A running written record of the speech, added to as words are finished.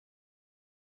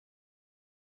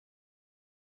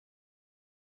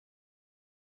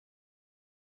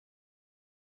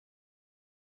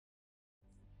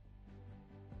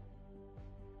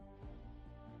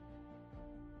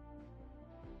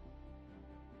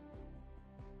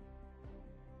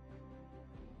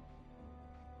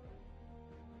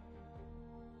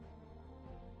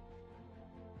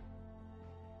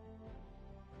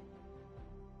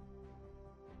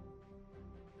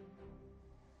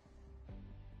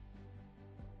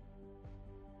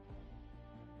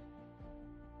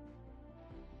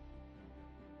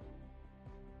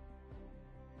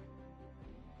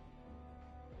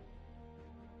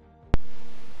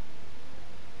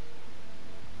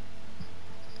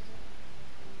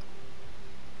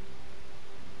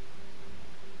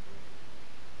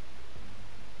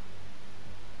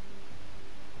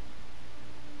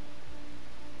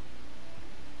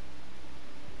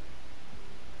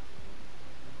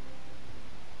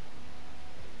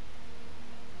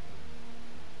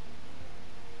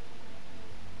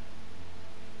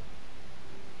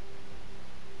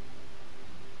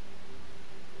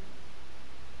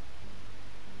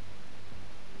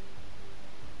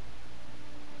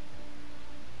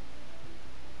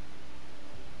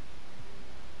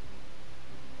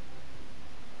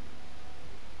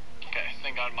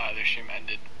God, my other stream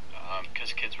ended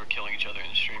because kids were killing each other in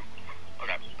the stream.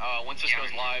 Okay. Once this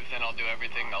goes live, then I'll do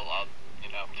everything. I'll you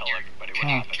know, tell everybody what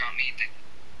happened. Draw me the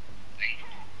thing.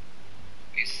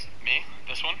 Please. Me?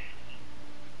 This one?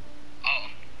 Oh.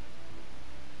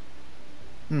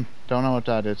 Don't know what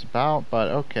that is about, but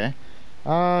okay.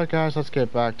 Guys, let's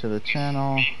get back to the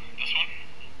channel. Me? This one?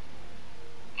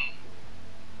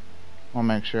 I'll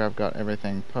make sure I've got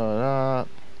everything put up.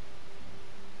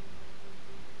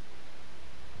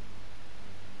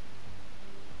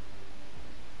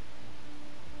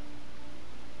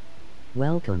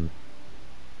 Welcome.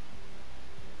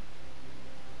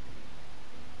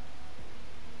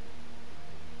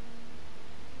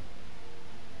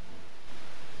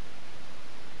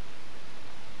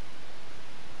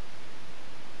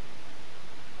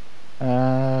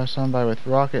 Somebody with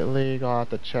Rocket League, I'll have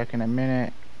to check in a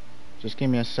minute. Just give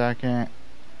me a second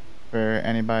for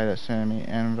anybody that's sending me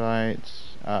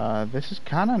invites. This is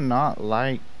kind of not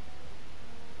like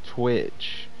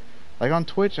Twitch. Like on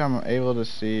Twitch, I'm able to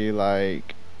see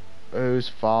like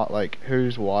who's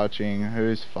watching,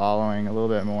 who's following a little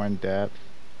bit more in depth.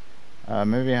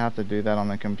 Maybe I have to do that on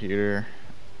the computer.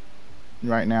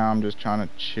 Right now, I'm just trying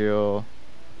to chill.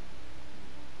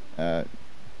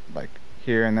 Like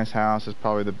here in this house is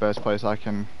probably the best place I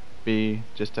can be,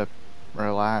 just to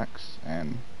relax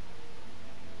and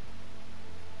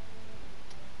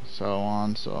so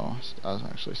on. So I'll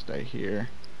actually stay here.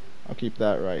 I'll keep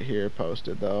that right here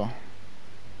posted though.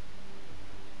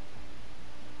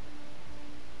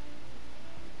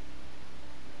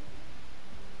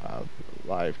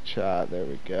 Live chat, there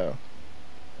we go.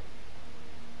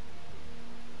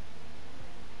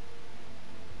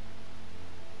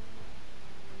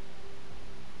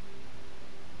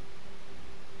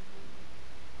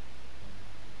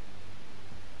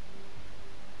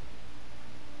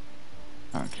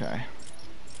 Okay.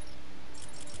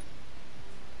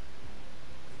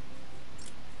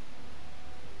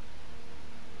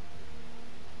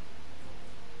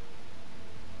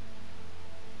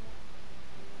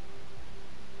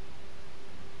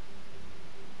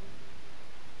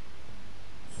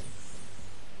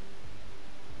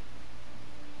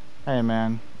 Hey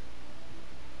man.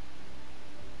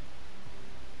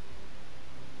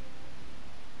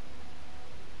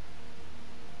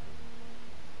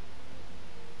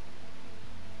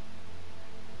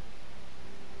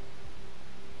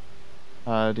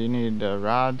 Do you need a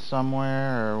ride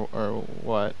somewhere or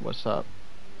what? What's up?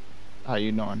 How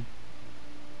you doing?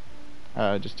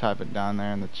 Just type it down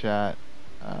there in the chat.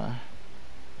 I'll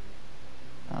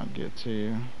get to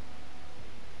you.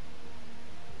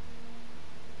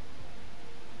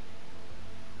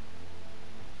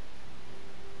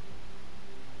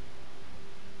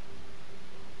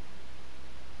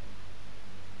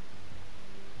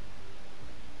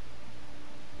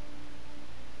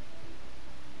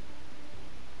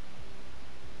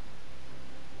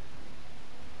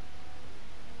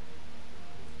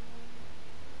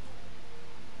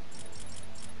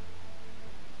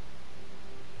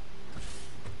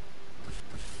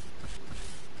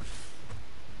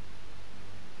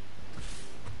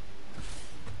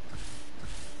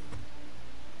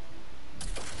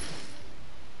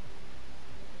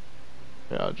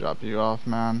 Yeah, I'll drop you off,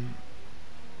 man.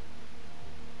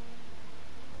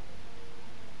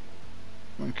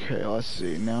 Okay, let's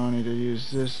see. Now I need to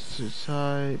use this to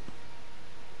type.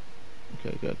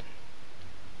 Okay, good.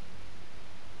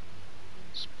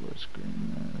 Split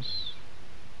screen this.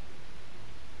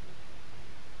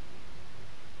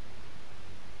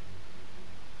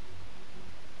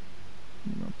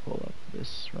 I'm gonna pull up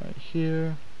this right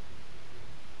here.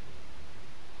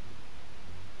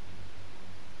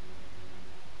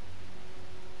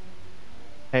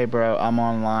 Hey bro, I'm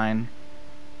online.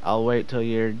 I'll wait till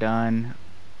you're done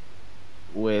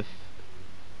with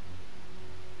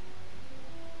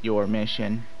your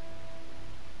mission.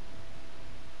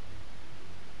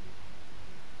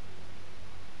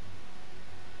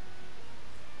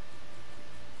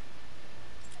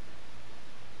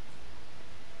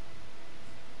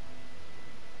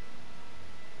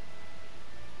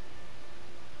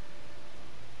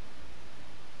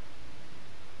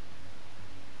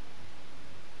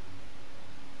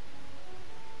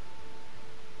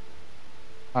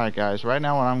 Alright guys, right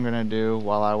now what I'm going to do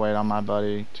while I wait on my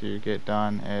buddy to get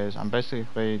done is I'm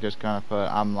basically just going to put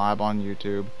I'm live on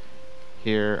YouTube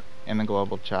here in the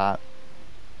global chat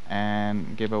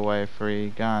and give away a free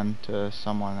gun to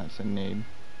someone that's in need.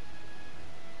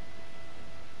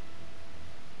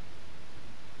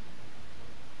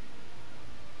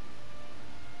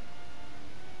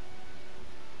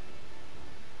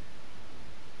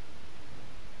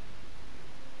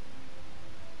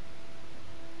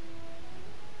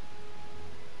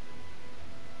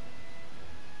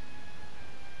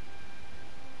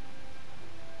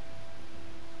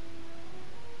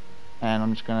 And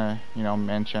I'm just gonna, you know,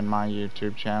 mention my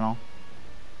YouTube channel.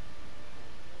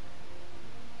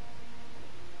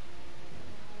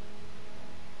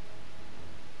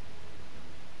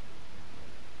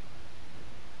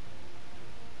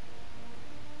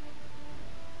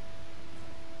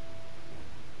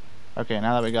 Okay,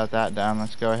 now that we got that done,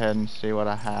 let's go ahead and see what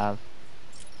I have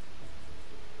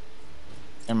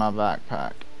in my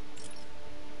backpack.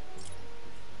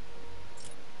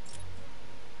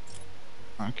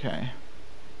 Okay.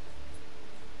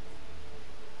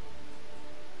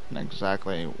 And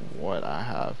exactly what I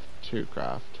have to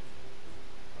craft.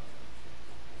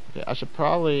 Okay, I should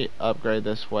probably upgrade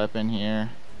this weapon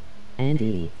here.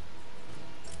 Andy.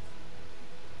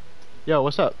 Yo,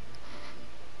 what's up?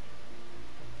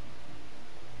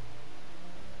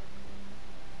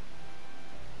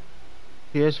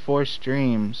 PS4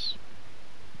 streams.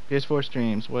 PS4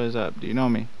 streams, what is up? Do you know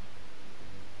me?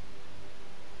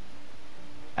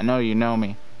 I know you know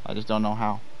me. I just don't know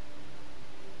how.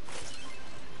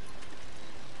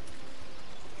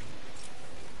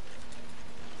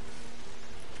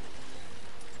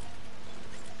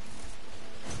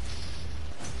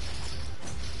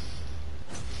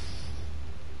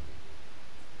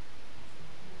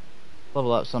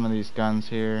 Level up some of these guns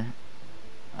here.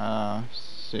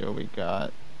 See what we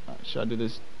got. Should I do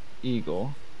this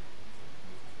eagle?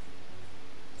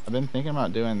 I've been thinking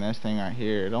about doing this thing right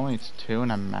here. It only needs 2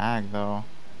 in a mag though.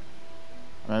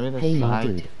 Maybe the Hey, sight.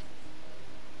 dude.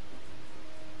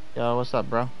 Yo, what's up,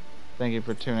 bro? Thank you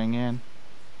for tuning in.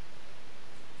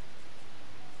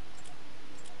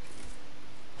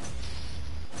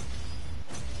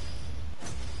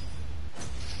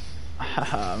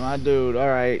 My dude,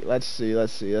 alright, let's see.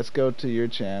 Let's go to your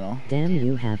channel. Damn,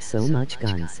 you have so much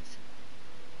guns.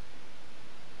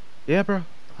 Yeah, bro.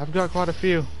 I've got quite a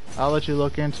few. I'll let you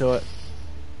look into it.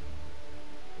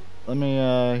 Let me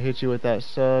hit you with that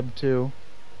sub too.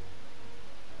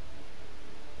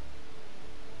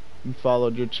 And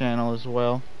followed your channel as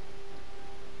well.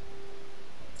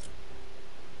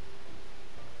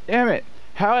 Damn it!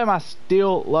 How am I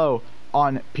still low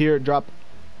on pure drop?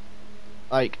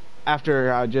 Like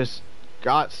after I just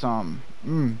got some.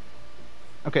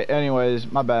 Okay.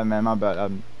 Anyways, my bad, man. My bad.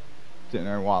 I'm sitting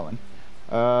there walling.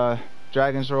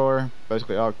 Dragon's Roar,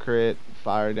 basically all crit,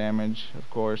 fire damage, of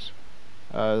course.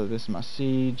 This is my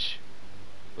siege,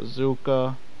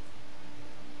 bazooka.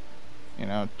 You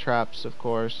know, traps, of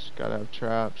course. Gotta have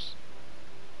traps.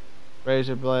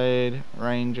 Razor blade,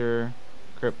 ranger,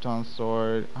 krypton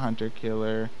sword, hunter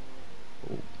killer,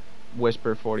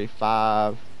 whisper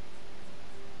 45.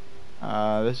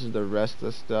 This is the rest of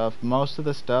the stuff. Most of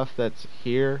the stuff that's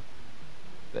here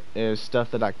is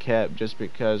stuff that I kept just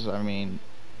because, I mean,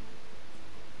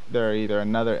 they're either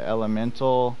another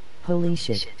elemental, Holy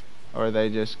shit. or they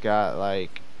just got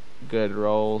like good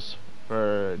rolls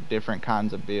for different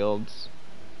kinds of builds.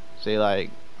 See,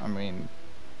 like, I mean,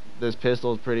 this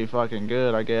pistol is pretty fucking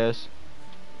good, I guess,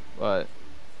 but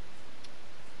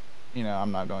you know,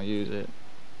 I'm not gonna use it.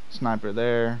 Sniper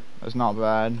there, that's not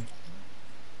bad.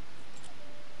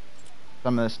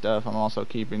 Some of this stuff I'm also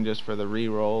keeping just for the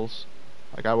re-rolls.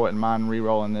 Like, I wouldn't mind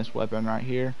re-rolling this weapon right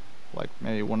here, like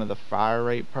maybe one of the fire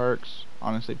rate perks.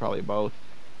 Honestly, probably both.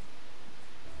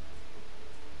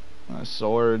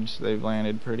 Swords, they've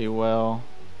landed pretty well.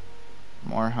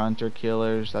 More hunter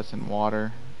killers, that's in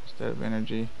water instead of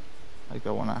energy, like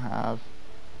the one I have.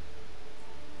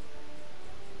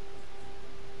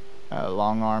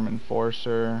 Long arm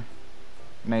enforcer,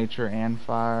 nature and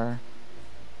fire.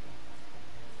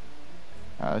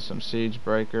 Some siege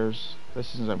breakers.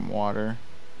 This is in water.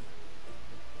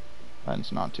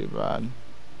 That's not too bad.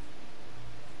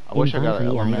 I wish I got an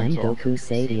elemental. I am Goku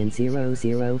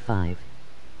Saiyan 005.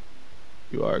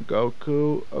 You are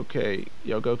Goku. Okay,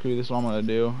 yo Goku, this is what I'm gonna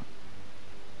do.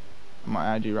 I'm gonna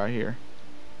add you right here.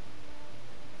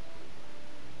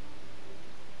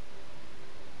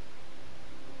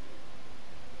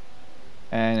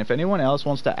 And if anyone else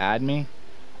wants to add me,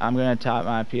 I'm gonna type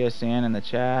my PSN in the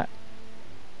chat.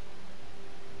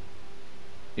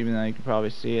 Even though you can probably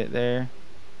see it there.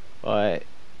 But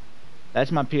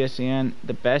that's my PSN.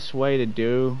 The best way to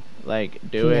do it.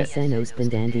 PSN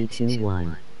Ospendandi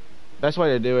 21. Best way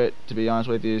to do it, to be honest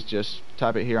with you, is just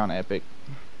type it here on Epic.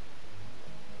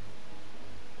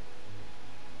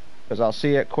 Because I'll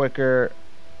see it quicker.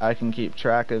 I can keep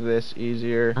track of this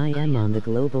easier. I am on the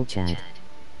global chat.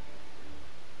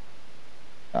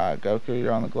 Goku,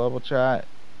 you're on the global chat.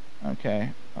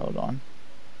 Okay, hold on.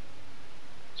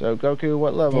 So Goku,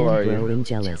 what level are you? Growing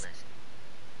jealous.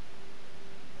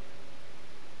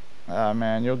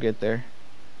 Man, you'll get there.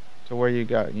 To where you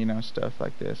got, you know, stuff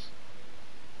like this.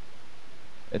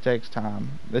 It takes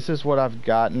time. This is what I've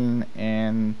gotten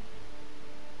in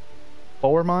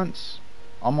 4 months,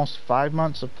 almost 5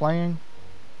 months of playing.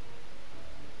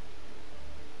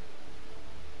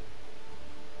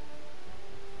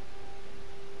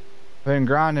 Been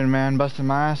grinding, man, busting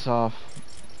my ass off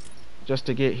just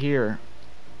to get here.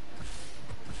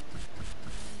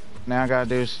 Now I gotta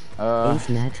do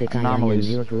Asthmatic, I am in anomalies.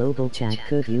 your global chat.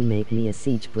 Could you make me a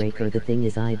siege breaker? The thing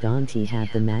is, I don't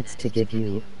have the mats to give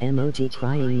you. Emoji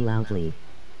crying loudly.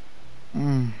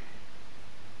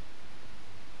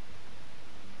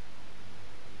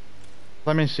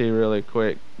 Let me see really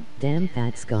quick. Damn,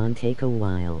 that's gonna take a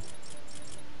while.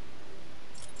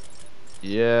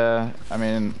 Yeah, I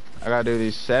mean, I gotta do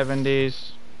these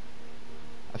 70s.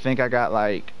 I think I got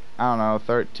like, I don't know,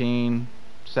 13,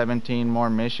 17 more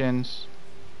missions.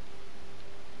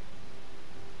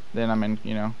 Then I'm in,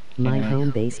 you know, My Canney,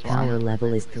 home base Twine. power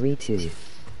level is 32.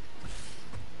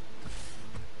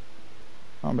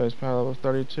 Home base power level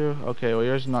 32. Okay, well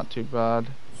yours is not too bad.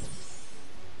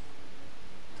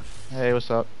 Hey, what's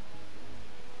up?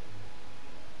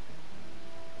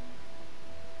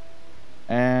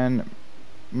 And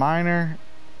miner,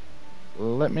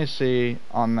 let me see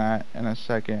on that in a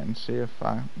second and see if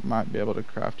I might be able to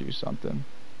craft you something.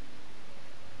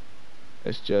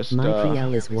 It's just My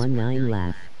PL is 19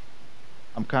 laugh.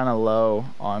 I'm kind of low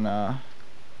on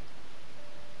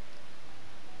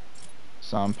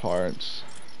some parts.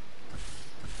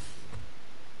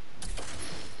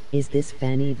 Is this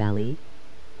Fanny Valley?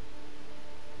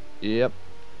 Yep,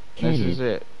 Canney. this is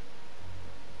it.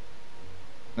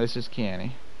 This is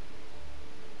Canney.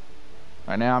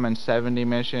 Right now I'm in 70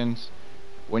 missions.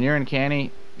 When you're in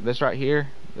Canney, this right here,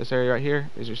 this area right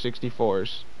here, is your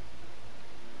 64s,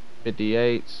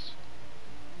 58s,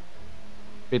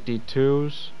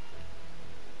 52s,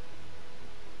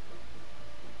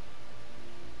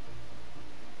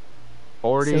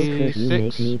 So could you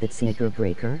make 46. me that Seeker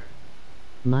breaker?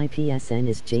 My PSN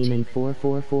is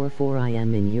Jamin4444. I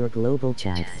am in your global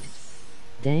chat.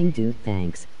 Dang dude,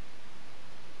 thanks.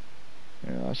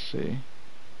 Yeah, let's see.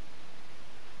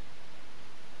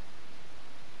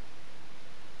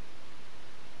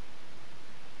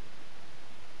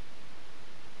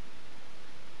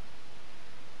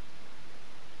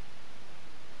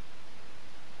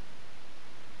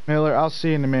 Miller, I'll see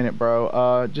you in a minute,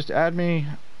 bro. Just add me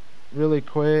really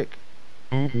quick.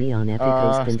 Add me on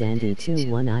Epicos Dandy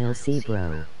 21. I'll see,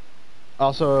 bro.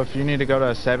 Also, if you need to go to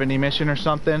a 70 mission or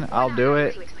something, I'll do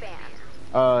it.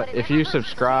 If you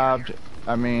subscribed,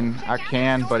 I mean, I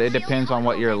can, but it depends on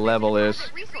what your level is.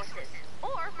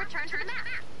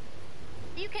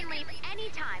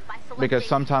 Because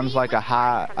sometimes, like, a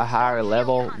higher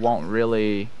level won't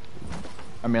really,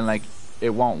 I mean, like, it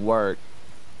won't work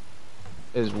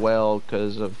as well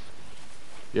because of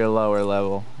your lower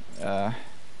level. I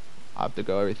have to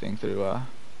go everything through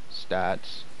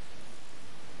stats.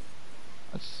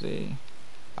 Let's see.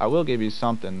 I will give you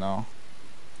something though.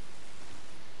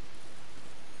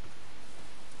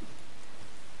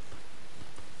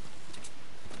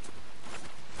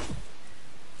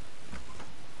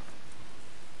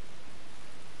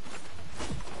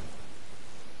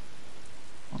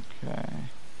 Okay.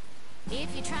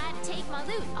 If you try to take my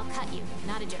loot, I'll cut you.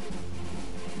 Not a joke.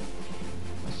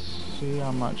 Let's see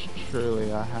how much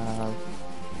truly I have.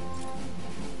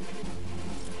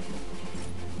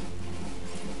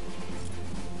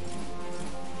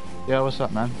 Yeah, what's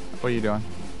up, man? What are you doing?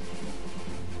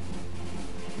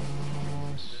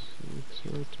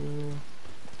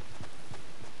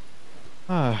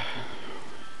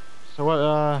 So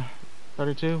what,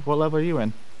 32? What level are you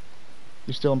in?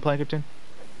 You still in Plankerton?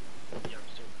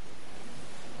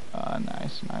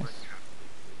 Nice, nice.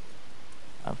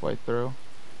 Halfway through.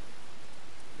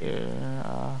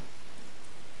 Here,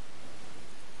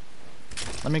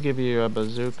 let me give you a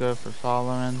bazooka for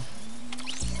following.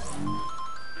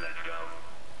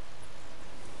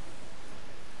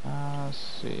 Let's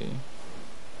see.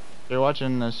 If you're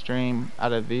watching the stream,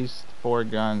 out of these 4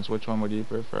 guns, which one would you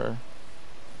prefer?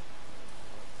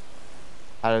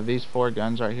 Out of these 4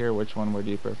 guns right here, which one would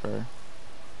you prefer?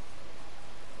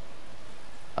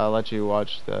 I'll let you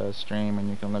watch the stream and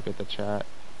you can look at the chat,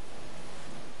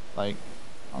 like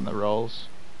on the rolls.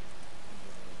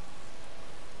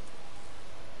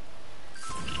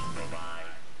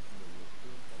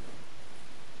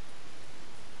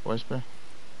 Whisper.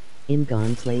 In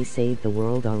Gone Play Save the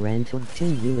World. I'll rent to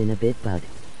you in a bit, bud.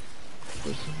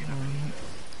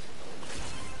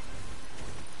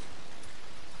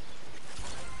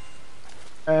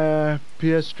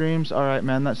 PS streams. Alright,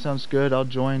 man, that sounds good. I'll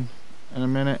join in a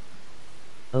minute.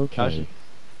 Okay.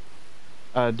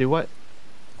 Do what?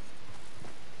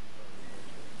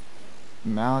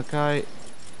 Malachite.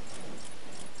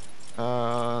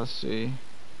 Let's see.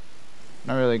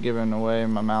 Not really giving away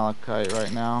my malachite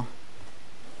right now.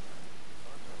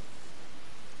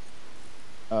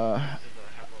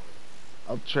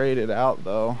 I'll trade it out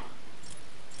though.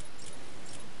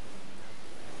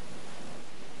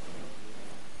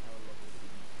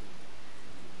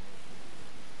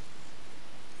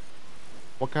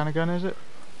 What kind of gun is it?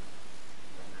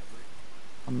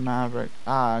 A Maverick.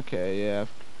 Ah, okay, yeah,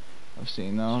 I've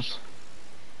seen those.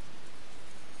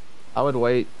 I would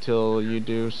wait till you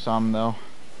do some though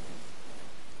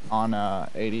on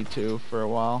 82 for a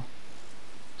while,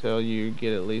 till you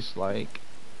get at least like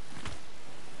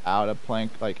out of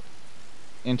plank, like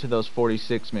into those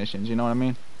 46 missions, you know what I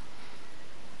mean?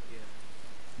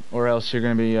 Or else you're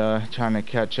gonna be trying to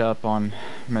catch up on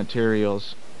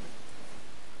materials.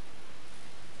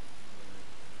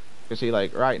 You see,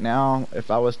 like right now,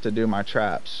 if I was to do my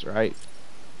traps, right,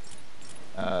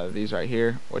 these right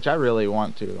here, which I really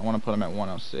want to, I want to put them at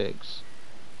 106,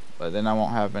 but then I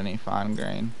won't have any fine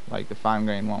grain. Like the fine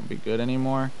grain won't be good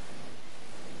anymore,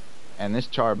 and this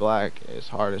char black is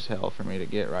hard as hell for me to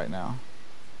get right now,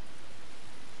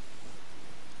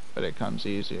 but it comes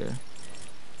easier.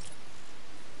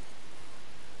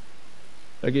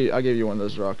 I'll give you one of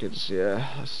those rockets. Yeah,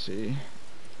 let's see.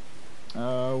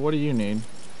 What do you need?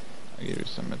 I'll give you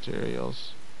some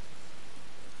materials.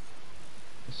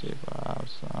 Let's see if I have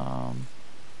some.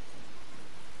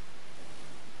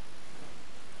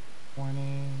 20.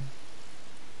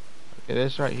 Okay,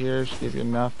 this right here should give you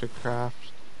enough to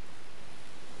craft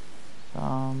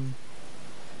some.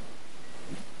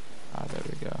 Ah, there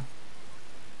we go.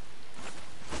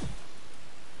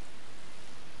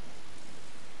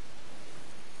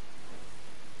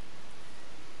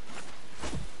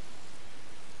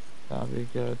 That'll be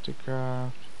good to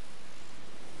craft.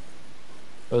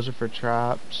 Those are for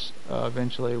traps.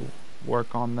 Eventually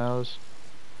work on those.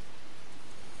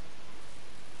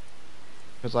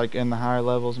 Because like in the higher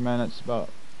levels, man, it's about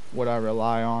what I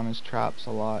rely on is traps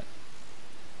a lot.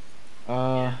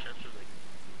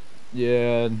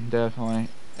 Yeah, definitely.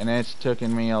 And it's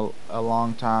taken me a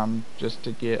long time just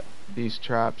to get these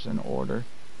traps in order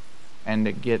and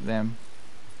to get them.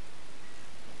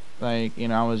 Like, you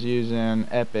know, I was using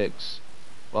epics,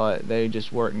 but they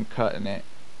just weren't cutting it.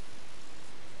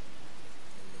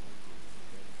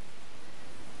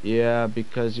 Yeah,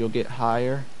 because you'll get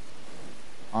higher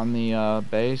on the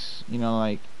base, you know,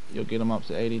 like you'll get them up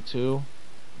to 82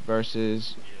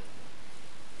 versus,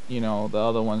 you know, the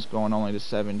other one's going only to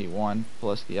 71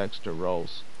 plus the extra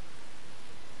rolls.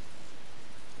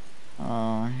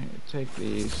 Here, take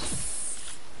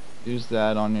these, use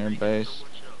that on your base.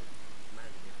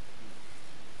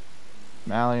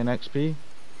 Mally and XP,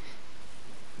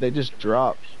 they just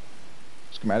drop.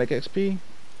 Schematic XP.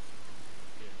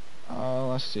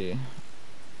 Let's see.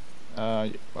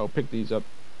 I'll pick these up.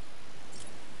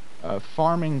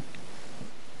 Farming,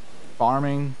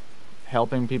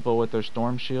 helping people with their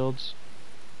storm shields,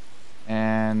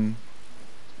 and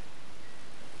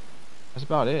that's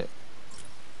about it.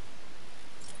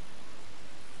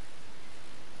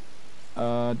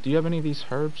 Do you have any of these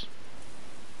herbs?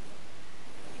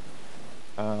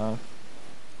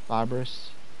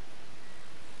 Fibrous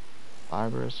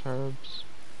herbs.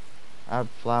 I have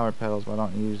flower petals, but I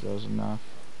don't use those enough.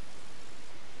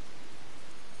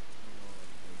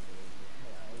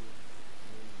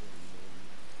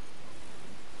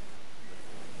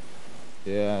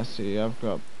 Yeah, see, I've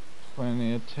got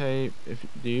plenty of tape.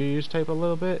 Do you use tape a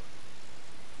little bit?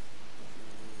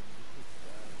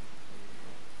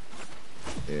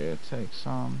 Yeah, take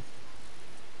some.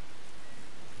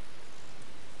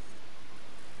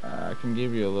 I can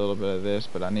give you a little bit of this,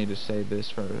 but I need to save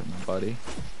this for my buddy.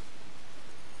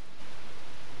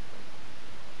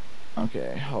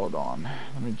 Okay, hold on.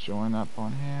 Let me join up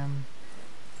on him.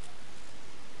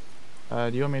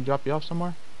 Do you want me to drop you off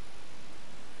somewhere?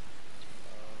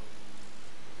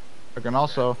 I could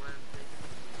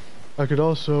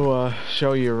also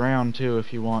show you around too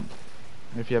if you want,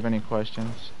 if you have any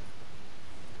questions.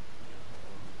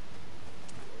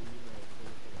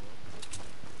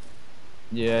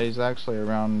 Yeah, he's actually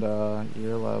around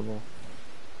your level.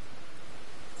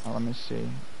 Oh, let me see.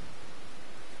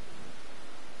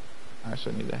 I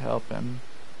actually need to help him.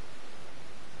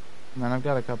 And then I've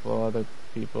got a couple of other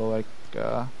people, like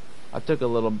I took a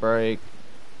little break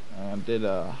and did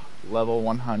a level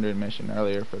 100 mission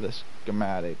earlier for this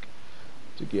schematic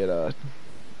to get a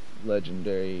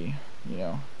legendary, you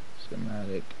know,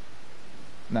 schematic,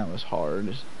 and that was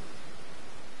hard.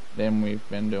 Then we've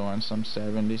been doing some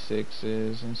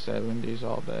 76s and 70s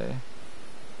all day.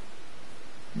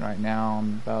 Right now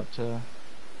I'm about to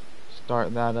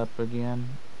start that up again,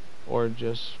 or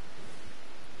just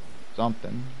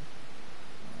something.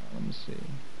 Let me see.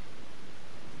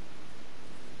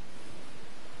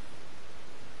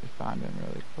 Find him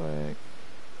really quick.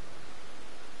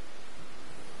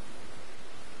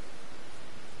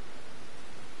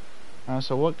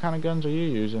 So what kind of guns are you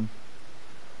using?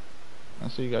 I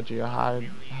see you got your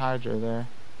Hydra there.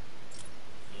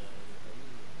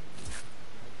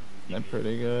 They're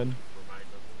pretty good.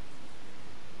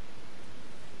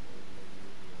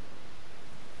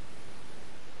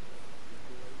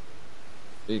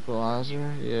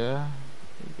 Equalizer, yeah.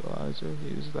 Equalizer,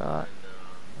 use that.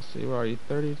 Let's see, where are you?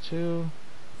 32?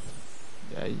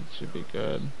 Yeah, you should be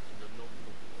good.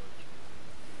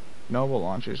 Noble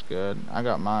launcher's good. I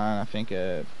got mine, I think,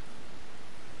 at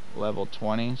level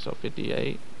 20, so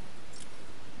 58.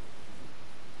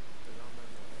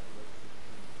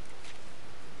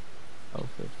 Oh,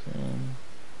 15.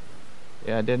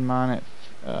 Yeah, I did mine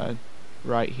at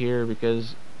right here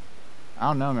because I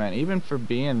don't know, man. Even for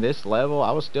being this level, I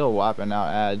was still wiping out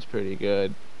ads pretty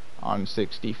good on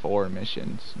 64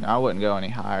 missions. Now I wouldn't go any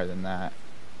higher than that.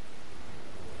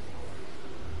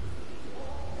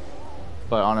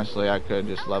 But honestly, I could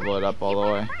just level it up all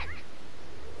the way.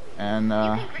 And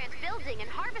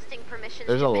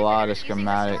there's a lot of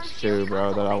schematics too,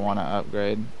 bro, that I want to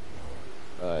upgrade.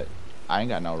 But I ain't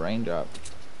got no raindrop.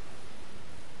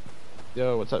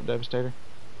 Yo, what's up, Devastator?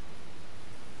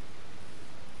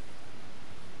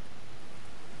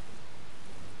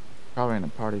 Probably in a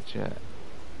party chat.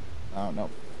 Oh, no.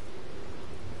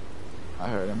 I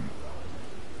heard him.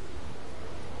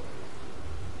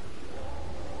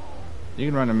 You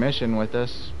can run a mission with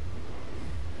us.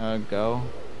 Go.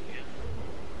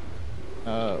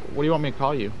 What do you want me to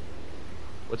call you?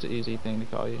 What's an easy thing to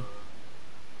call you?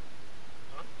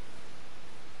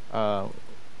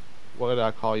 What did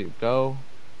I call you? Goku?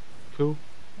 Goku?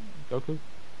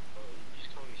 Just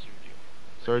call me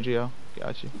Sergio. Sergio?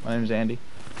 Got you. My name's Andy.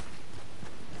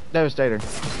 Devastator.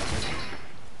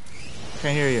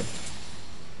 Can't hear you.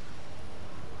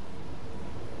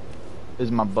 This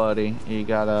is my buddy. He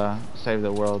got saved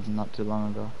the world not too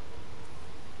long ago.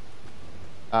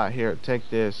 Here, take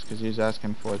this, because he was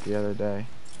asking for it the other day.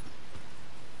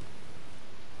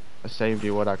 I saved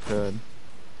you what I could.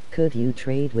 Could you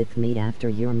trade with me after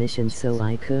your mission so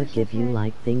I could give you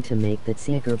like thing to make that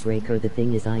Seeker Breaker? The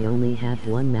thing is I only have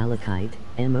one Malachite,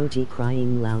 emoji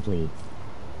crying loudly.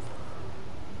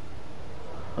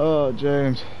 Oh,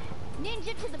 James.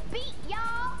 Ninja to the beat,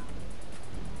 y'all!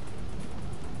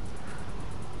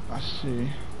 I see.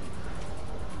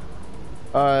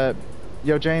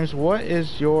 Yo, James, what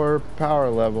is your power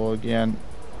level again?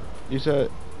 You said,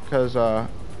 cause a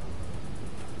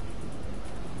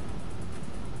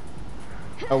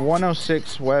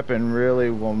 106 weapon really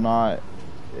will not,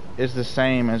 is the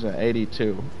same as an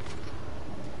 82.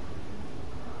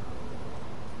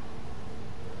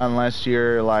 Unless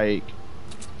you're like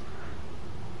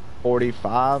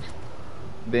 45,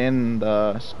 then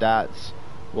the stats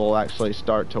will actually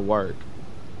start to work.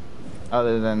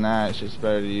 Other than that, it's just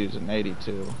better to use an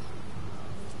 82.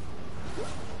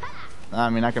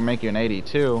 I mean, I can make you an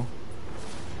 82.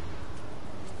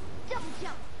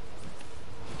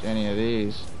 Any of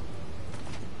these.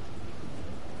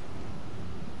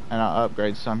 And I'll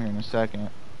upgrade some here in a second.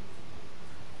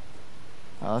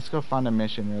 Let's go find a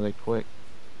mission really quick.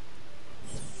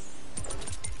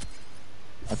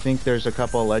 I think there's a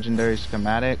couple of legendary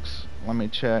schematics. Let me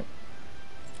check.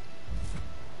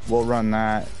 We'll run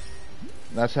that.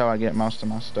 That's how I get most of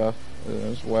my stuff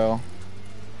as well.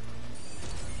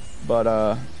 But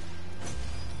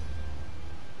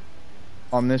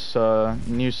on this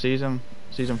new season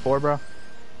 4, bro,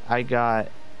 I got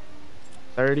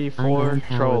 34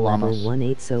 troll llamas. Level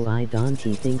 18, so I don't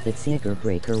think that Seeker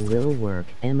Breaker will work.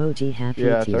 Emoji happy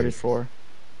Yeah, tears. 34.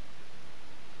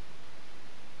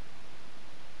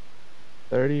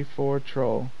 34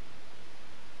 troll.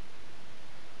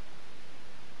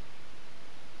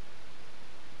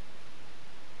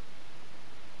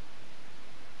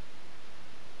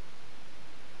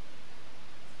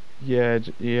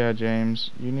 Yeah,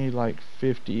 James. You need like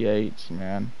 58s,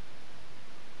 man.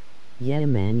 Yeah,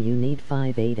 man, you need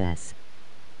 58s.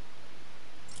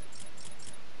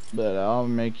 But I'll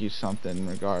make you something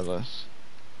regardless.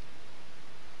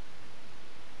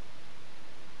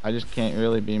 I just can't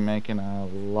really be making a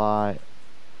lot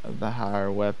of the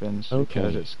higher weapons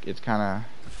because it's kind of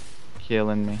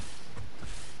killing me.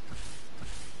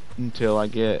 Until I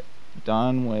get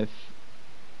done with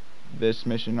this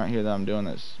mission right here that I'm doing,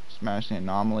 that's smashing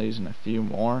anomalies, and a few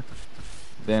more,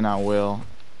 then I will.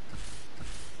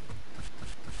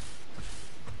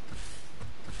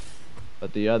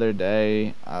 But the other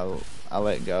day, I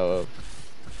let go of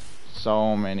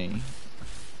so many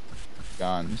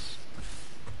guns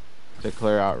to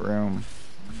clear out room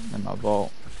in my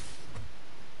vault.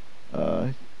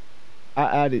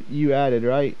 You added,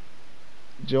 right?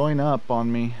 Join up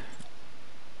on me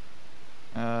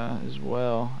as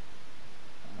well.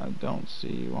 I don't see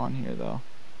you on here though.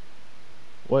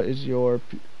 What is your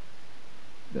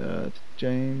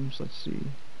James? Let's see.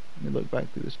 Let me look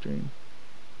back through the stream.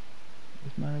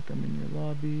 Prismatic, I'm in your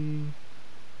lobby.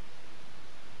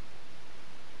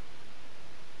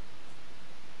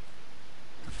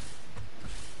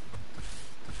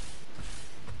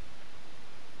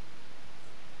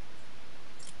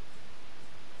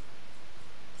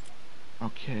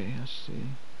 Okay, let's see.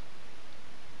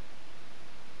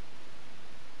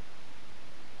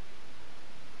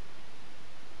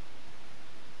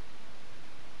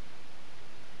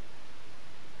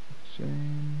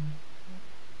 James.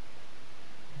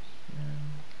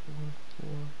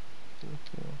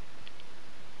 4444.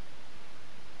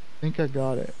 I think I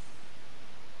got it.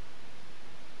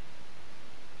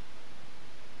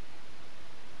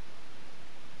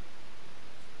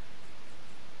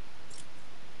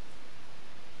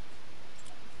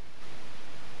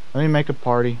 Let me make a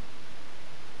party.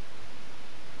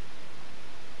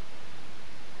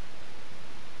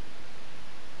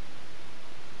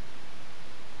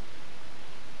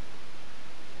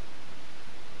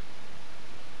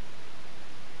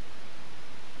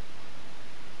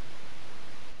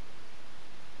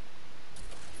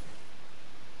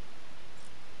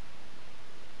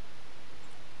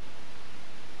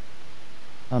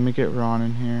 Let me get Ron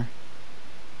in here.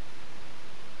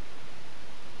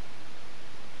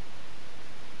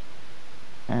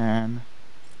 And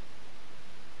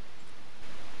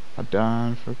I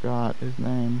done forgot his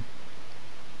name.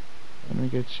 Let me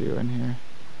get you in here.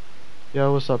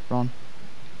 Yo, what's up, Ron?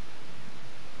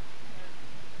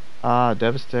 Ah,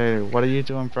 Devastator. What are you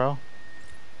doing, bro?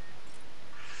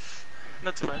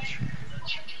 Not too much.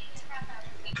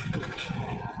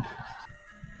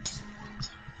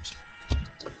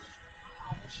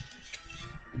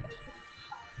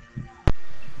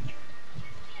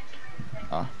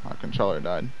 Ah, my controller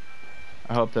died.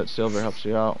 I hope that silver helps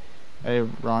you out. Hey,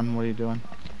 Ron, what are you doing?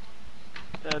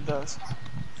 Yeah, it does.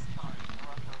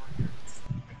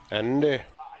 Andy.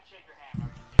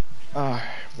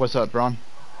 What's up, Ron?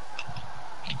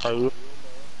 How you?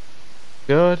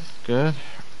 Good, good.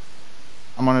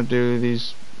 I'm gonna do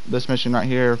this mission right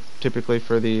here, typically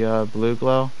for the blue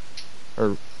glow,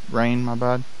 or rain, my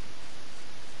bad.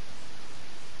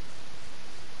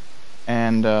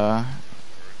 And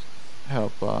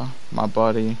help my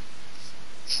buddy,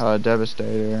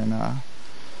 Devastator, and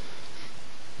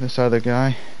this other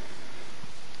guy.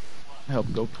 Help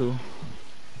Goku.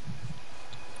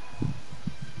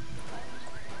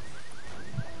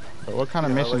 But what kind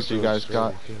of missions do you guys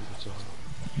got?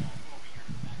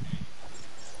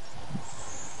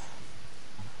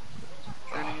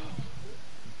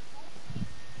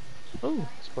 Oh,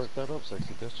 spark that up,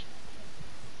 sexy bitch.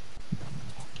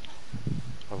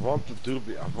 I want the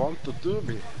doobie. I want the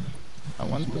doobie. I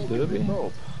want the doobie.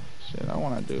 Dope. Shit, I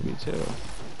want a doobie too.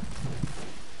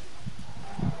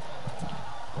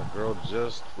 My girl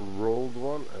just rolled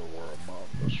one, and we're about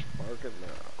to spark it now.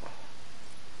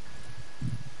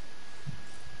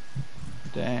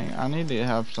 Dang, I need to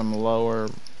have some lower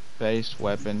base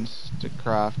weapons to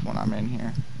craft when I'm in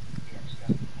here.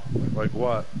 Like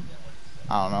what?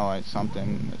 I don't know, like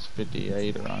something that's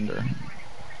 58 or under.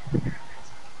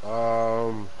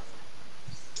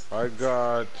 I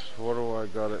got, what do I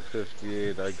got at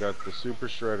 58? I got the Super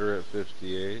Shredder at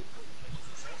 58.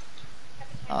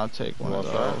 I'll take one of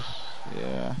Want those. that?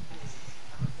 Yeah.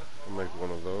 I'll make one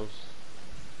of those.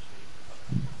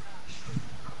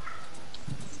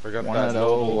 I got One that of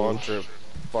Nova those. launcher at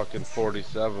fucking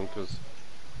 47, because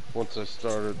once I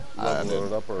started leveling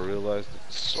it up, I realized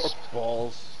it sucked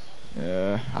balls.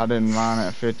 Yeah, I didn't mine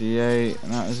at 58,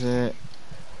 and that was it.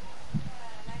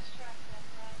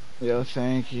 Yo,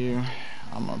 thank you.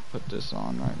 I'm gonna put this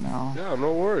on right now. Yeah,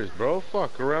 no worries, bro.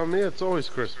 Fuck, around me it's always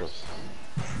Christmas.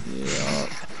 Yeah.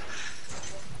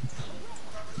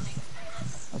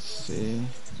 Let's see.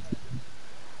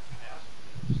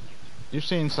 You've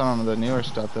seen some of the newer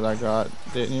stuff that I got,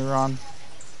 didn't you, Ron?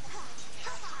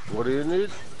 What do you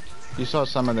need? You saw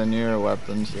some of the newer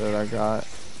weapons that I got.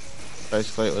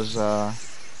 Basically, it was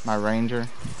my Ranger. I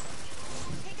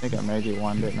think I made you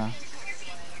one, didn't I?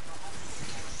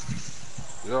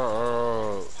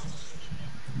 Yeah,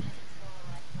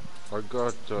 I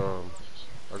got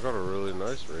a really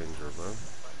nice Ranger, man.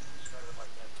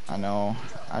 I know.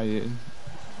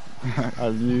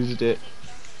 I've used it.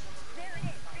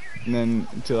 And then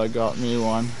until I got me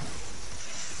one.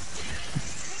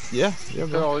 Yeah,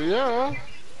 bro. Hell yeah.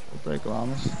 We'll break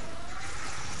llamas.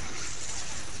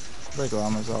 Break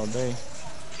llamas all day.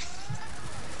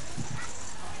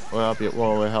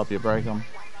 We'll help you break them.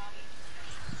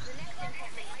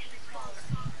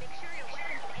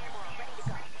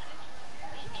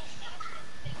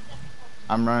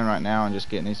 I'm running right now and just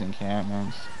getting these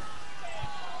encampments.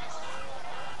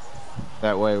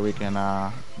 That way we can,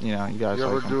 you know, you guys You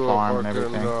ever can do farm a and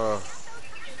fucking, everything.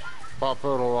 pop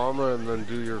out a llama and then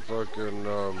do your fucking,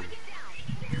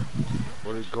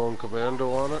 what are you going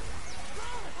commando on it?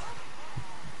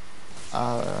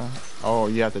 Oh,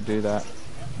 you have to do that.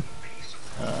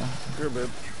 Here, babe.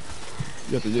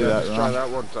 You have to do Yeah, that, just Ron. try that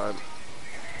one time.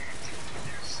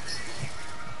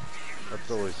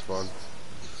 That's always fun.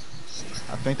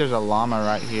 I think there's a llama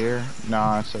right here.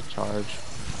 No, it's a charge.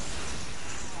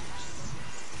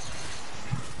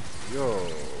 Yo,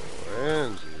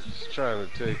 Angie's trying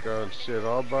to take on shit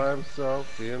all by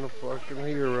himself, being a fucking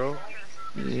hero.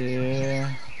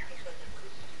 Yeah.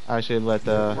 I should let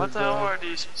the What the hell are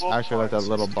these pop actually let that parts?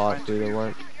 little It's bot Twine do the 3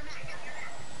 work. already.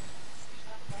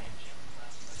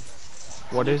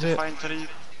 What I need is to it? find 3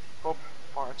 pop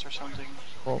parts or something.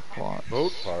 Pop parts.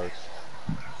 Boat parts?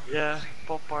 Yeah,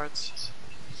 pop parts.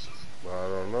 I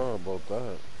don't know about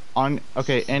that.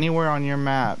 Okay, anywhere on your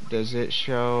map does it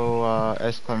show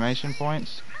exclamation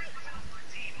points?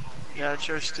 Yeah, it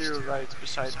shows 2 right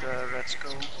beside the red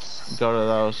skull. Go to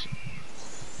those.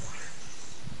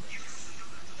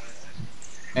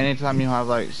 Anytime you have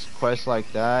like quests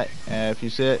like that, if you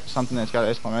see something that's got an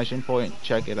exclamation point,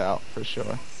 check it out for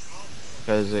sure,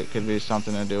 because it could be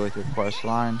something to do with your quest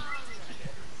line.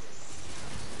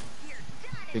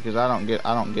 Because I don't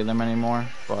get them anymore,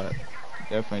 but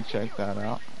definitely check that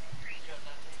out.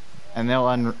 And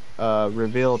they'll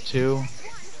reveal too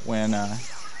when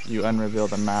you unreveal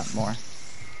the map more.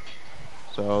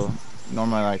 So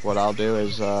normally, like what I'll do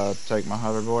is take my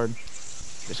hoverboard,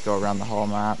 just go around the whole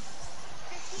map.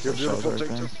 You're beautiful,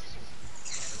 take everything.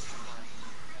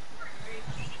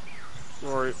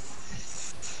 Sorry.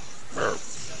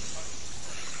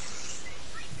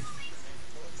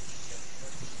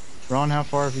 Ron, how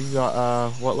far have you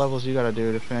got? What levels you got to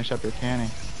do to finish up your Canney?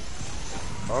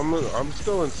 I'm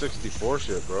still in 64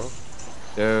 shit, bro.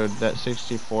 Dude, that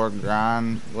 64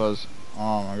 grind was,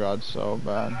 oh my god, so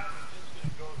bad.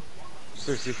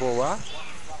 64 what?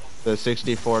 The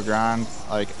 64 grind,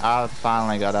 like I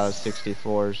finally got out of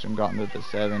 64s and got into the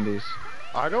 70s.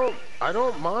 I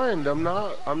don't mind. I'm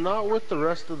not with the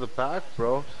rest of the pack,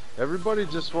 bro. Everybody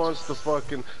just wants to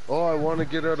fucking, oh, I want to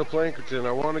get out of Plankerton.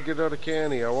 I want to get out of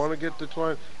Canney. I want to get to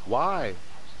Twine. Why?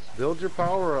 Build your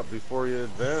power up before you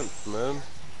advance, man.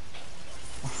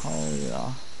 Oh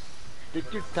yeah.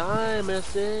 Take your time,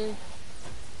 SA.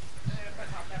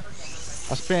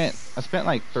 I spent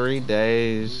like 3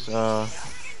 days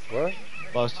What?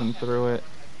 busting through it.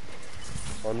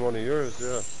 On one of yours,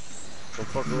 yeah. Don't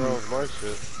fuck around with my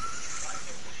shit.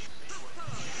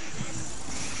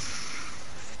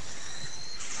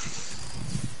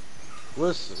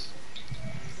 Listen.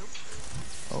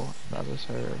 Oh, that was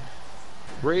heard.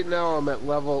 Right now I'm at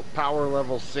power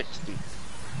level 60.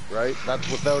 Right? That's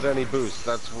without any boost.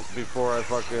 That's before I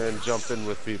fucking jump in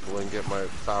with people and get my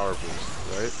power boost,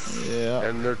 right? Yeah.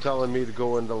 And they're telling me to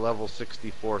go into level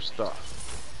 64 stuff.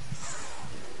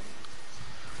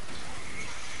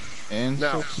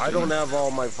 Now, I don't have all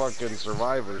my fucking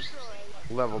survivors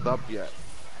leveled up yet.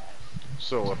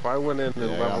 So if I went in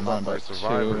and leveled up my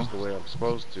survivors the way I'm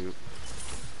supposed to,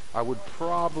 I would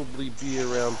probably be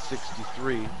around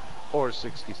 63 or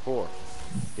 64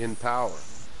 in power.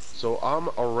 So I'm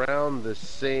around the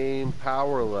same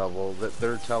power level that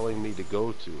they're telling me to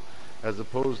go to, as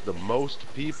opposed to most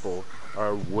people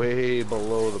are way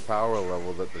below the power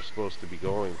level that they're supposed to be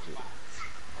going to.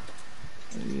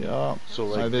 Yeah. So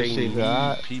like they need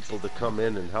people to come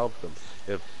in and help them.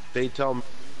 If they tell me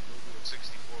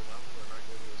 64 level and I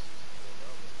go to a 64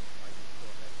 level,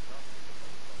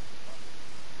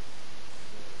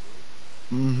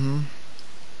 I can still head up. Mm-hmm.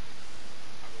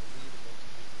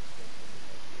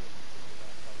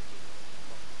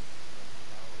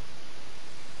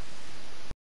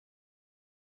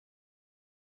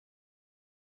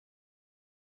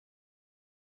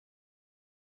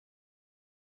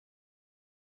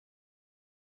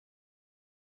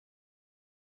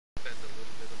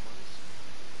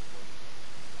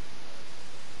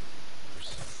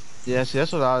 Yeah, see,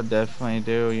 that's what I would definitely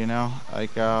do, you know?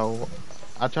 Like,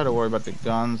 I try to worry about the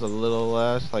guns a little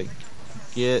less. Like,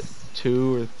 get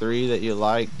 2 or 3 that you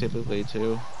like, typically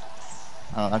 2.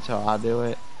 That's how I do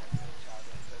it.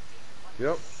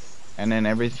 Yep. And then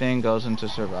everything goes into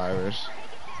survivors.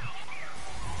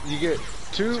 You get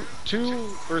two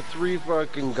or three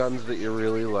fucking guns that you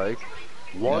really like,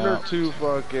 one or two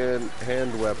fucking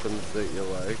hand weapons that you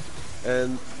like,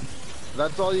 and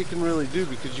that's all you can really do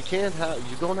because you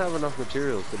don't have enough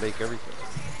materials to make everything.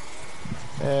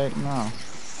 Heck no.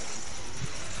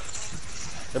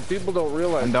 And people don't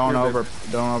realize. And don't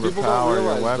overpower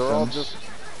your weapons.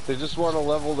 They just want to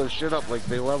level their shit up. Like,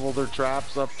 they level their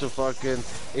traps up to fucking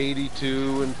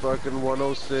 82 and fucking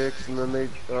 106, and then they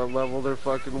level their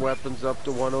fucking weapons up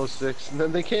to 106, and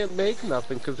then they can't make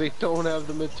nothing because they don't have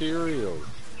the materials.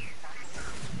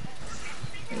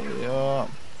 Yeah.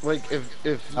 Like,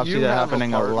 if I you see that have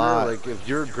happening a partner, a lot. like, if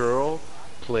your girl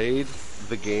played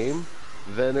the game,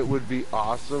 then it would be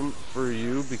awesome for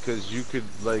you because you could,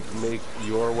 like, make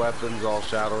your weapons all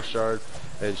Shadow Shard,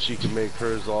 and she can make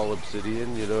hers all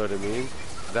Obsidian, you know what I mean?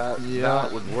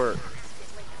 That would work.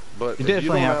 But you if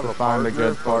definitely you don't have to find a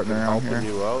good partner on here. helping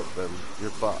you out, then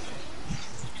you're fucked.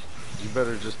 You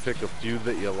better just pick a few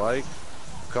that you like,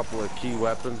 a couple of key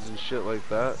weapons and shit like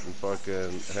that, and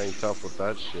fucking hang tough with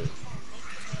that shit.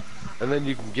 And then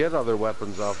you can get other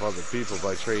weapons off other people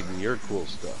by trading your cool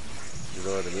stuff. You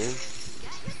know what I mean?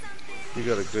 You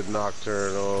got a good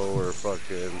Nocturno or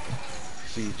fucking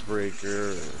Siege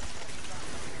Breaker or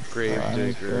Grave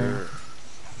Digger,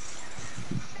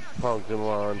 Pumpkin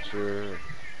Launcher.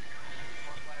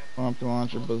 Pumpkin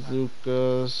Launcher,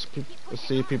 bazookas. I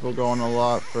see people going a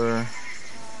lot for.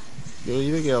 You'll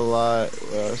either get a lot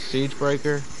Siege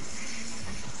Breaker,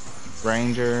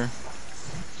 Ranger.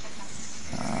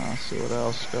 See what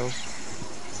else goes.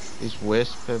 These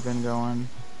Wisp have been going.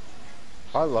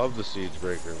 I love the Siege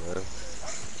Breaker, man.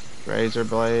 Razor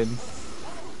Blade.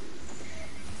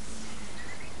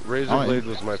 Razor Blade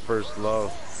was my first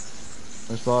love.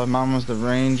 First love, mine was the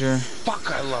Ranger.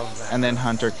 Fuck, I love that. And then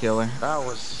Hunter Killer. That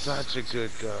was such a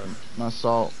good gun. My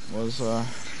assault was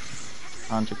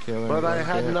Hunter Killer. But I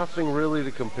had nothing really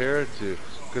to compare it to.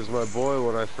 Because my boy,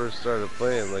 when I first started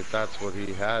playing, like, that's what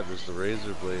he had, was the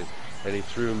Razor Blade. And he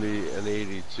threw me an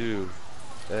 82.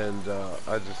 And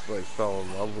I just, like, fell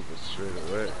in love with it straight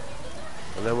away.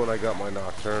 And then when I got my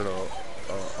Nocturno,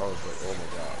 I was like, oh my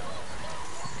god.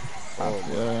 Oh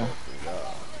my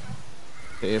god.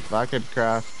 If I could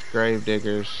craft Grave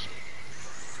Diggers,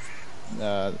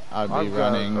 I'd be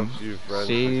running a few friends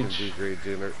Siege. That can do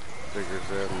Grave Diggers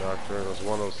and Nocturnos,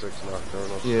 106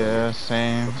 Nocturnos. Yeah,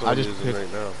 same. That's what I I'm using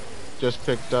right now. just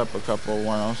picked up a couple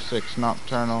 106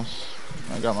 Nocturnals.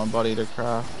 I got my buddy to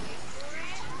craft.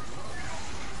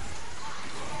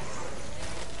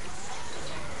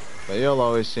 But you'll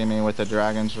always see me with a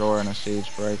Dragon's Roar and a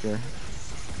Siege Breaker.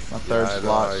 My third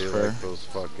slot's for like those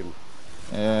fucking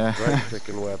right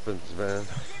picking weapons, man.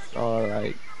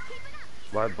 Alright.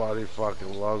 My body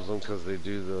fucking loves them because they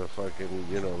do the fucking,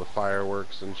 you know, the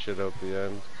fireworks and shit out the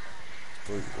end.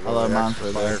 I love mine for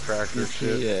the firecracker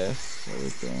shit. Yes,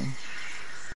 everything.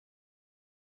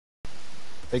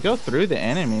 They go through the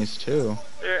enemies too.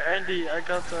 Here, Andy, I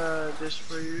got this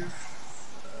for you.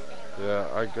 Yeah,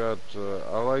 I got,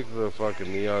 I like the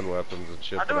fucking neon weapons and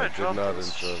shit, but I did not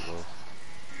enjoy those.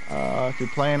 If you're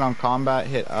playing on combat,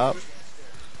 hit up.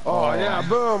 Oh yeah,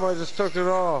 boom, I just took it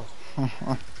all.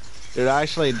 It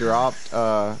actually dropped,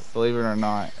 believe it or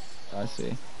not, I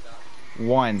see,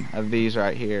 one of these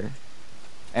right here.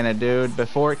 And a dude,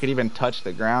 before it could even touch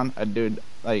the ground, a dude,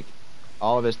 like,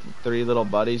 all of his 3 little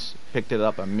buddies picked it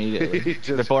up immediately.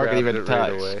 Before it could even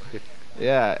touch. Right away.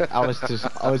 Yeah, I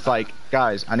was like,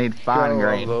 guys, I need fine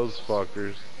grain. Those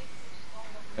fuckers.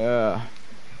 Yeah.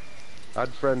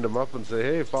 I'd friend them up and say,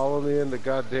 hey, follow me into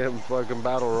goddamn fucking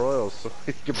Battle Royals so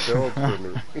you can build for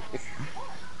me.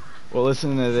 Well,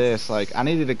 listen to this. Like, I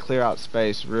needed to clear out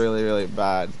space really, really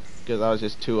bad because I was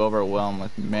just too overwhelmed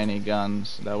with many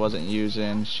guns that I wasn't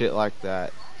using, shit like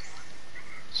that.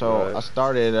 So I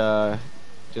started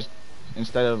just,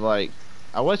 instead of like,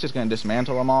 I was just going to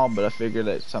dismantle them all, but I figured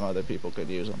that some other people could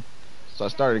use them. So I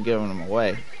started giving them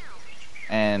away.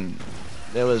 And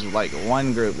there was like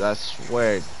one group that I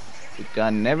swear the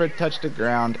gun never touched the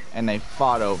ground and they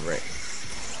fought over it.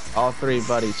 All 3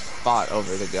 buddies fought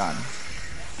over the gun.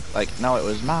 Like, no, it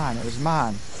was mine, it was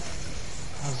mine.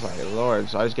 I was like, Lord,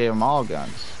 so I just gave them all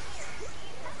guns.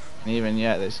 And even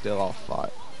yet, they still all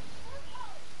fought.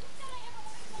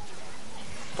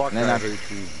 Fuck, I hate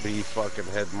these bee fucking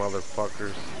head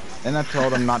motherfuckers. Then I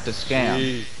told them not to scam.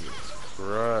 Jesus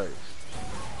Christ.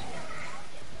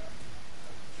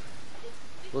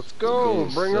 Let's go,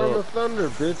 bring on the thunder,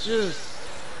 bitches.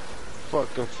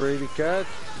 Fucking fraidy cats.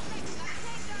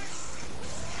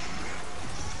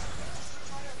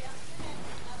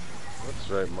 That's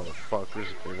right, motherfuckers.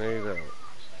 Grenade out.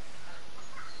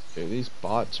 Dude, these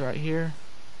bots right here,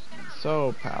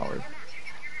 so powered.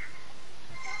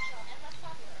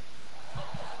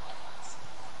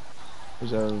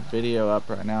 There's a video up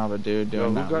right now of a dude doing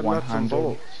Yo, that who got nuts and 100.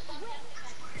 bolts?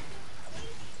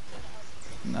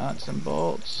 Nuts and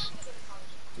bolts.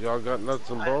 Y'all got nuts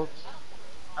and bolts?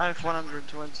 I have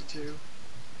 122.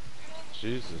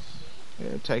 Jesus.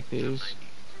 Here, take these.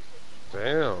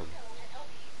 Damn.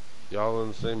 Y'all in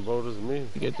the same boat as me.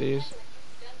 You get these?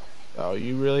 Oh,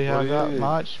 you really What have do you that need?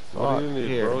 much? What do you Fuck, need,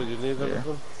 here. bro? You need Here.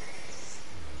 anything?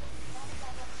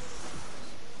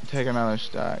 Take another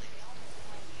stack.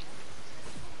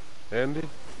 Andy?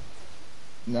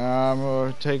 Nah, I'm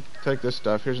gonna take this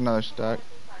stuff. Here's another stack.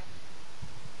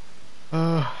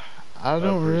 I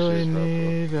don't really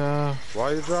appreciate that, need, Why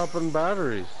are you dropping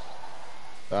batteries?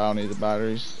 I don't need the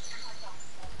batteries.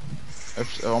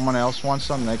 If someone else wants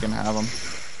them, they can have them.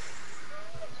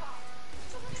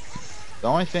 The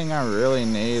only thing I really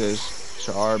need is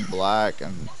charred black,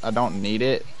 and I don't need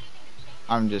it.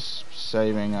 I'm just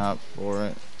saving up for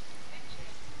it.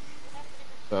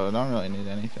 So I don't really need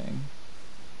anything.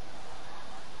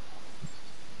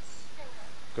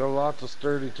 Got lots of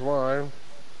sturdy twine.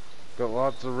 Got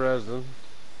lots of resin.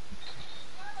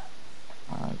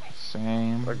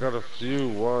 Same. I got a few,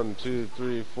 1, 2,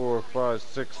 3, 4, 5,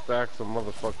 6 stacks of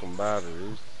motherfucking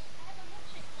batteries.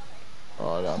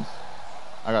 Oh,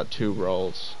 I got 2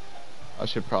 rolls. I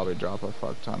should probably drop a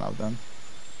fuck ton of them.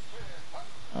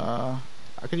 I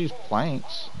could use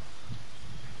planks.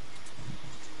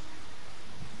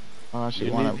 Oh, I should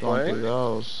You wind need up going through planks?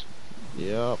 those.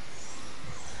 Yep.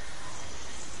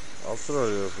 I'll throw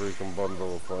you a freaking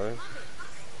bundle of planks.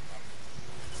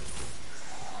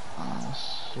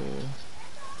 Shit.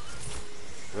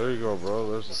 There you go,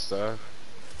 bro. There's a stack.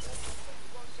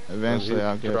 Eventually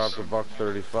I'll get. Dropped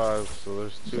 $1.35, so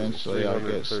there's Eventually I'll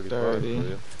get 335 sturdy. for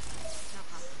you.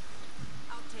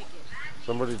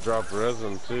 Somebody dropped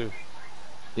resin too.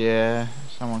 Yeah,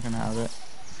 someone can have it.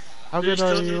 How Do you good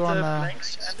are still need you on the that?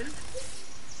 planks, Andy?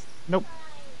 Nope.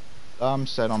 I'm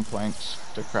set on planks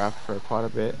to craft for quite a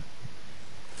bit.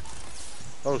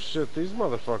 Oh shit, these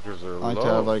motherfuckers are I like low. to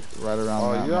have like right around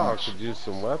Oh that yeah, much. I could use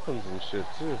some weapons and shit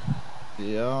too.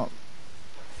 Yep.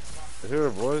 Here,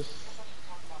 boys.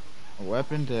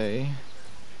 Weapon day.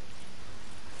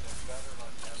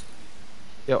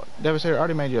 Yo, Devastator, I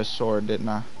already made you a sword, didn't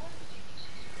I?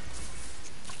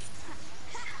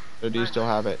 Or do you still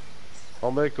have it? I'll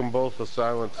make them both a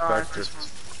silent Alright, spectre. this one.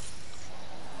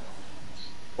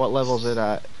 What level's it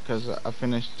at? Because I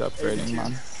finished upgrading 82.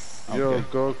 mine. Yo, Okay.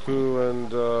 Goku and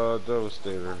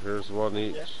Devastator. Here's one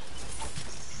each. Yeah.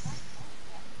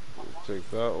 You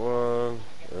take that one,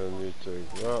 and you take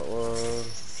that one.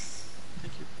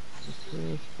 Thank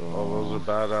you. Oh, those are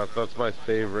badass. That's my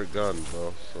favorite gun,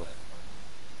 bro. So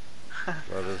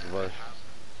that is my.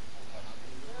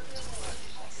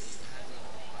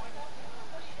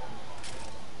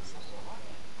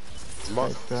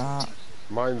 Take that.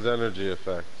 Mine's energy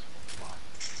effect.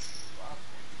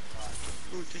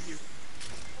 Ooh, thank you.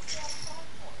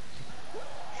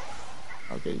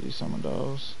 I'll get you some of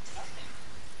those.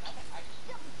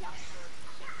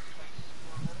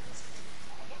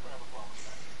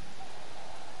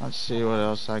 Let's see what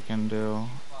else I can do.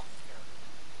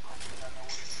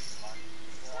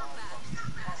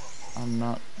 I'm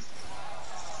not.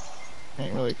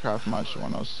 Can't really craft much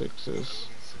 106s.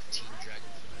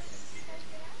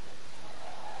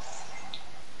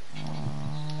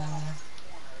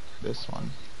 This one.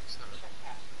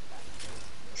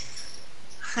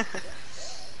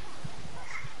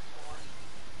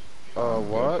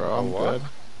 What? Bro, I'm what? good.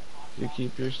 You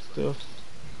keep your stuff.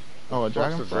 Oh, a What's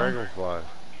dragonfly? a dragonfly?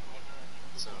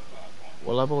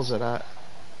 What level is it at?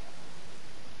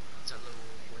 It's at level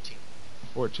 14.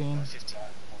 14? 15.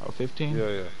 Oh, 15? Yeah,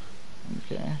 yeah.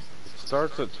 Okay. It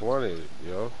starts at 20,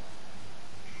 yo.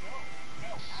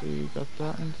 So you got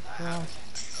that in the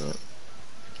class? But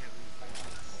I can't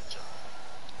really jump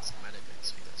schematic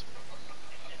XP, that's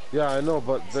what. Yeah, I know,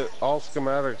 but all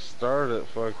schematics start at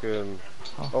fucking...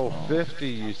 Oh, 50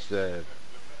 you said.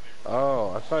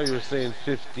 Oh, I thought you were saying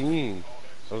 15.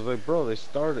 I was like, bro, they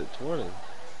start at 20.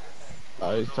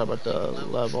 you talk about the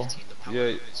level.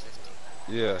 Yeah,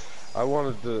 yeah. I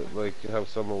wanted to, like, have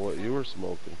some of what you were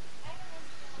smoking.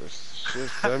 Shit,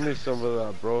 send me some of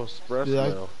that, bro. Express Yeah.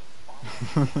 mail.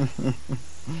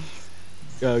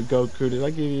 Goku, did I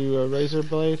give you a razor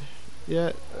blade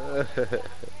yet?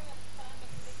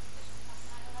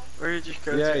 Where you just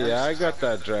go Yeah, to? yeah, I got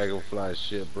that dragonfly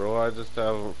shit, bro. I just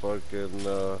haven't fucking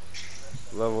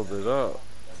leveled it up.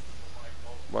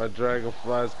 My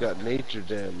dragonfly's got nature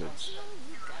damage.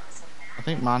 I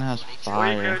think mine has Or you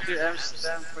fire. go to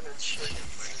Amsterdam for that shit.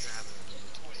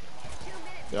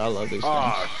 Yeah, I love these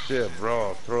Ah, things. shit,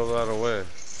 bro. Throw that away.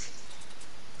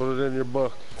 Put it in your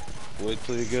book. Wait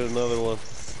till you get another one.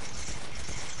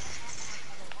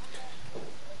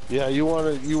 Yeah, you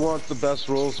want the best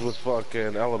rolls with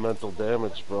fucking elemental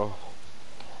damage, bro.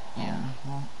 Yeah.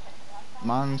 Well,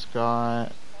 mine's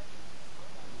got.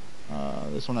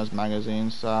 This one has magazine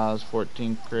size,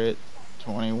 14 crit,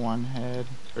 21 head,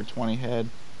 or 20 head,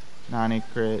 90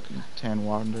 crit, and 10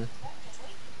 wander.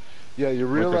 Yeah, you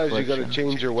With realize you gotta affliction.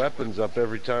 change your weapons up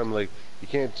every time. Like, you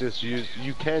can't just use,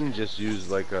 you can just use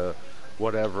like a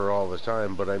whatever all the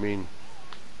time, but I mean,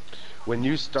 when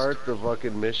you start the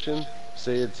fucking mission,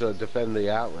 say it's defend the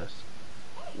Atlas,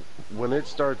 when it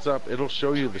starts up, it'll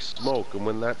show you the smoke, and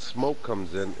when that smoke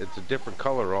comes in, it's a different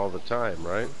color all the time,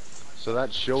 right? So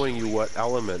that's showing you what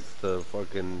element the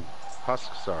fucking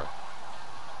husks are.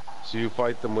 So you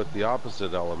fight them with the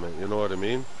opposite element, you know what I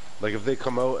mean? Like if they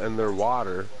come out and they're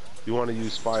water, you want to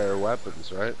use fire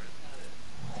weapons, right?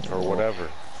 Or whatever.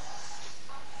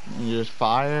 You can use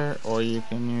fire, or you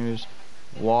can use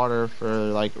water for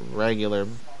like regular,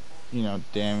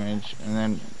 damage, and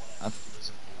then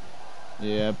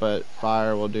yeah, but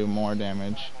fire will do more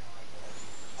damage.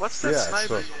 What's that Yeah, sniper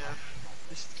so you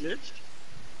have? Is it glitched?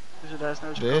 Because it has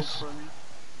no scope This, for me.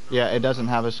 yeah, it doesn't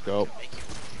have a scope.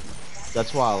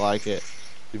 That's why I like it.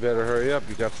 you better hurry up.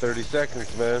 You got 30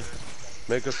 seconds, man.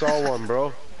 Make us all one,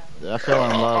 bro. I fell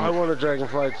in I love. want a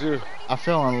dragonfly too. I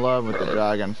fell in love with the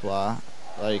dragonfly.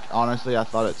 Like honestly, I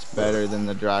thought it's better than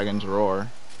the dragon's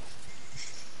roar.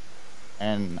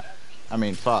 And I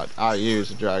mean, fuck, I use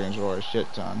the dragon's roar a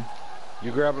shit ton.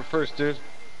 You grab it first, dude.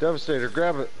 Devastator,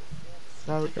 grab it.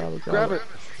 Grab it, grab it, Grab it.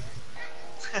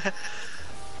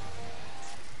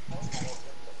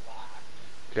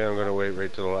 Okay, I'm gonna wait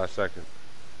right till the last second.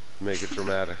 Make it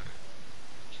dramatic.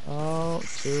 Oh,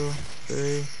 2,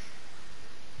 3,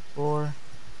 4.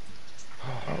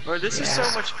 Oh, Bro, this is so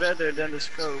much better than the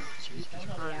scope. Jesus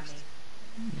Christ.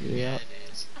 yeah.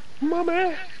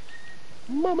 Mommy!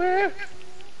 Mommy!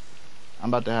 I'm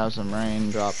about to have some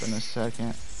rain drop in a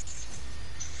second.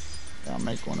 Yeah, I'll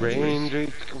make one of these.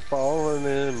 Raindrops falling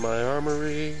in my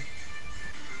armory.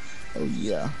 Oh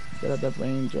yeah, gotta have that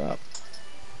raindrop.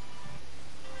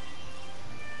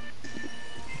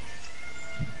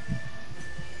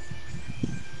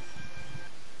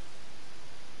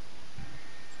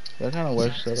 I kind of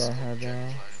wish that I had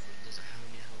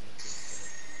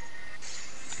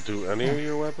Do any of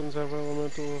your weapons have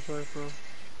elemental effect, bro?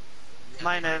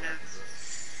 Mine have.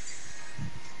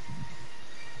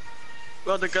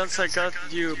 Well, the guns I got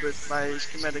do, but my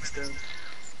schematics don't.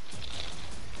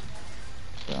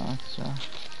 Gotcha.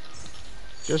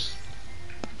 Just,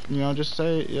 just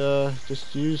say,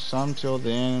 just use some till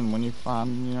then, and when you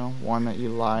find, one that you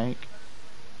like,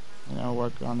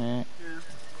 work on it. Yeah.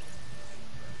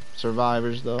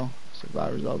 Survivors, though.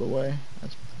 Survivors all the way.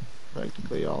 That's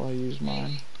practically all I use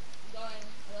mine.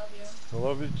 I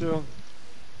love you too.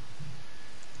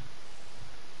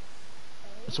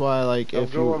 That's why, like,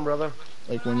 if you, brother.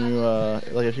 like, when you,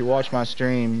 like, if you watch my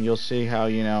stream, you'll see how,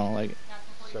 like,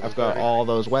 I've got all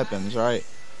those weapons, right?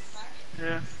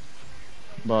 Yeah.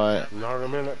 But Not a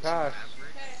minute past.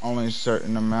 only a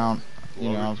certain amount,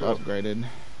 I've too. upgraded.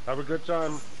 Have a good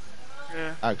time.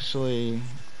 Yeah. Actually,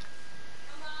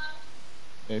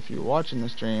 if you're watching the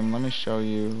stream, let me show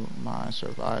you my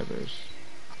survivors.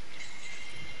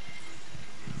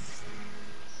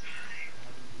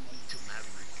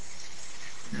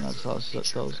 And that's how I set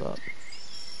those up.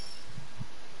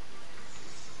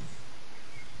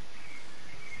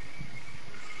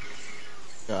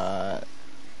 Got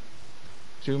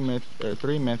 3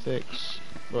 mythics,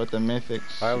 but the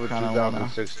mythics I have a kind of wanna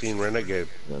 2016 Renegade.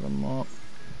 set them up.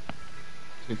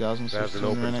 It has 2016 an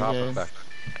open top Renegade. effect.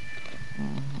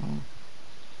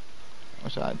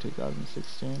 Wish I had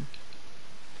 2016.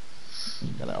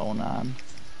 Got an 09.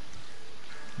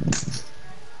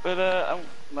 But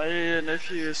my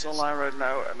nephew is online right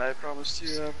now, and I promised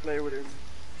to play with him.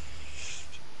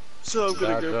 So I'm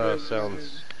gonna go play with him.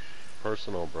 Sounds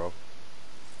personal, bro.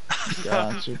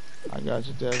 Got you. I got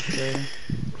you, Devastator.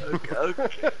 Okay.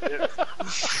 Yeah.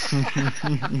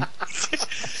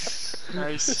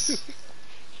 Nice.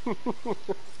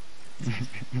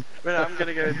 But I'm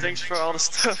gonna go. Thanks for all the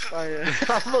stuff.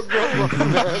 I'm a good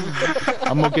one, man.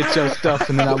 I'm gonna get your stuff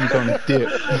and then I'm gonna dip.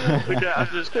 Okay, I'm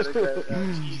just gonna go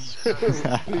now. Jesus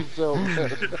Christ. Please don't, man.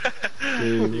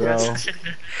 Dude, You guys-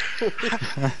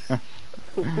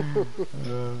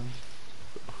 bro.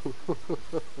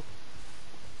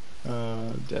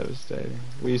 Devastating.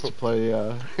 We used to play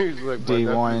He's like, my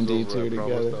D1 and nephew's over. I D2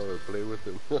 promised I together. would play with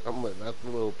him. I'm like, that's a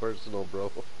little personal,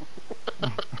 bro.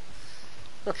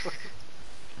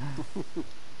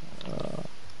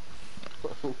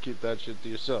 Keep that shit to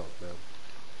yourself, man.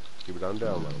 Keep it on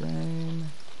down low. Rain.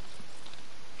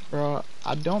 Bro,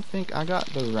 I don't think I got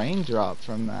the raindrop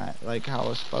from that, like how I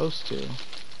was supposed to.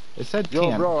 It said 10.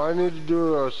 Yo, bro, I need to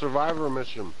do a survivor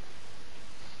mission.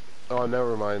 Oh,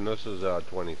 never mind. This is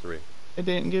 23. It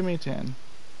didn't give me 10.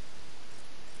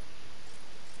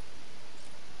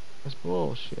 That's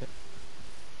bullshit.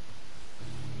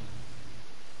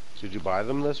 Did you buy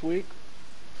them this week?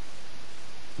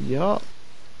 Yup.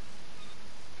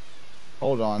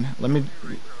 Hold on. Let me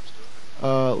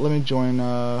join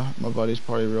my buddy's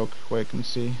party real quick and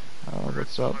see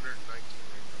what's up.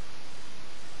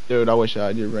 Dude, I wish I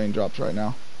had your raindrops right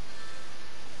now.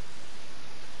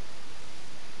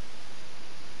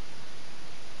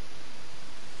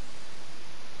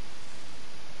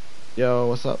 Yo,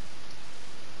 what's up?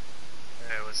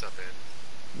 Hey, what's up,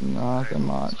 man? Nothing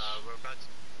much. We're about to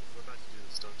do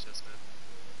the stone chest,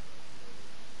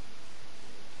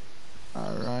 man.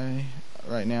 Alright.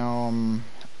 Right now I'm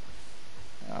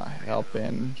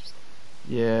helping.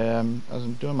 Yeah, I was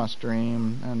doing my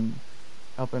stream and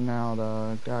helping out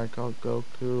a guy called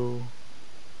Goku.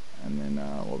 And then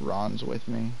well, Ron's with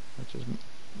me, which is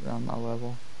around my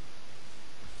level.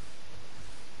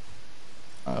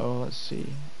 Oh, let's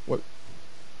see.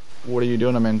 What are you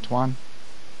doing? I'm in Twine.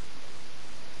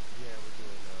 Yeah,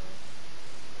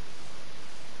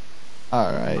 we're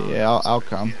doing, Alright, yeah, I'll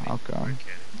come. I'll come.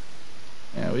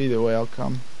 Yeah, either way, I'll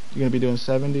come. You gonna be doing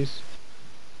 70s?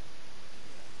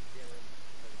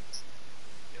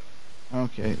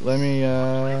 Okay, let me,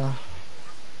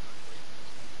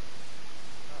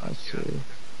 let's see.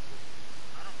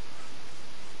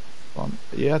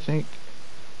 Yeah, I think.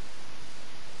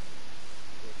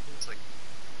 It's like,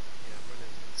 yeah, I'm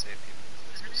running the same people.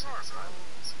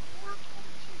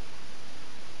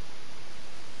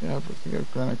 Yeah, I think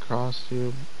I've run across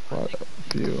you quite a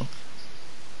few.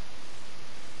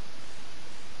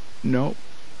 Nope.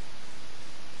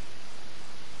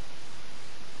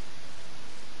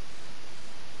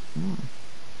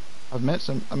 I've met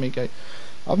some,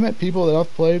 I've met people that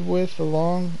I've played with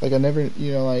along, like I never,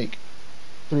 you know, like,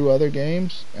 through other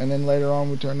games, and then later on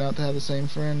we turned out to have the same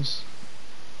friends.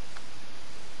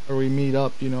 Or we meet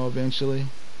up, you know, eventually.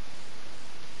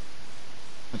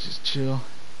 Which is chill.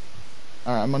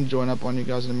 Alright, I'm gonna join up on you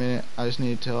guys in a minute. I just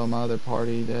need to tell my other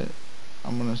party that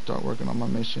I'm gonna start working on my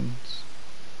missions.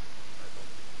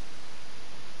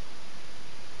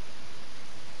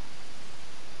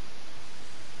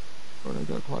 But I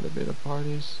got quite a bit of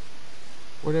parties.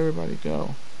 Where'd everybody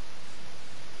go?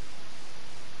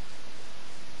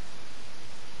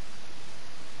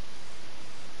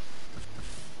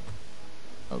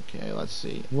 Okay, let's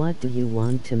see. What do you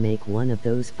want to make one of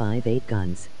those 5.8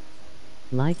 guns?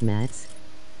 Like Matt's?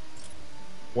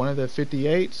 One of the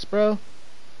 58s, bro?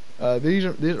 These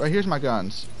right here's my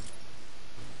guns.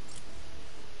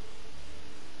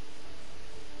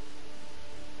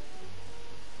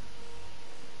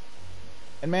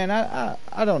 And man,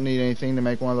 I don't need anything to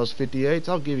make one of those 58s.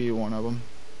 I'll give you one of them.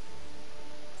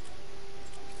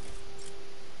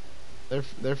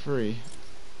 They're free.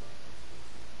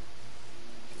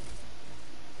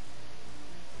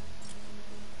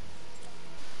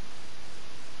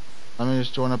 Let me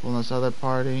just join up on this other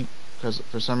party, because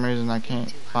for some reason I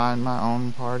can't find my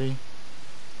own party.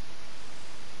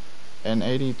 And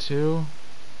 82?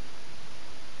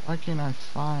 Why can't I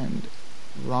find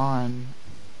Ron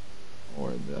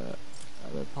or the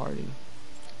other party?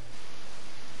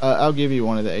 I'll give you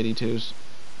one of the 82s.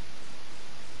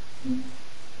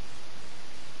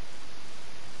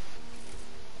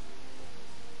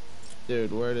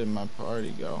 Dude, where did my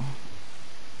party go?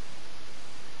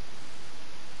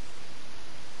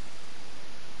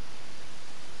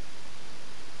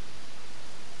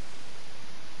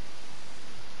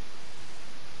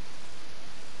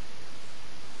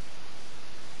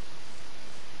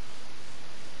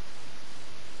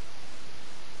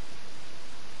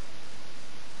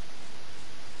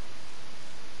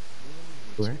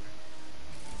 Where?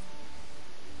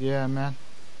 Yeah, man.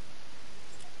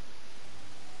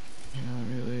 Yeah, let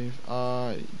me leave.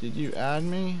 Did you add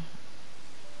me?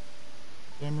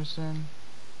 Jamerson?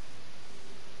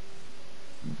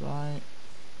 Invite.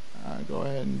 Go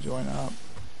ahead and join up.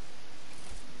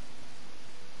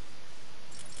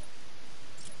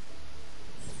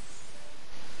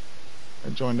 I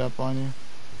joined up on you.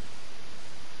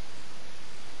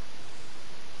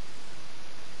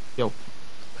 Yo.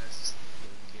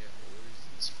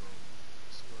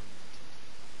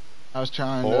 I was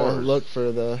trying to Horse. look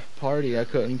for the party. I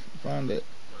couldn't find it.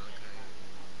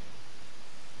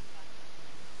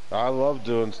 I love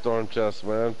doing storm chests,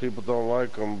 man. People don't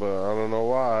like them, but I don't know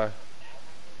why.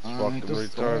 It's I like fucking the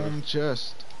retarded. storm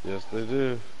chest. Yes, they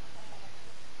do.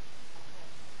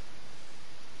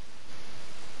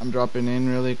 I'm dropping in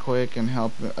really quick and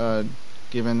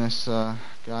giving this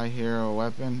guy here a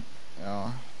weapon.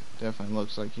 Definitely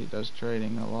looks like he does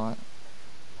trading a lot.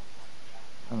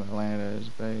 I'm gonna land at his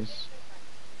base.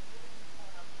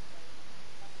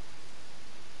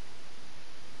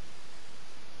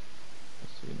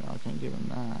 Let's see, no, I can't give him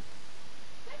that.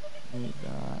 Need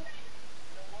that.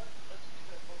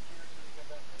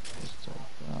 Let's take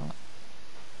that.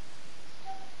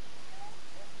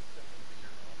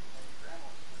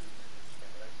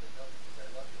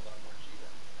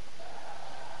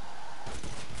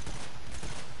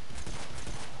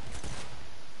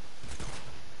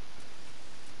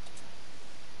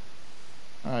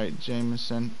 Alright,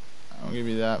 Jameson, I'll give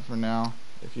you that for now.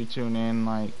 If you tune in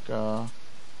like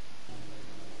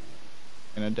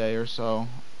in a day or so,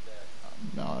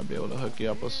 I'll be able to hook you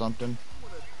up with something.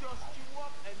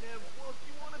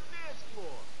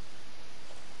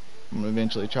 I'm gonna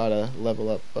eventually try to level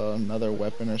up another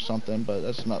weapon or something, but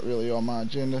that's not really on my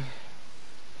agenda.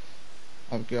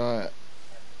 I've got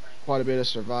quite a bit of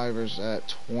survivors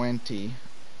at 20,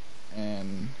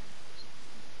 and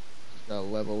just gotta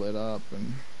level it up,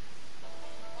 and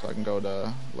so I can go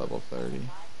to level 30.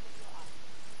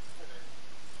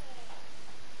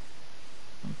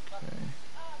 Okay.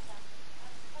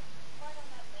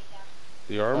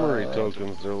 The armory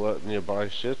tokens, they're letting you buy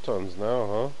shit tons now,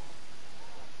 huh?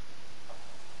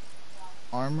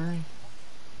 Armory?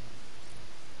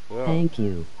 Yeah. Thank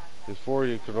you. Before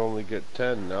you could only get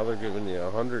 10, now they're giving you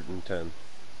 110.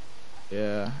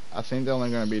 Yeah, I think they're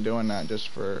only gonna be doing that just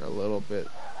for a little bit,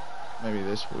 maybe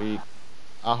this week.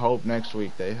 I hope next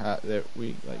week that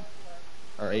we like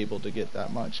are able to get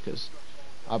that much, because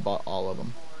I bought all of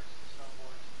them.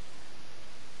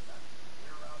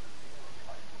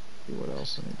 See what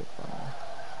else I need to buy.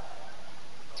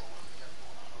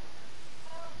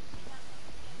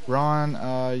 Ron,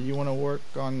 you want to work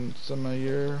on some of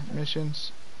your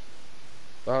missions?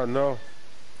 No.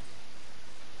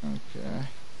 Okay.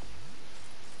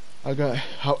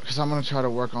 Because I'm gonna try to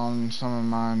work on some of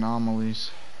my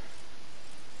anomalies,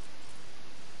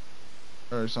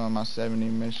 or some of my 70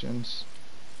 missions.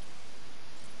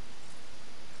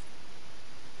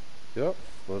 Yep,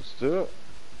 let's do it.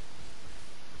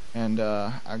 And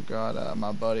I got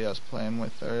my buddy I was playing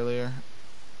with earlier.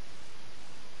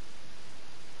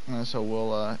 So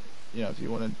we'll, if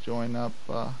you want to join up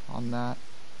on that,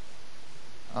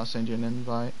 I'll send you an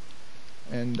invite.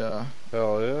 And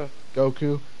Hell yeah.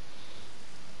 Goku,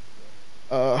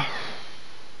 let's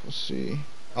see.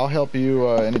 I'll help you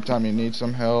anytime you need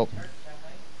some help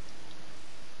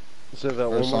Say that or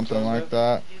one more something time, like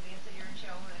man. that.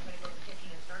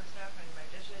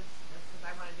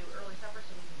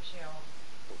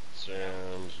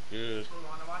 Sounds good.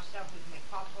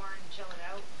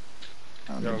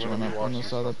 I'm Yeah, gonna I'm join gonna up be on watching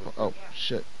this other. stuff with Oh you.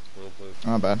 shit! Okay.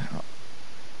 My bad.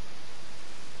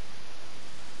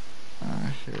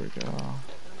 Here we go. Oh, I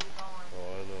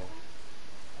know.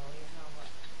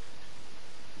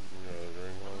 Yeah,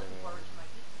 drink all of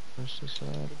Push this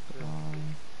up.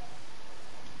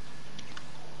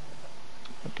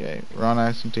 Okay, Ron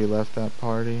accidentally left that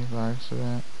party by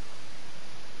accident.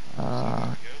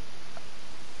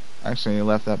 Accidentally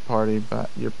left that party by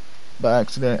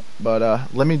accident. But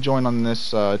let me join on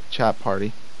this chat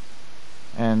party.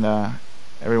 And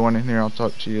everyone in here, I'll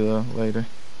talk to you later.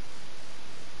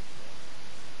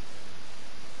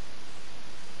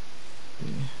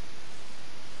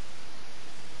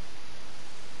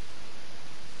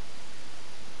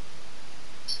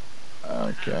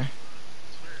 Okay.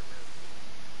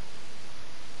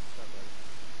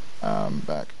 I'm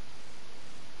back.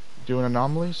 Doing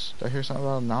anomalies? Did I hear something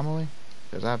about anomaly?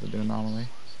 Because I have to do anomaly.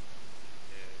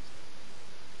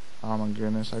 Oh my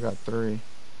goodness, I got 3.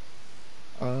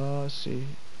 Let's see.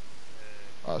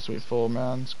 Oh, sweet, full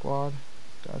man squad.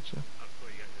 Gotcha.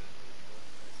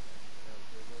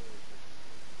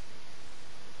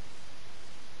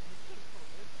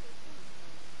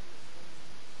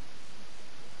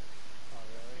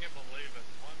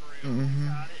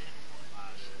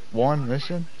 One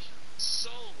mission?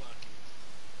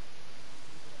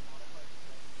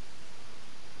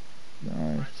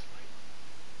 Nice.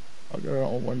 I'll go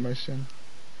on one mission.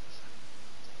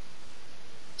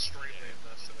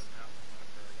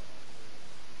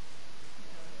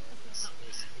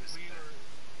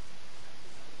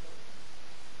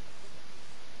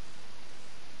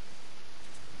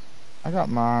 I got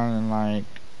mine in like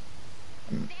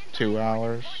 2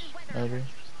 hours, maybe.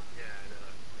 Yeah, I know.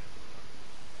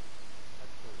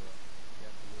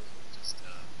 Just,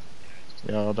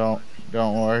 Yo,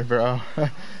 don't worry, bro.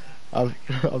 I've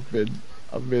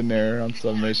I've been there on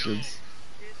some missions.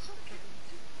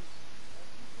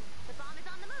 The bomb is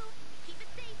on the move. Keep it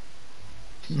safe.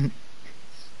 The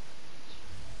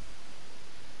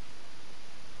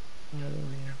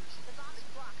bomb is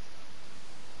blocked.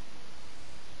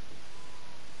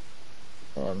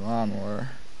 Oh, mine were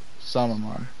some of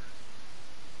mine.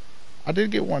 I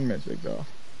did get one mythic though.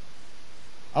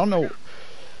 I don't know.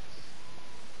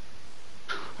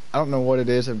 I don't know what it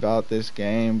is about this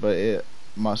game, but it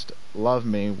must love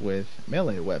me with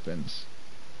melee weapons.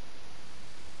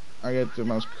 I get the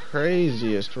most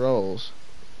craziest rolls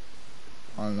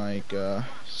on like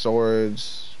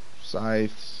swords,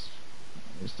 scythes,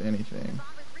 just The anything.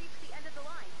 bomb has reached the end of the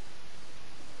line.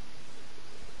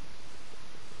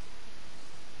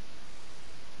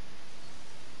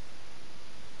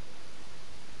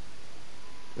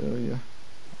 So yeah,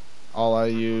 all I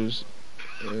use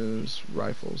is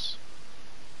rifles.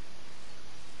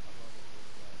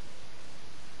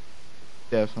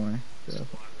 Definitely. line it up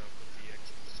with the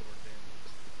extra sword damage.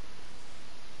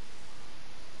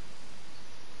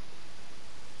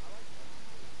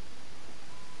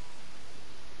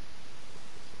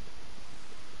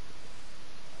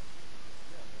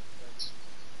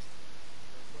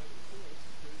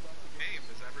 Game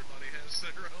is everybody has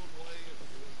their own way of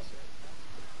doing shit.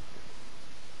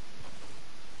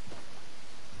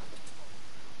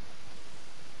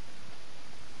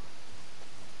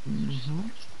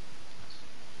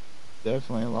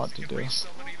 Definitely a lot You to can do. reach so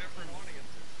many different audiences.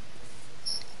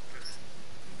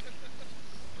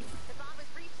 The bomb has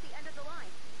reached the end of the line.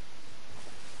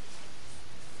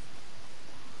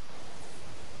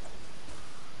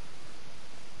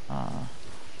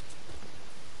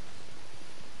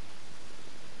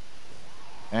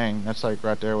 Dang, that's like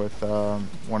right there with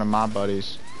one of my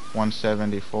buddies,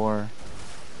 174.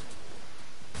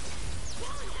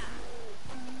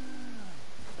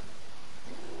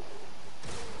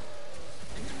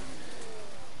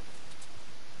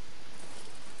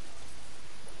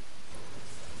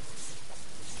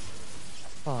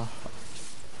 Oh.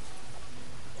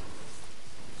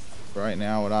 Right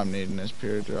now, what I'm needing is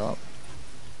pure drop.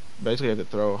 Basically, have to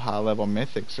throw high-level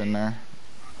mythics in there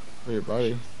for your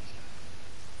buddy.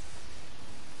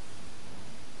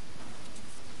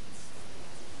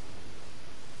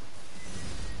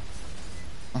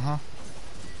 Uh-huh.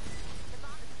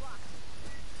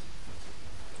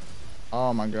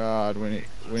 Oh my God, we need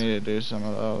to do some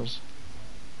of those.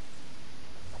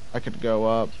 I could go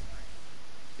up.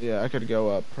 Yeah, I could go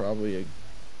up probably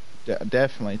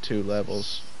definitely 2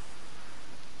 levels.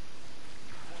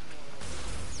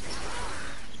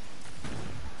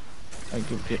 I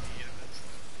could get.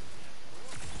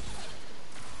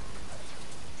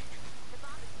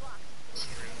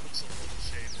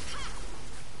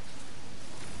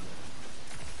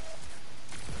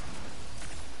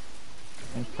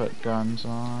 I put guns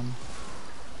on.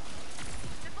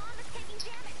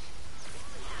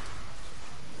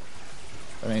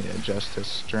 I need to adjust this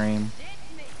stream.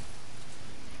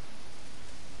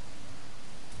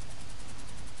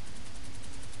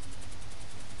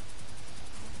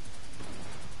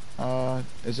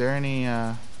 Is there any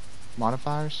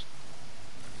modifiers?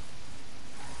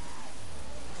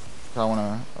 I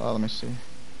wanna. Let me see.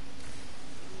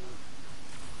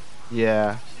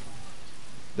 Yeah,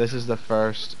 this is the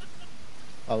first.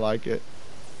 I like it.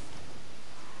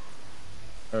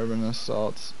 Urban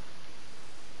assaults.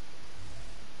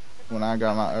 When I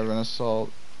got my urban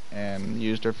assault and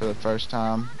used her for the first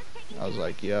time, I was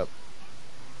like, yep.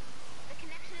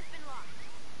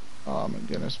 Oh my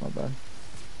goodness, my bad.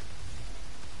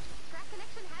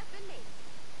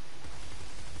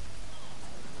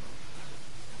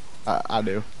 I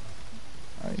do.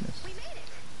 I mean, We made it.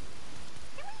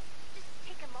 Can we just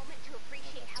take a moment to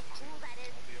appreciate how cool that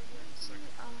is?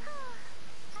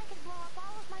 I could blow up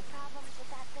all of my problems with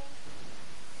that thing.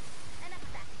 Enough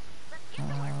of that. Let's get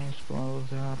to work. let's blow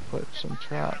that. Put some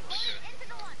traps. Into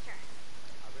the launcher.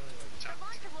 The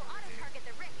launcher will auto-target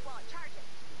the rift while it charges.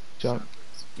 Jump.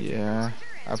 Yeah,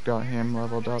 I've got him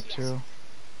leveled up too.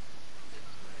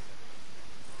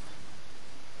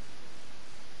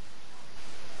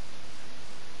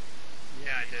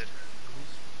 Yeah, I did.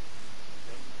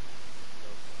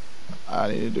 I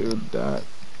need to do that.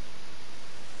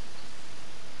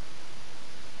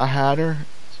 I had her,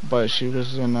 but she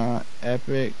was in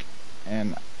Epic,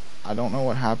 and I don't know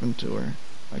what happened to her.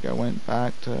 Like, I went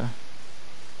back to,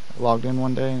 logged in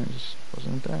one day and it just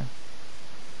wasn't there.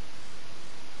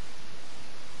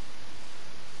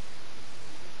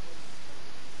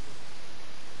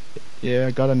 Yeah,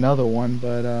 I got another one,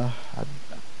 but I'm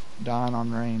dying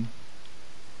on rain.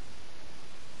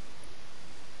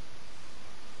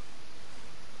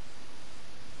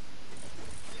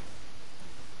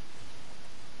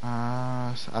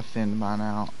 I thinned mine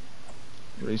out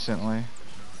recently.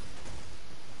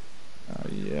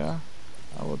 Yeah,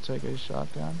 I will take a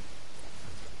shotgun.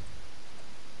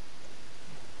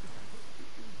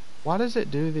 Why does it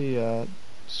do the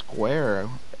square?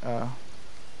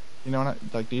 You know what?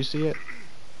 Like, do you see it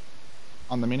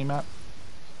on the mini map?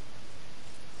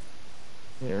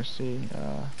 Here, see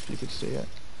if you could see it.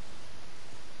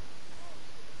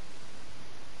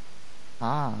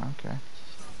 Ah, okay.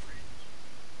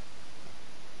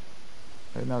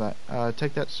 I didn't know that.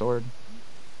 Take that sword.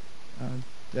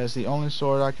 That's the only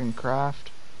sword I can craft,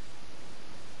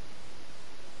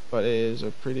 but it is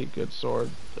a pretty good sword.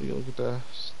 So you look at the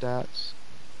stats.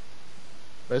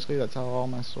 Basically, that's how all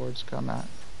my swords come at.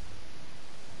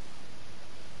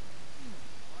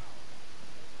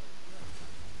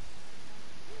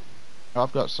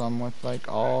 I've got some with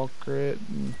like all crit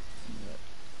and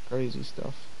crazy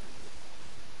stuff.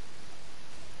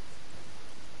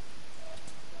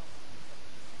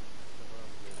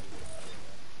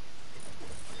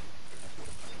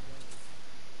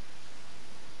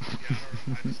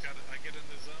 I just I get in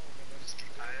the zone and I just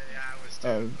keep going. Yeah, I was too.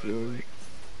 Oh, dude.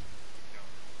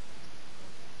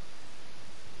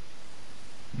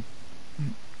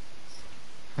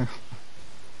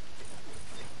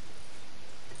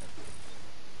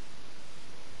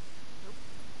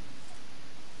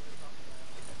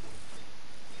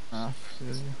 I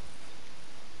feel you.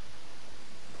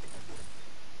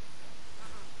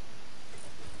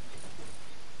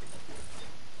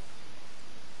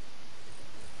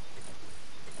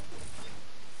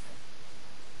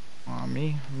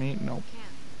 Me, nope.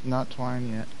 Not Twine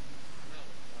yet.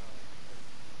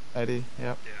 Eddie,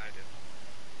 yep. Yeah, I did.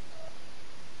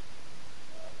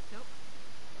 Nope.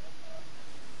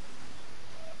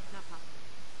 Not possible.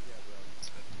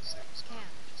 Can.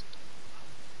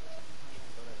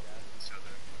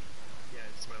 Yeah,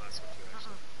 it's my last one too,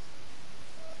 actually.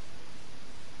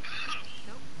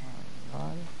 Nope.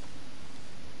 Alright.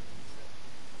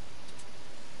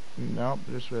 Nope,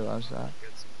 just realized that.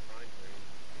 Get some fine grain.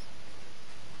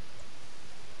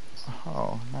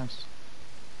 Oh, nice.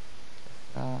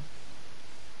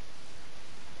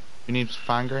 You need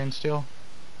fine grain steel?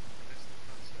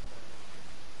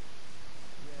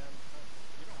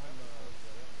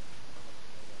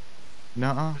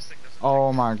 Nuh-uh.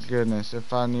 Oh my goodness,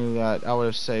 if I knew that, I would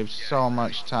have saved so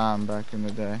much time back in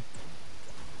the day.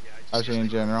 Actually, in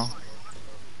general.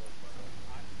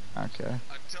 Okay.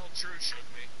 Until True showed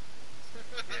me.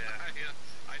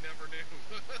 I never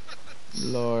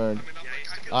knew. Lord. I mean,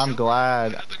 I'm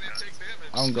glad.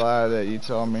 I'm glad that you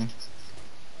told me.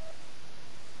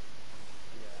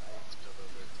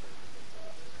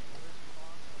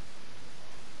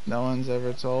 No one's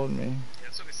ever told me. Yeah,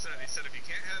 that's what he said. He said if you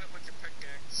can't hit it with your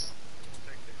pickaxe,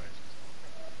 take the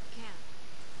Can.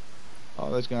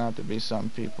 Oh, there's gonna have to be some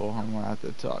people I'm gonna have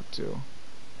to talk to.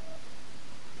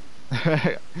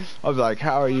 I was like,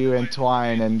 how are you in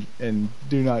Twine and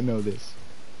do not know this?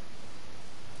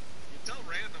 You tell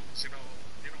randoms, you don't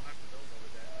have to know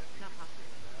that. Not possible.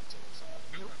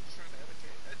 Nope. I'm just trying to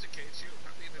educate you.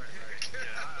 I'm being a dick.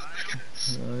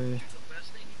 Really?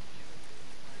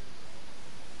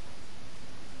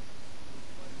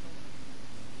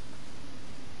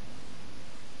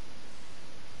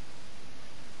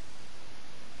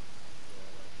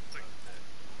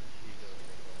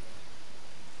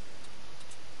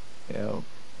 Yeah,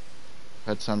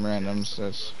 had some randoms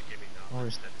that's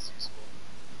always.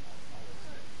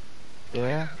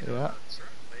 Yeah, yeah.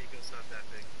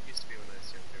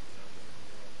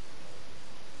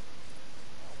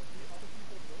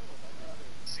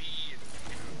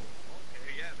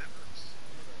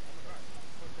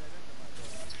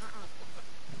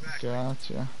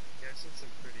 Gotcha. Yeah, I've seen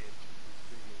some pretty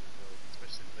intriguing builds,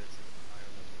 especially if it's in the higher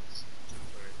levels,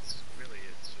 where it's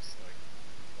just like,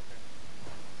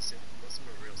 most of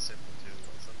them are real simple too,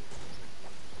 some of them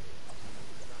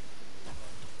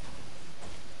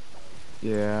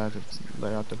Yeah, to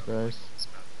lay out the base.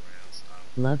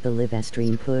 Love the live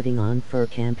stream putting on for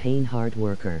campaign hard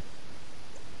worker.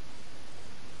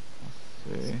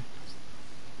 Let's see.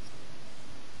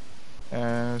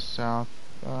 South,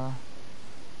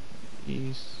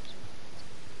 east.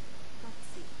 Let's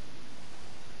see.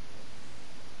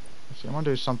 Actually, I'm gonna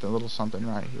do something, a little something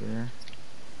right here.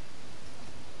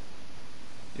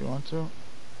 You want to?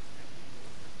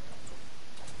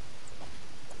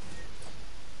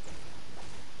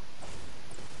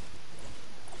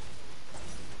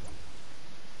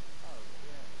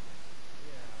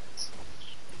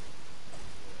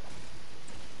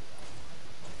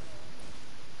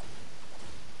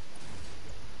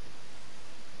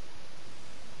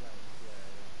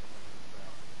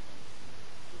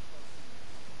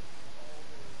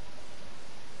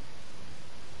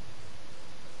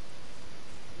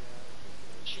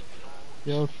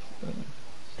 Yo,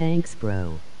 Thanks,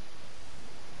 bro.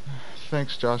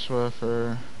 thanks Joshua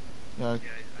for Yeah,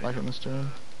 I liking the helped,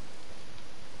 stream.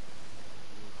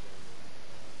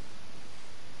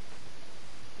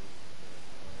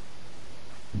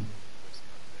 first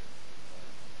content.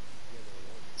 Yeah, the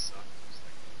one that sucked was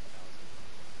like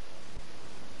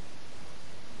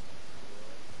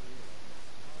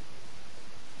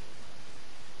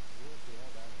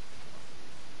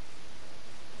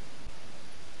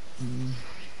 1,000. Mm.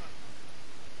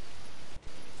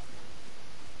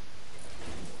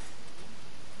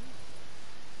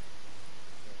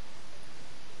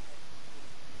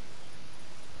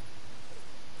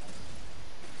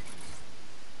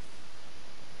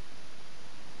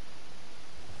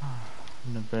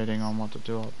 I'm debating on what to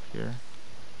do up here.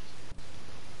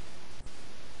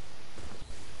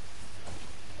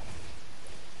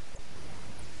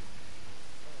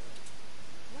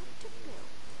 What to build?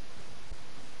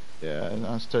 Yeah,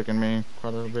 that's taking me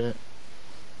quite a bit.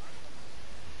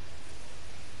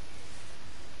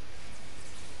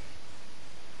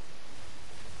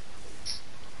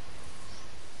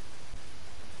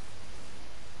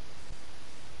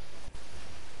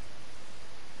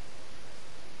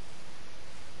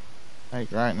 Like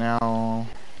right now,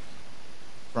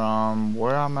 from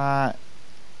where I'm at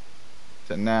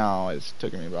to now, it's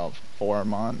taken me about 4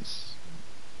 months.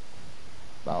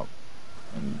 About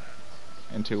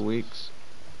in 2 weeks.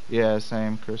 Yeah,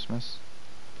 same Christmas.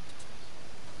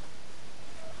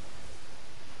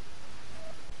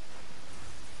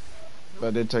 But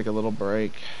I did take a little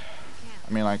break.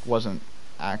 I mean, like, wasn't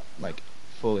like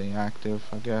fully active,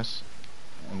 I guess.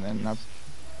 And then I've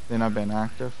been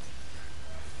active.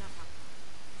 Not possible.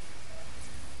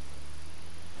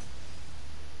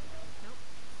 Nope.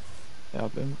 Yeah,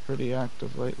 I've been pretty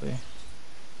active lately.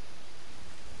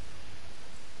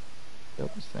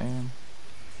 Yep, same.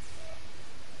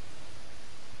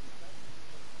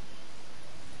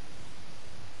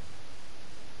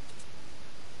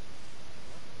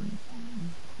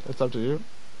 It's up to you.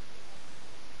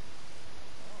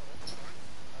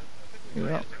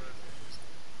 Yeah.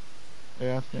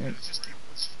 Yeah, I think. Just keep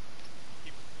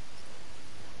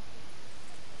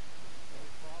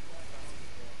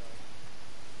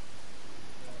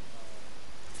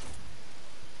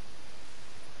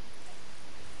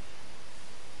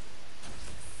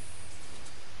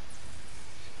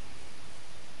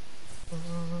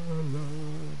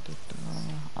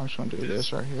I'm just gonna do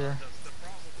this right here. The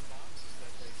problem with the bombs is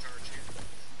that they charge here.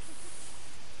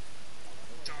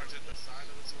 Charge at the side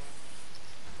of this one.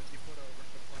 If you put a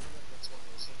front of it, that's what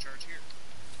will still charge here.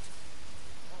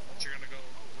 But you're gonna go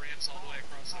ramps all the way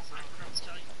across the front. That's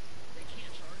why they can't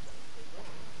charge. They won't.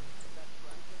 That's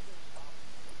right.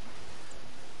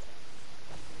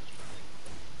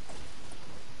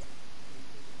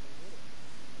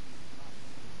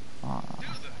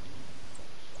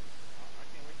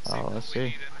 Oh, let's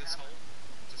see.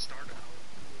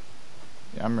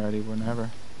 Yeah, I'm ready whenever.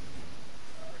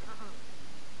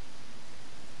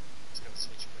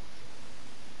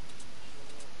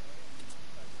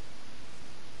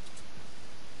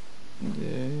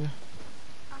 Yeah.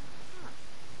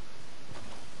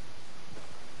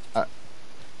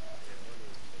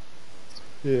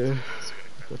 Yeah.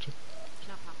 Gotcha.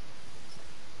 Not possible.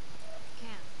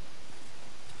 Can't.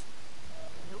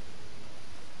 Nope.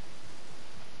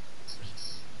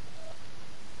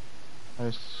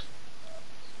 Nice.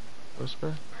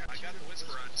 Whisper. I got the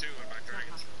whisper on too in my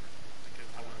Dragon's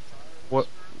Room.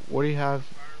 What do you have?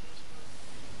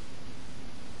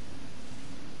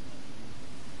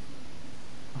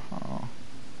 Oh,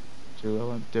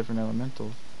 different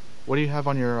elementals. What do you have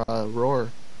on your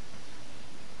roar?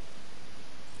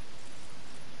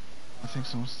 I think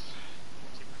so. 14%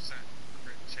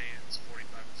 crit chance, 45%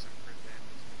 crit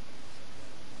damage.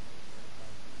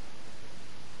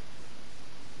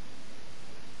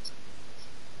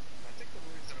 I think the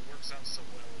reason it works out so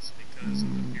well is because of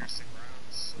the piercing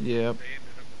rounds. So Yep. they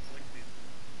ended up inflicting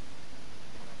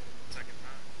when I hit him the second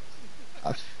time.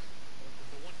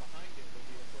 The one behind it will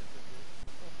be afflicted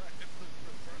right in front of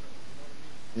him, you know what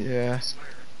I mean? Yeah. I swear.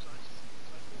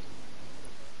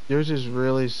 Yours is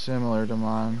really similar to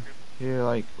mine. Here,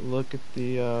 like, look at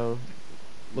the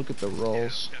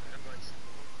rolls.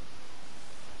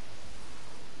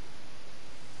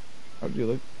 How do you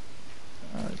look?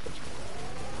 Alright, gotcha.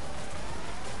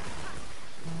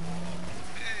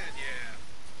 Man, yeah.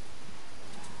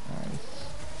 Nice.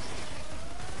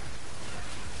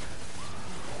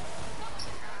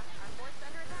 Our force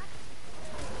under attack?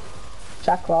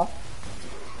 Chakra.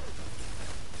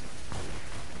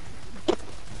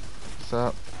 What's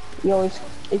up? Yo, it's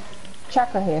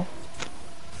Chakra here.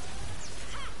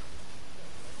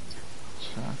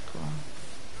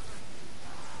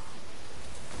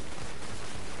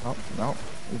 Oh, no,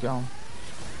 we gone.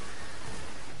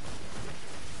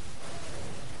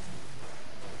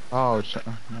 Oh,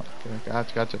 no, okay,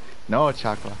 gotcha. No,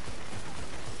 chocolate.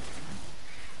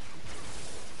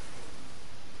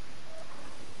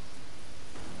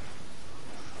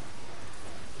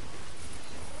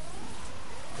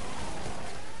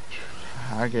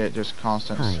 I get just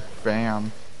constant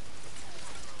spam.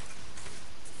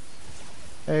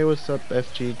 Hey, what's up,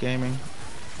 FG Gaming?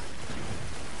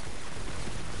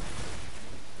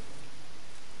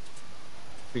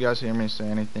 If you guys hear me say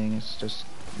anything, it's just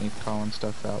me calling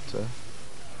stuff out to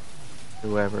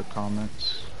whoever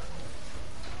comments.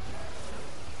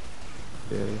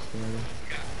 Yeah,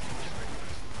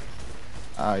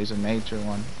 he's a nature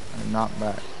one, and not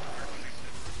back.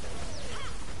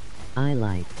 I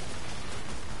like.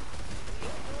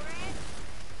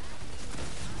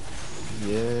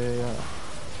 Yeah.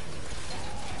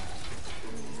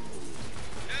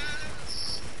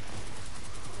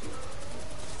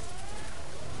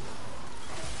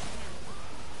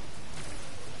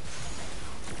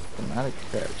 Dramatic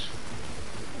catch.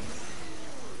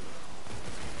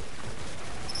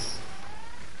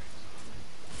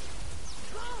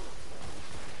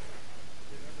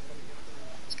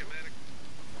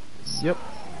 Yep.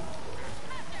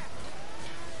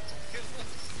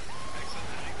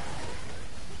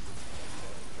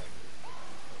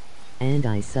 And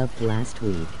I subbed last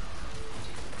week.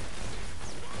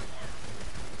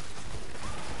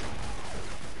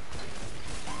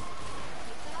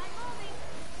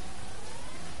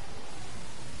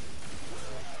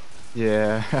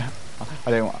 Yeah.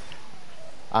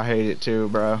 I hate it too,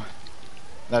 bro.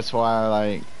 That's why,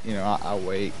 like, you know, I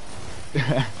wait.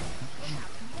 Yeah.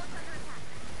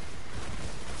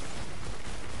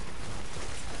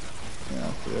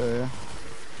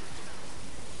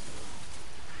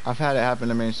 I've had it happen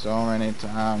to me so many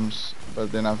times,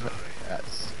 but then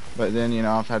you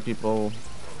know, I've had people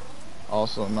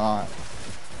also not.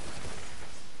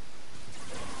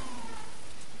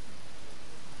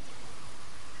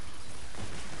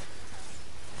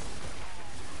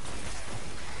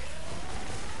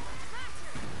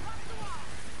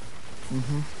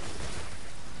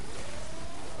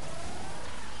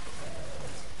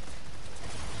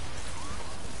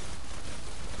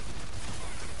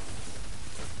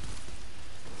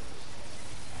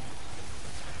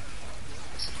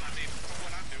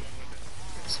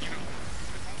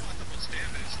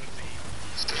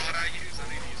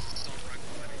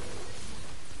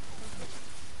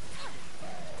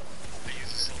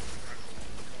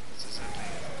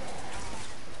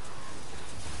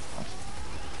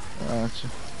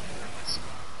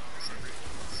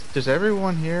 Does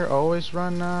everyone here always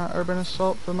run Urban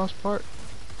Assault for the most part?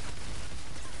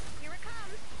 Here it comes.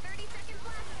 30 seconds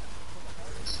left.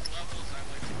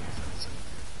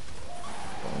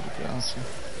 Gotcha.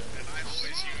 And I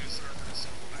always use Urban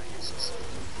Assault when I use Assault.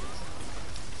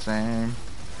 Same.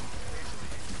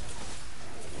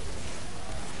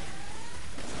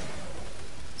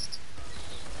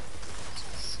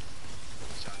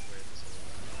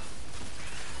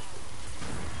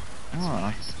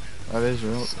 Oh, that is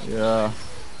real. Yeah.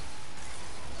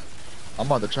 I'm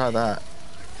about to try that. That's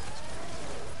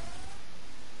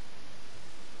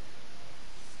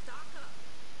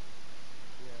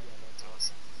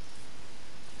awesome.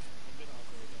 I'm gonna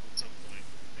upgrade that at some point,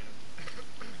 man.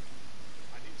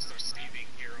 I need to start saving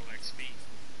Hero XP.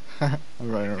 I'm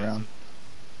running around.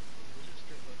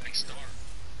 The next star.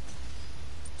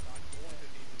 I'm going to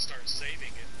need to start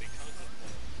saving it because of that.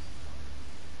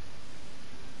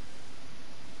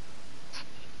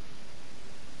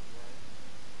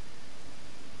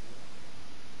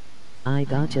 I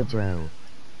gotcha, bro.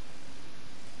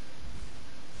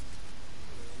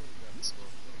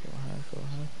 Go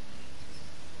ahead.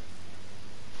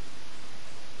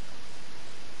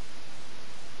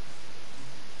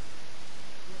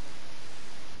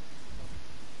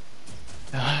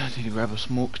 I need to grab a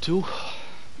smoke too.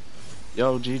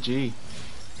 Yo, GG.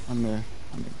 I'm the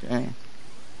game.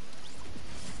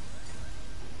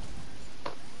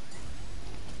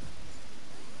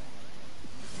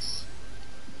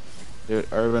 Dude,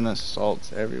 Urban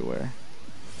Assault's everywhere.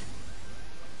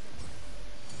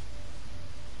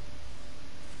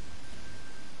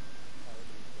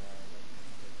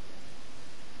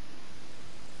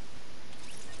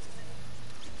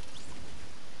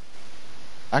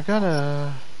 I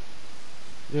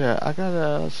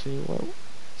gotta see what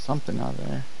something out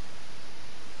there.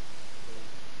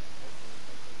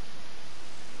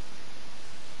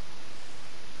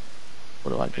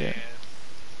 What do I get?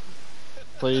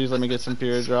 Please let me get some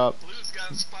peer drop. Blue's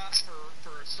got spots for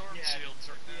storm shields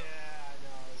right now. Yeah, I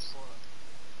know. It's fun.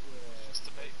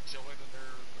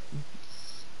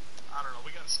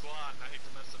 squad and I hate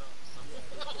to mess it up. So.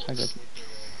 I got.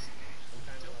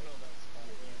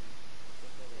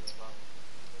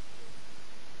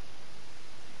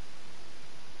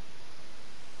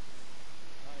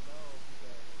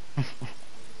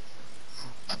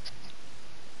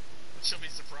 She'll be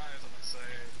surprised when I say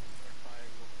if I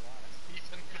reply.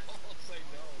 Even though I'll say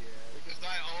no. Because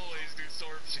I always do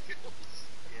sword shields.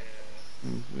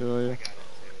 Really?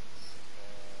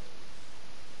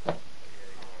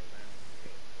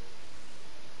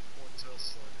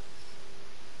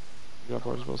 You got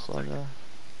portable slugger?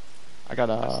 I got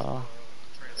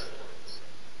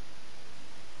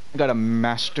a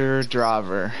master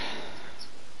driver.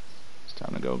 It's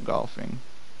time to go golfing.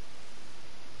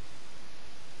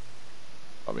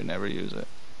 Probably never use it.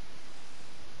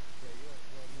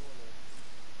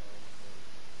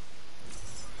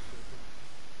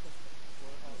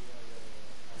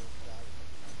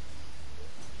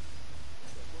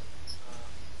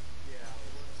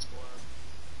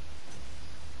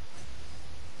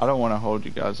 I don't want to hold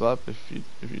you guys up if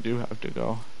you do have to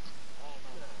go.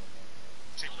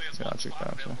 Gotcha.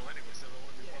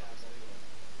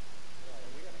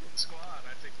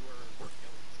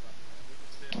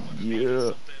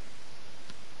 Yeah.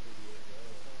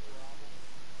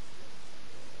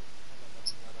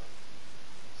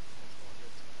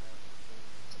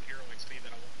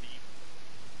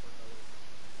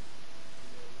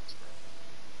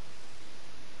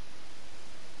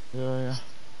 Yeah.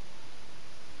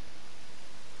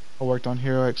 I worked on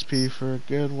Hero XP for a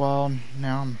good while.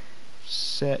 Now I'm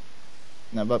set,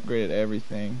 and I've upgraded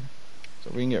everything,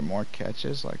 so we can get more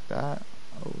catches like that.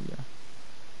 Oh yeah.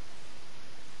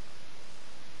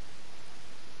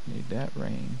 Need that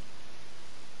rain.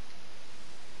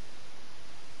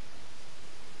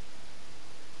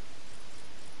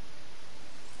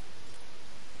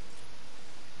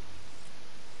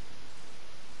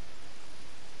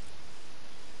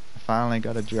 I finally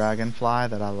got a dragonfly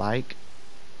that I like,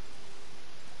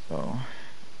 so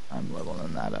I'm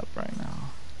leveling that up right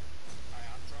now.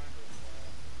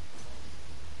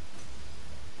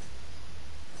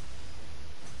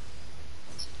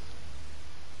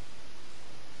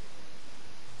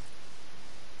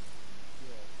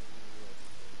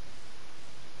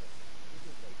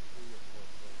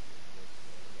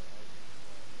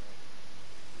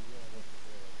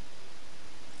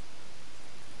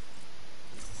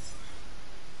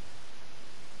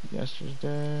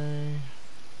 Yesterday,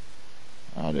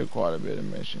 I did quite a bit of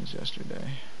missions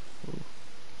yesterday. Ooh.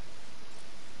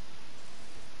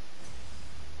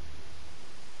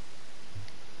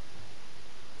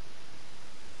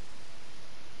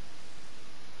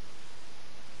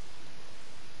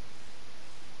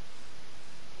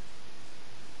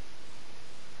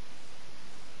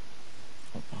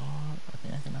 Oh, I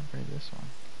think I can upgrade this one.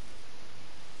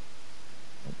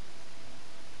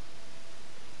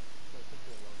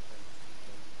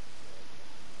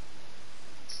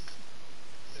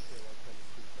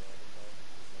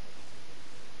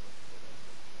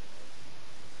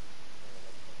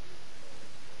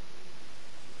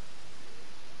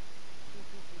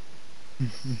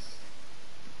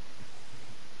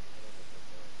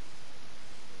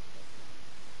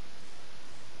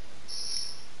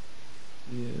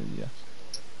 Yeah.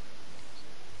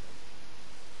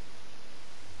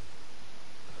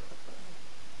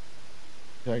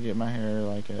 Should I get my hair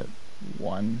like at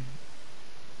 1?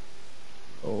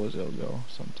 Always it'll go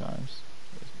sometimes.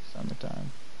 It's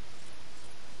summertime.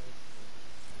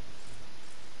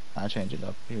 I change it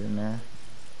up here and there.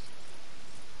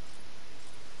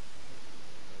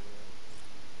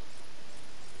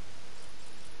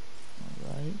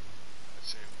 Alright.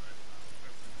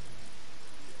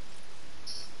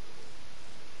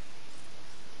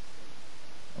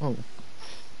 Oh.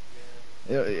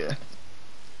 Yeah.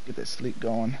 Get that sleek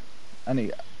going.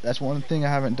 That's one thing I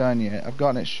haven't done yet. I've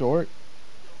gotten it short.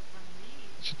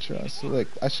 I should try slick.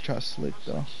 I should try slick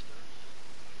though.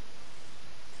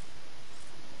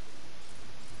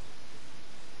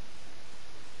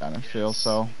 Kind of feel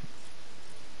so.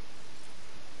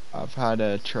 I've had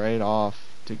to trade off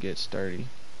to get sturdy.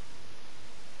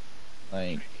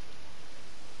 Like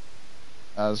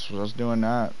I was doing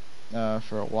that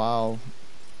for a while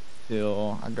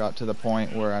till I got to the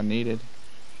point where I needed.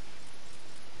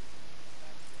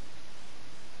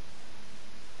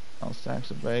 All stacks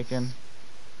of bacon.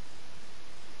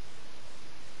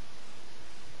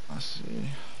 Let's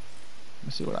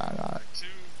see what I got.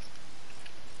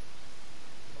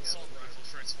 Assault rifle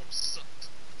transform sucked.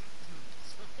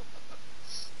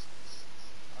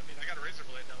 I mean, I got a razor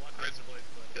blade now. I like razor blade,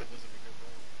 but it wasn't a good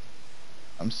roll.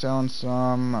 I'm selling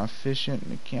some efficient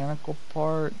mechanical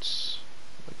parts.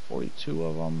 42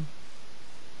 of them.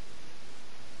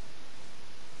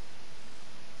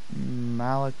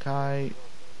 Malachite.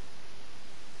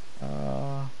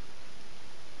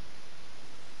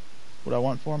 What I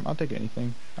want for him? I'll take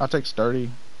anything. I'll take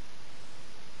sturdy.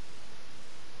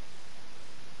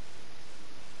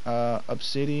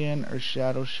 Obsidian or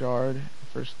shadow shard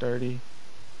for sturdy.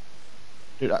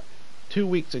 Dude, 2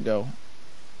 weeks ago,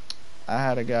 I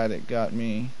had a guy that got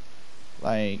me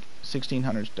like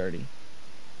 1600 sturdy.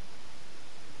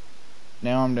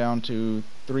 Now I'm down to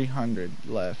 300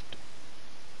 left.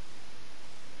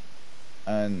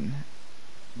 And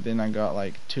then I got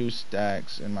like 2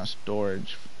 stacks in my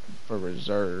storage for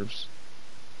reserves.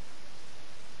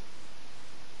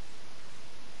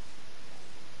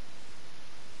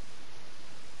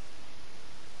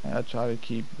 And I try to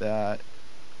keep that.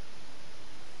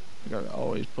 I gotta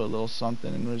always put a little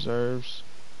something in reserves.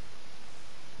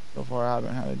 So far I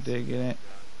haven't had to dig in it.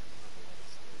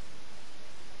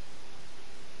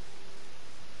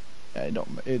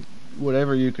 Yeah,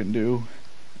 whatever you can do,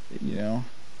 you know,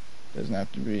 doesn't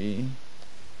have to be,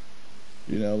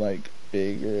 you know, like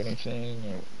big or anything.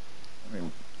 I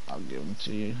mean, I'll give them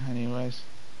to you anyways.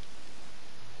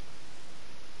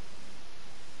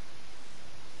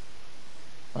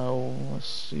 Oh, let's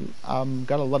see.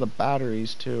 Got a lot of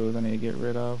batteries too that I need to get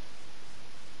rid of.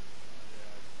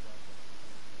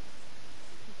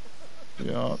 Yeah.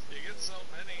 You get so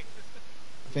many.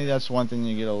 I think that's one thing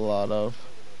you get a lot of.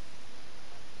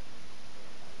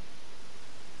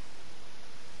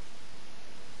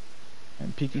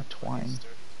 And peaky twine.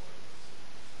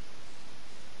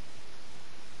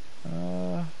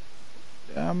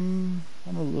 I'm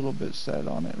a little bit set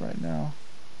on it right now.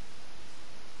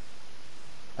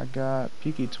 I got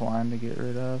peaky twine to get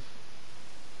rid of.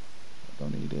 I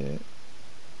don't need it.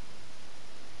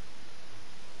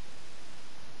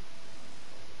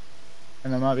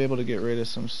 And I might be able to get rid of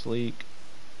some sleek.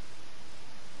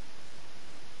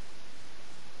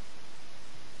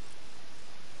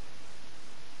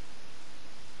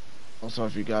 Also,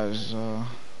 if you guys,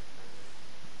 nope.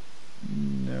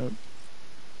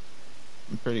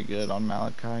 I'm pretty good on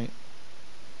malachite.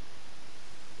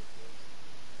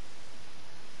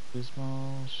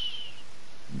 Gizmos,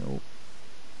 nope.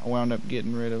 I wound up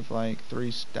getting rid of like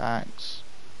 3 stacks.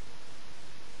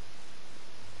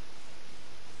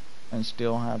 And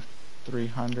still have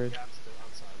 300.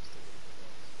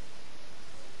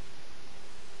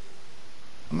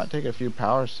 I might take a few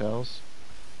power cells.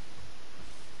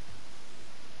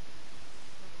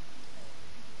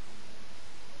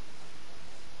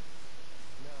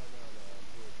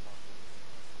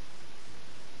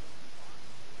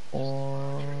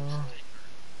 Or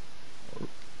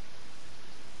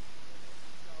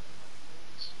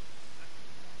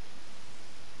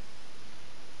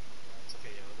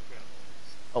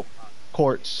oh,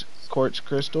 quartz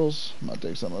crystals. I might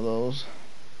take some of those.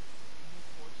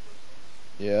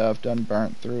 Yeah, I've done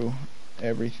burnt through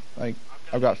like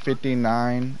I've got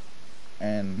 59,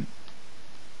 and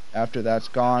after that's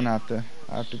gone, I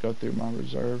have to go through my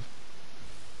reserve.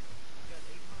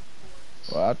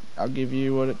 Well, I'll give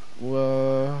you what it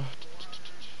was.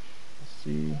 Let's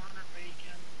see.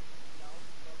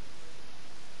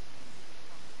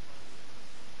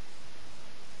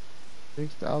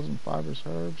 6,000 fibers,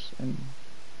 herbs, and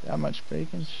that much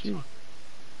bacon. Shoot.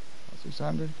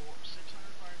 600.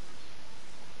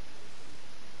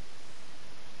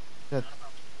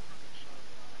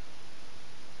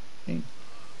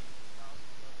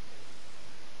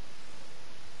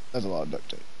 That's a lot of duct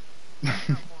tape.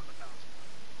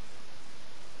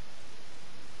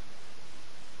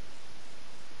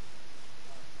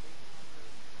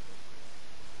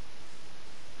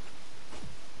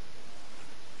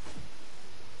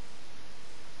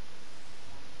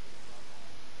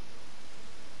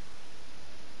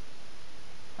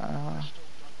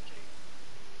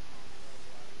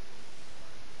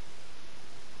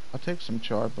 I'll take some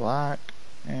char black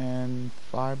and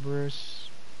fibrous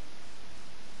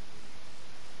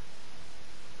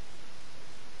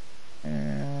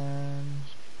and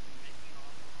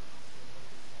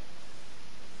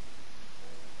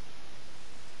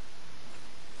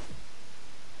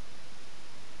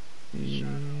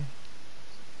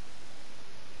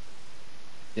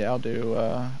yeah, I'll do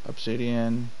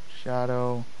obsidian,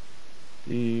 shadow,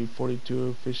 the 42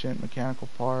 efficient mechanical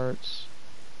parts.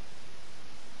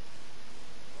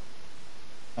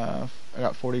 I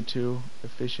got 42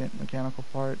 efficient mechanical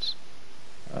parts.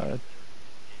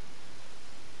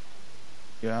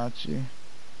 Got you.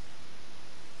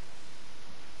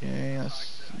 Okay, let's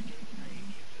see.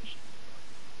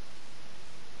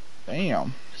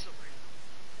 Damn.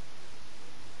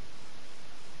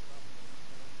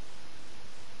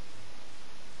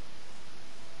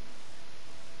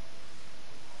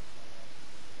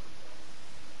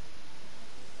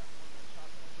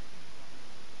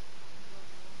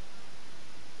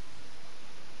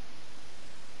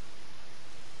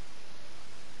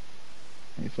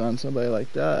 find somebody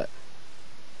like that.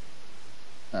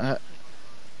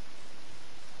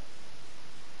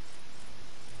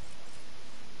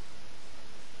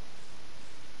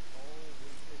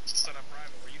 Just set up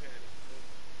private where you headed.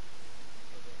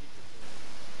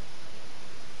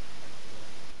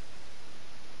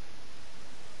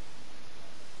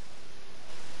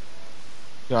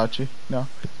 Got you. No.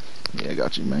 Yeah,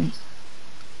 got you, mate.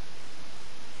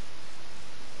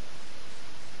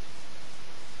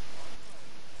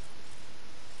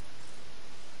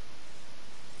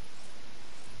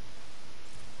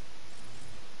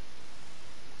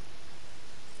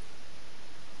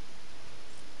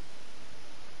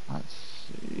 Let's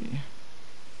see.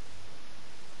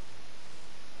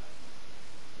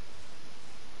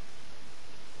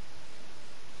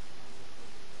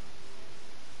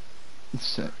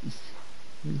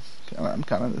 I'm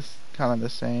kind of the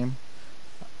same.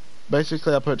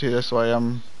 Basically, I put it to you this way: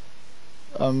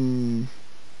 I'm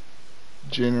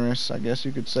generous, I guess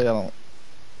you could say. I don't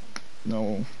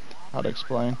know how to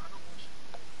explain.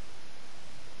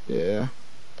 Yeah.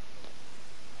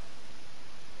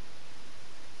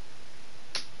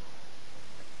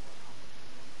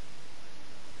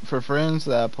 For friends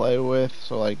that I play with,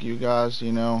 so like you guys,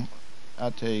 you know, I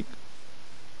take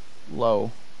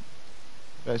low,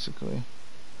 basically.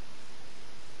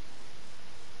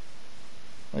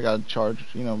 Like I charge,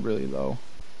 you know, really low.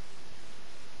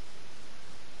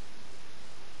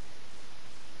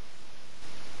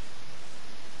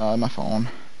 My phone.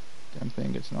 Damn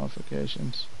thing gets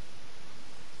notifications.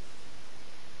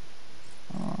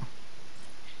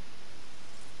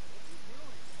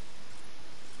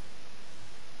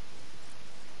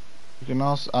 You can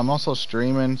also, I'm also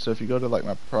streaming, so if you go to like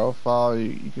my profile,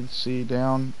 you can see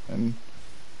down and you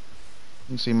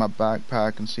can see my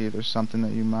backpack and see if there's something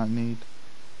that you might need.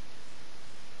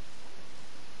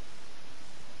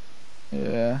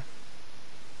 Yeah.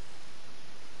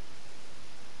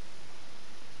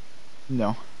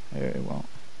 No, it won't.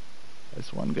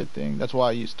 That's one good thing. That's why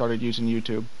I started using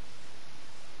YouTube.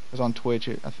 Because on Twitch,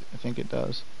 I think it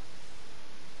does.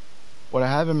 What I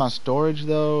have in my storage,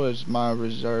 though, is my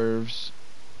reserves.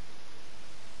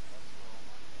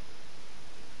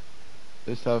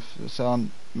 This stuff,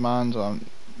 mine's on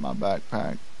my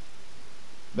backpack.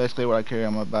 Basically, what I carry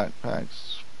on my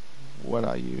backpack's what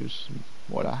I use,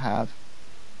 what I have.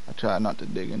 I try not to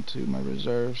dig into my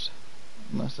reserves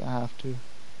unless I have to.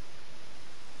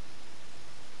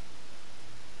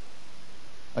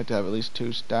 I like to have at least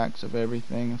 2 stacks of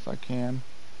everything if I can.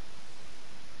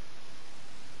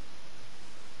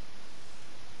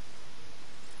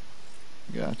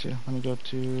 Gotcha. Let me go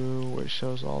to where it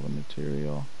shows all the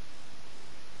material.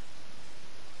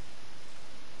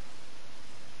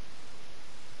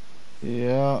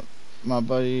 Yeah, my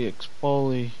buddy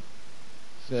Expoli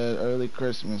said early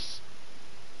Christmas.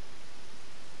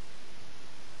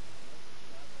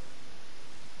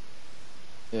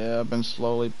 Yeah, I've been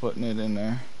slowly putting it in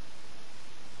there.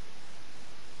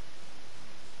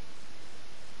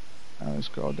 Now let's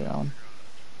scroll down.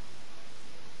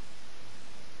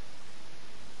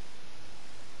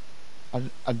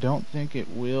 I don't think it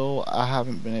will. I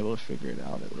haven't been able to figure it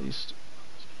out at least.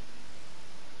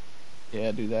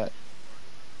 Yeah, do that.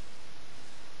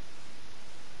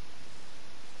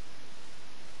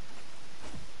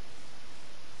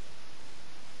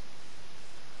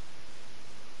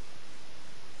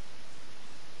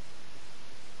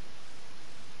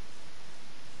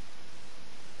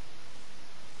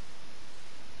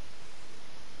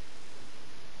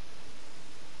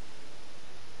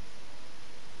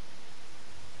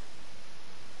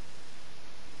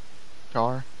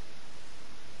 Car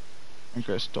and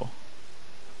crystal.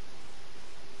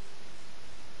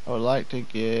 I would like to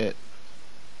get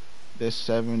this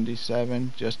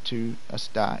 77 just to a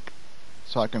stack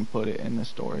so I can put it in the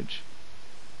storage.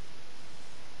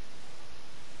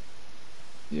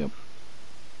 Yep.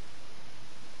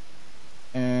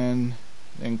 And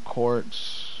then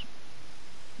quartz,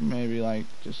 maybe like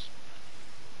just,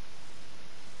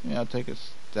 yeah, I'll take a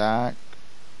stack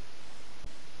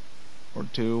or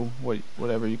 2,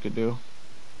 whatever you could do.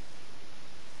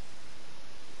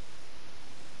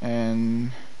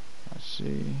 And let's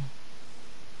see,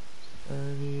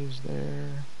 30s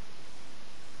there.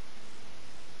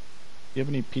 You have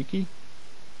any peaky?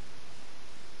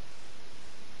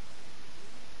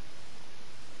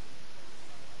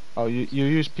 Oh, you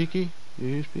use peaky? You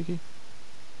use peaky?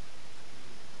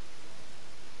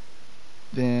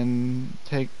 Then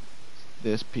take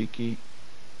this peaky.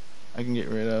 I can get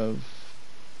rid of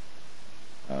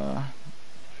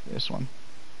this one.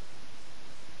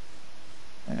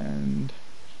 And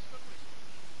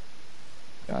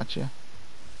gotcha.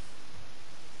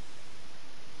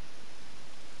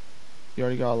 You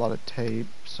already got a lot of tape,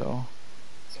 so.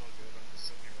 It's all good. I'm just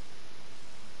sitting here.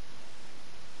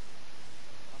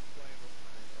 I'm playing with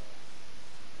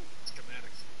my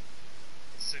schematics.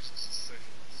 Decisions.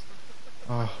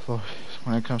 Oh, Lord.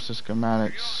 When it comes to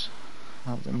schematics,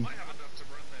 I've I been. might have enough to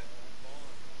run that bond.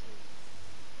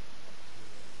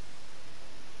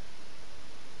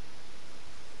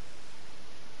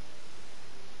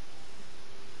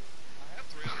 I have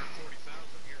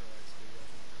 340,000 here, actually. I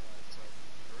didn't realize, so I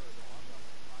really don't have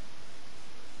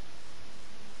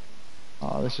that.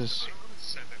 Oh, this is.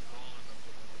 Send that bond up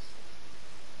with all this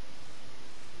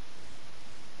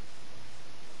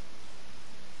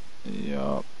stuff.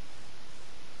 Yup.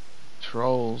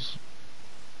 Trolls.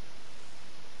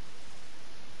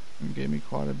 And gave me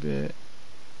quite a bit.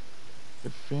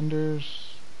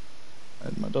 Defenders.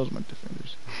 Those are my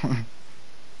defenders.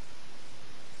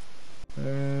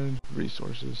 And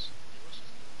resources.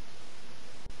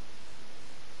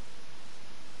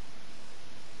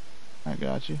 I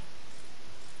got you.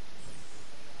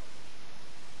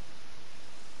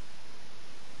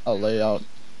 I'll lay out.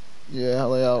 Yeah, I'll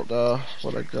lay out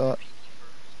what I got.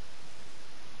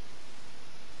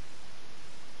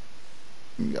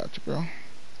 Gotcha, bro.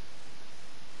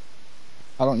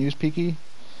 I don't use Peaky.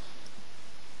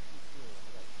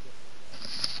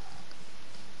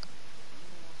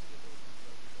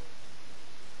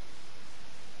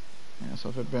 Yeah, so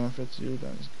if it benefits you,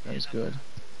 that is good.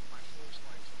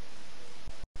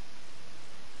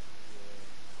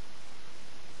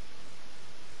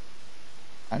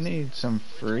 I need some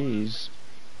freeze.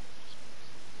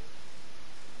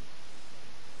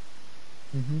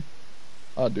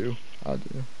 I do quite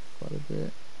a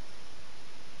bit.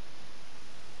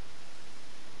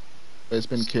 But it's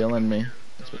been killing me.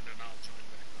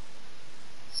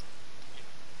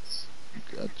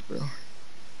 Gotcha, bro.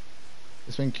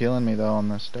 It's been killing me though on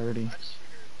the sturdy.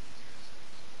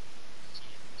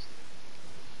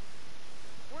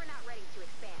 We're not ready to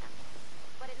expand,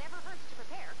 but it never hurts to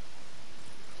prepare.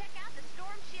 Check out the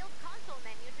Storm Shield console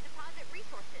menu to deposit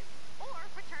resources, or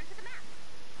return to the map.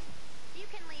 You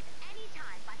can leave any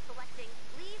time by selecting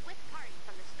Leave with Party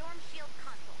from the Storm Shield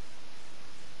console.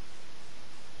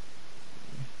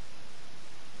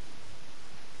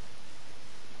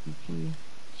 Peaky.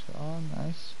 Shaw,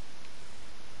 nice.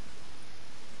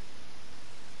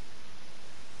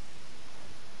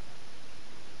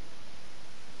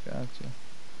 Gotcha.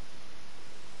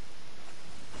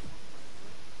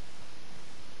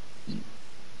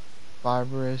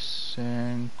 Fibrous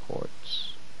and quartz.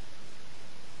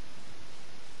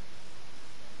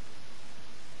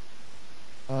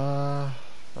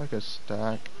 Like a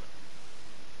stack.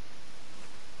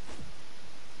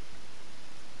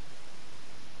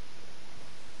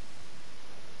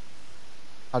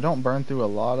 I don't burn through a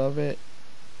lot of it.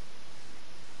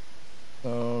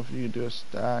 So if you do a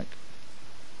stack.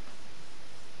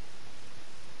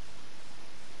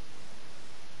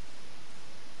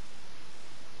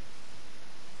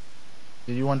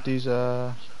 Do you want these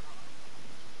let's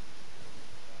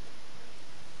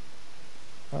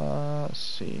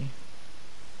see.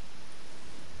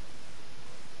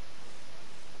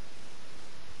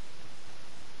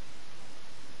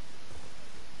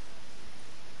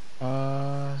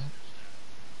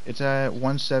 It's at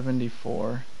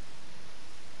 174.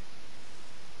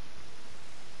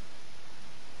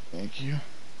 Thank you.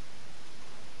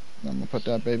 I'm gonna put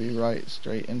that baby right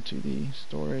straight into the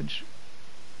storage.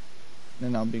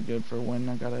 Then I'll be good for when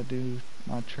I gotta do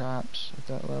my traps at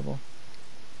that level.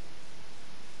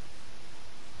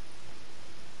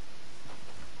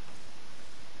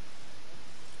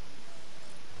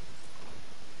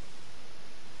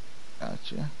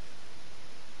 Gotcha.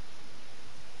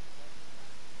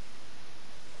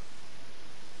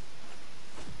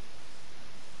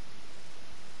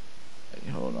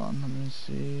 Hey, hold on, let me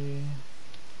see.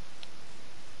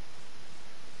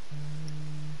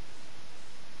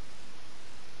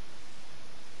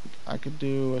 I could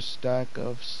do a stack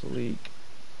of sleek.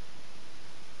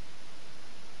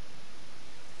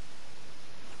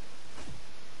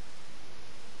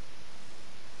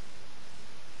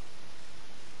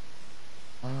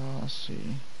 Let's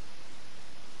see.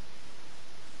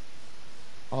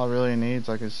 All I really need is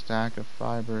like a stack of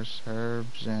fibrous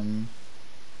herbs and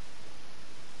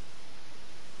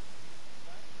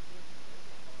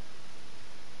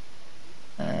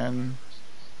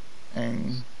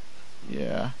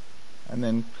yeah, and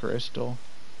then crystal.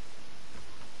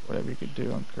 Whatever you could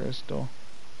do on crystal.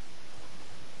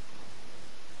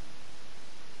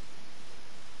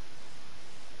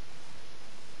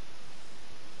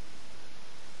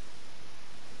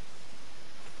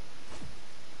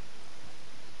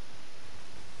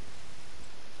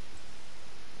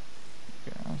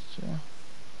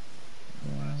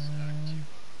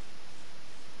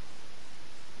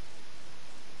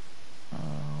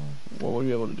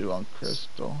 be able to do on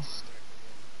crystal.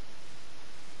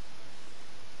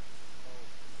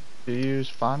 Do you use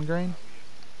fine grain?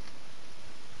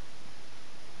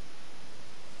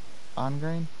 Fine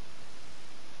grain?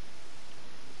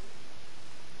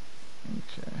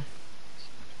 Okay.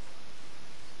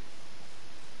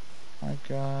 I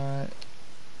got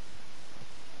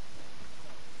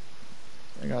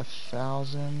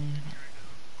 1,000,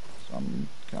 so I'm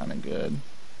kind of good.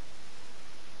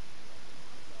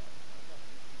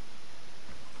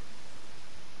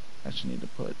 I just need to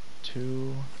put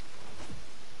 2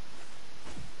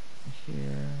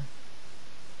 here.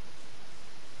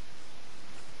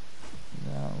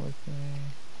 That with me.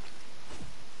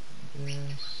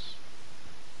 This.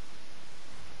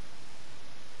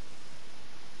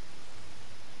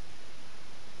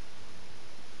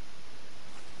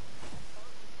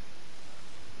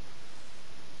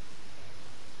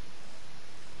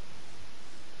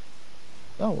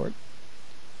 That'll work.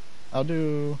 I'll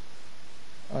do,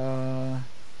 let's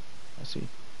see,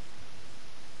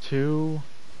 2.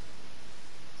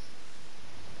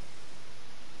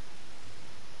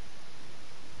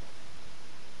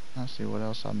 Let's see what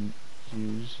else I'm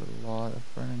use a lot of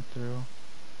burning through.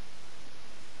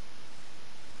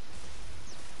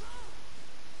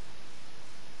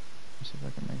 Let's see if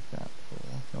I can make that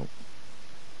full. Nope.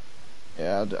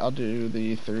 Yeah, I'll do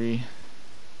the 3.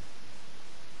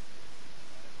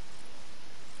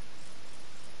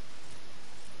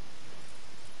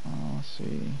 Let's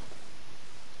see.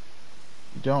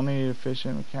 You don't need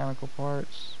efficient mechanical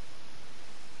parts.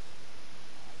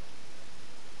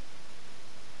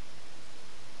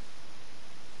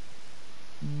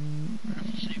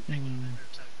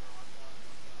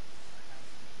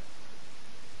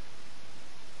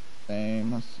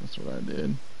 Same, that's what I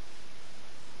did.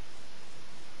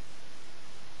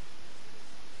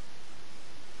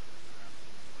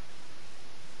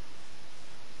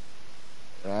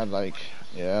 I had like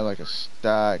a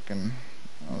stack, and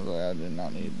I was like, I did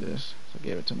not need this, so I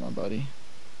gave it to my buddy.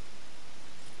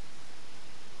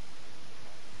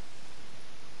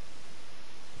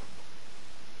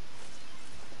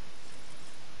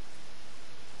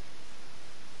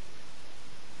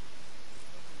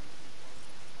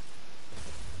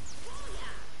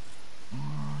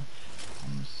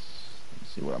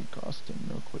 Let's see what I'm costing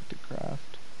real quick to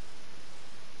craft.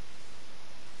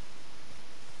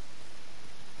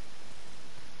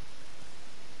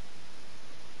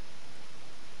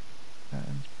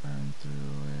 And burn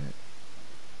through it.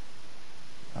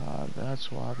 That's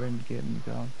why I've been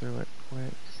going through it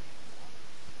quick.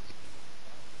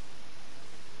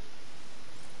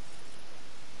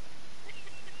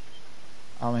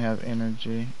 I only have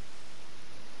energy.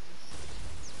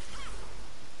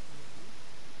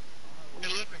 Hey,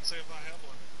 look and see if I have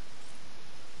one.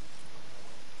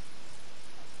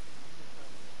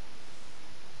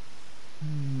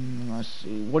 Let's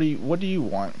see. What do you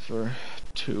want for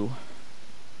 2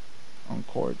 on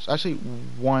quartz? Actually,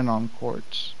 1 on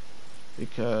quartz,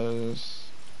 because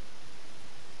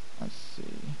let's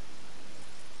see.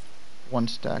 1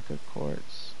 stack of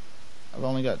quartz. I've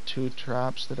only got 2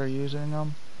 traps that are using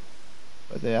them,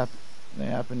 but they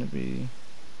happen to be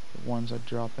the ones I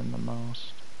drop in the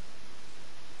most.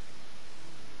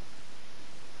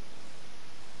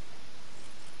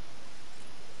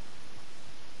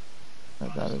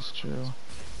 That is true.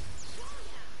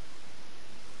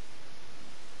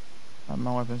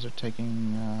 My weapons are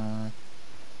taking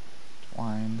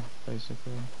twine,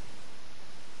 basically.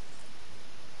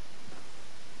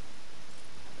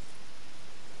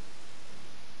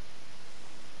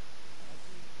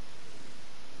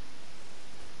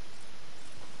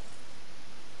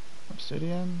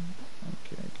 Obsidian?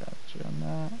 Okay, got you on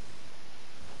that.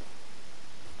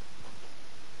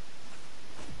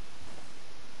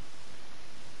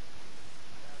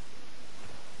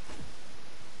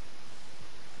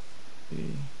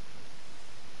 See.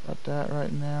 Got that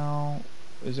right now.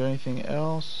 Is there anything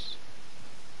else?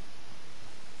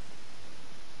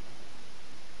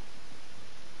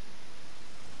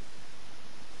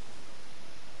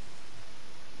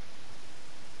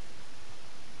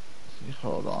 See,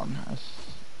 hold on.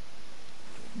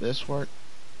 This work?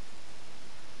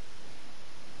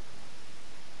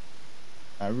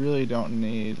 I really don't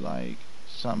need like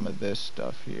some of this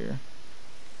stuff here.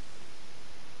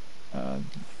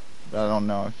 But I don't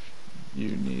know if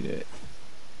you need it.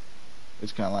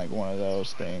 It's kind of like one of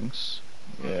those things.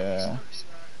 Yeah.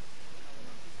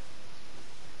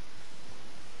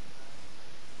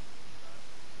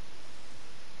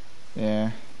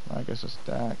 Yeah, I guess a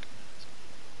stack.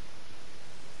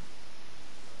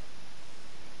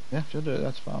 Yeah, if you'll do it,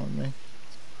 that's fine with me.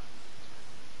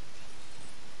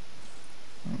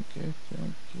 Okay,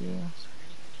 thank you.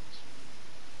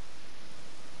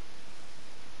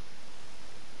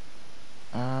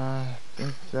 I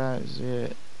think that is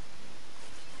it.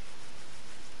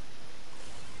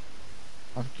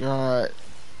 I've got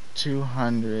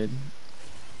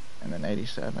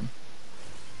 287.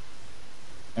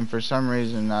 And for some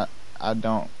reason, I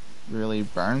don't really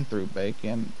burn through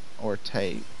bacon or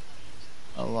tape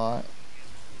a lot.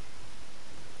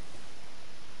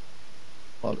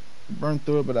 Well, burn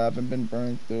through it, but I haven't been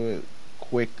burning through it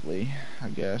quickly, I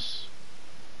guess.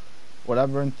 What I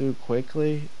burn through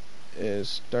quickly is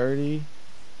sturdy.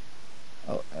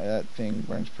 Oh, that thing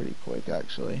burns pretty quick,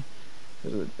 actually,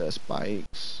 because of the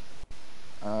spikes.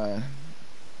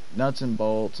 Nuts and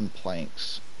bolts and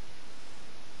planks.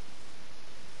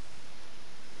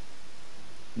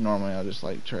 Normally I'll just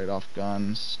like trade off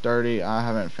guns. Sturdy, I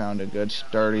haven't found a good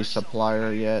sturdy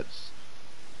supplier yet.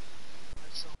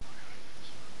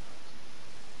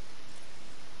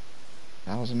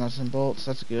 Thousand nuts and bolts,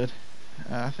 that's good.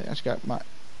 I think I just got my...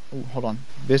 Oh, hold on.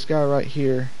 This guy right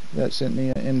here that sent me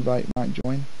an invite might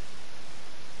join.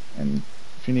 And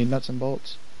if you need nuts and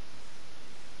bolts.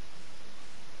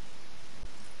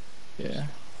 Yeah.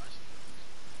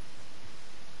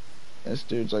 This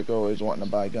dude's like always wanting to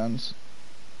buy guns.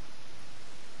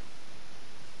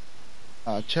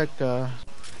 Check, no,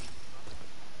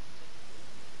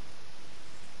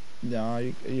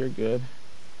 you're good.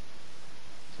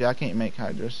 See, I can't make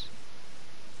hydras.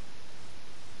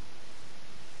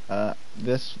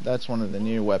 That's one of the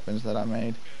new weapons that I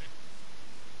made.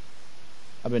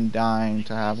 I've been dying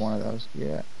to have one of those.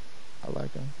 Yeah, I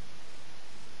like them.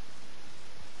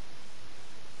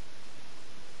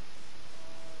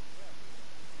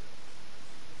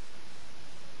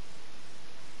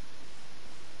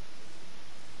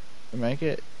 To make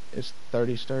it, it's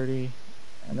 30 sturdy,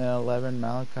 and then 11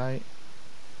 malachite.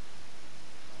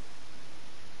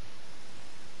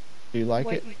 Do you like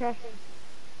it?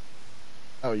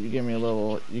 Oh, you give me a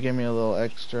little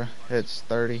extra. It's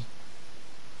 30.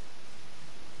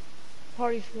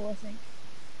 Party's full, I think.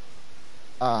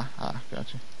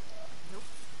 Gotcha.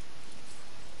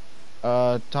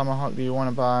 Tomahawk, do you want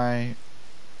to buy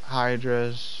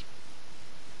hydras?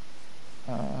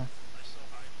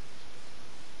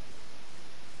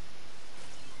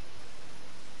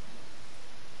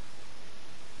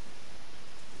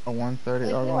 A 130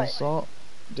 Like argon what? assault?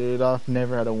 Dude, I've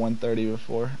never had a 130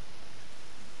 before.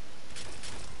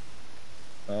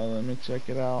 Let me check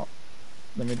it out.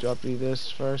 Let me drop you this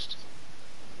first.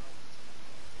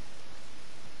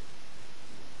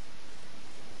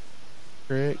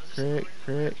 Crit,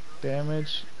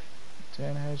 damage.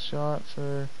 10 headshot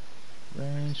for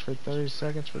range for 30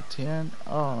 seconds for 10.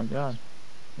 Oh my god.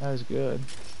 That is good.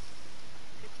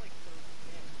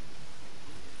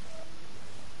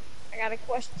 I got a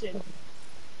question.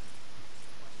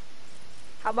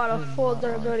 How about a full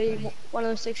durability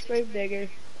 106 grave digger?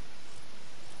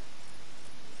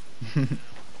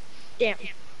 Damn.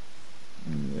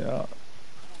 Yeah.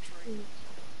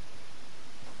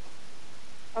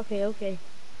 Okay.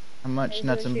 How much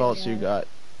nuts and bolts you got?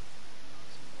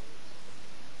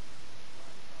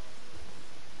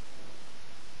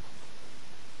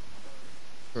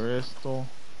 Crystal.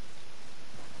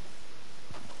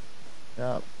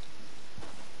 Yep.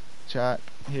 Chat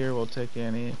here will take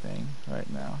anything right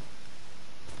now.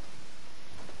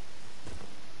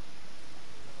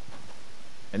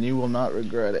 And you will not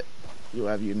regret it. You'll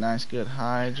have your nice good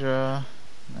Hydra,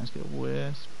 nice good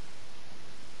Wisp.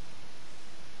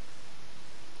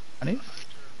 I need...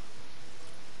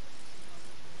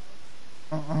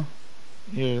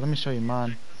 Here, let me show you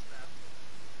mine.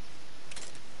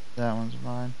 That one's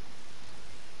mine.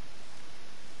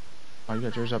 Oh, you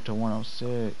got yours up to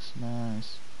 106.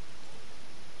 Nice.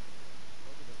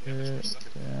 Hit,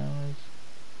 damage.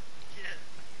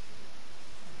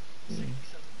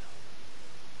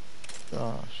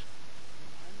 Gosh.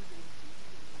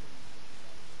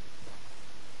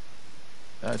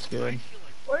 That's good.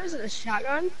 What is it, a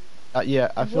shotgun?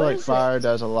 Yeah, I feel like fire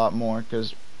does a lot more,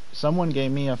 because someone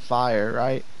gave me a fire,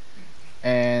 right?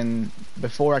 And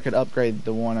before I could upgrade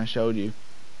the one I showed you.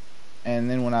 And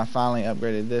then when I finally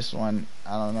upgraded this one,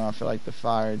 I don't know, I feel like the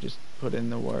fire just put in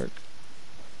the work.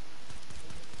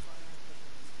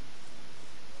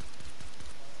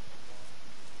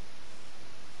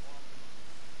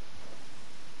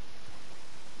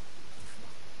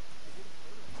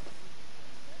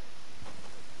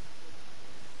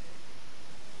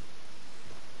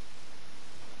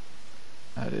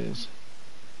 That is.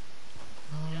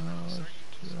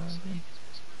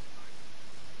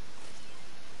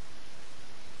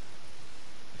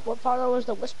 What part was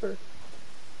the whisper?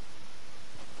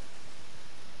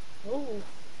 Ooh.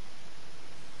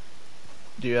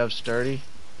 Do you have sturdy?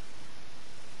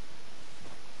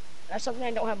 That's something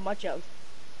I don't have much of.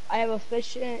 I have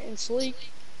efficient and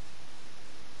sleek.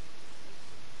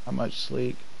 How much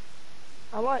sleek?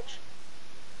 How much?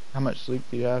 How much sleek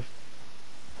do you have?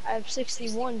 I have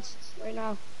 61s right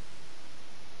now.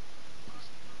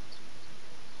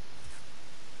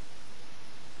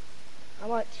 How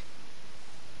much?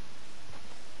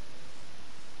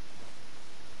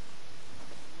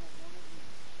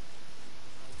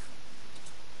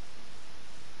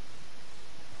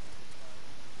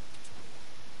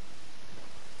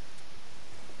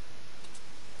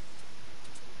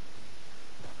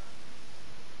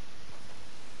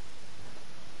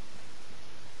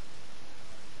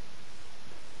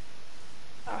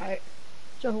 Alright.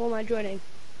 So who am I joining?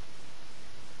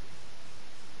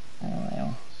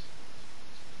 Oh.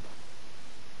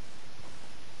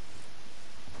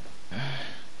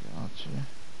 Gotcha.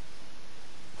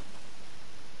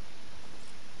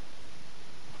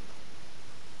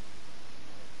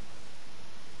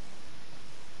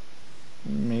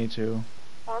 Me too.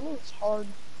 Farming's hard.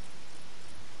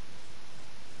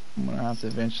 I'm gonna have to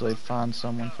eventually find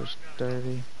someone for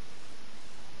sturdy.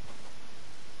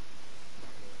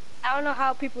 I don't know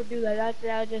how people do that.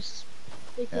 I just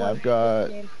think Yeah, one I've got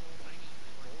game.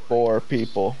 4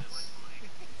 people.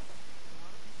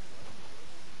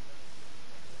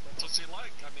 That's what you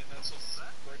like. I mean, that's what's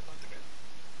great about the game.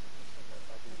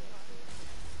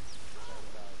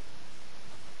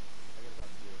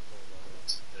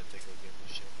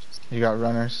 You got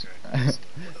runners. I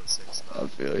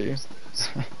feel you.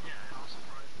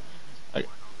 I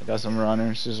got some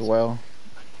runners as well.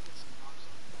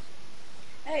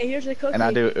 Hey, here's a cookie. And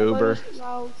I do Uber.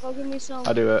 Go give me some.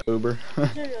 I do Uber.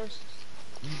 Cheerios.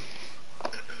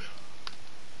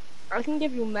 I can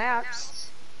give you maps.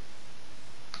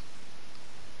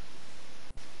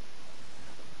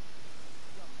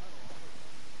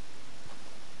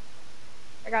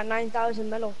 I got 9,000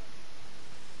 metal.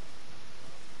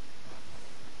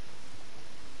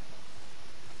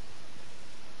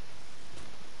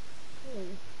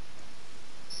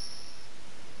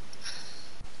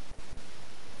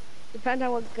 Depends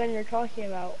on what gun you're talking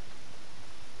about.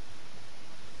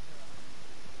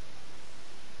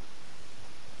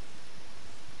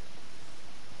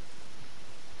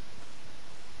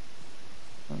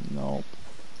 Nope.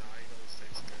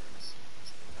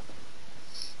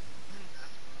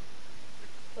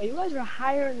 Well, you guys are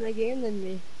higher in the game than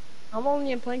me. I'm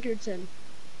only in Plankerton.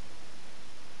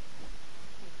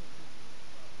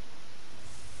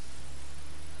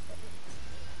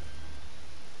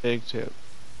 Big tip.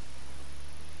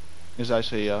 Is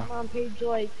actually I'm on page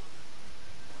like.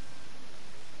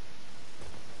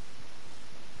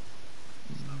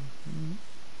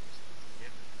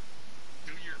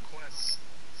 Do your quests.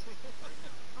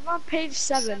 I'm on page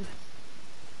 7.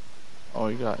 Oh,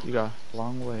 you got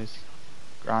long ways.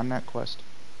 Grind that quest.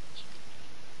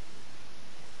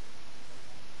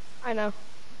 I know.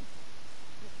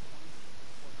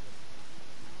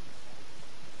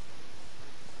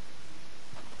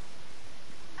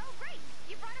 Oh, great!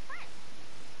 You brought a friend.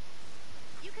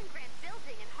 You can grant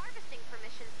building and harvesting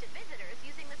permissions to visitors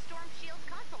using the Storm Shield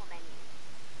console menu.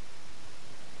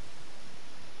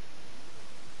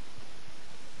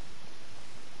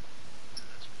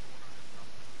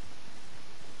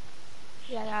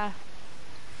 Yeah.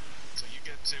 So you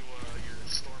get to your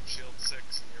Storm Shield 6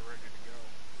 and you're ready to go.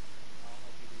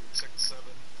 6, 7,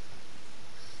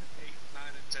 8, 9,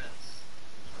 and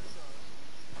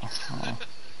 10.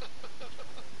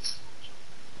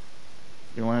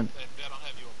 You want? And that'll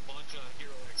have you a bunch of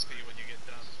hero XP when you get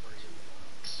done for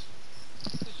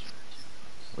your.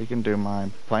 We can do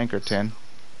my Plankerton.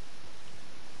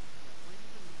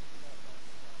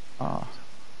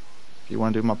 If you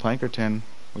want to do my Plankerton,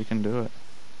 we can do it.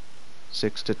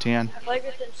 6 to 10.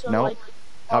 Plankerton's so Nope. like.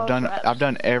 I've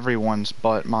done everyone's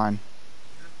but mine.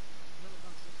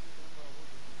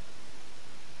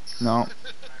 No.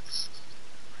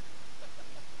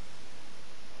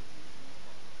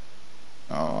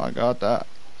 Oh, I got that.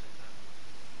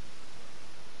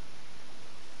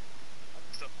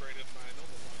 Just upgraded my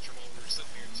noble launcher while we were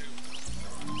sitting here too.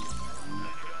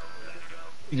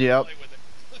 Yep. Play with it.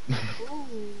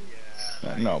 Ooh.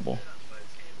 That noble.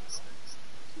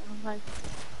 Like,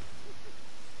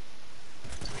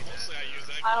 Mostly I use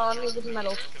that I don't need this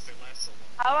metal. because they last so long.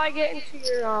 How do I get into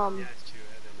your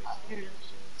Here it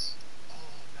is. Oh,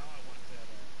 now I want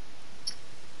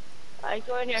that. Alright,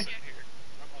 go in here. Sit here.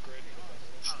 I'm upgrading the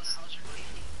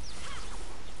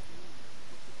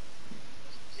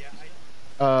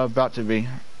demolitions. About to be.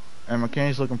 And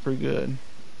McKinney's looking pretty good.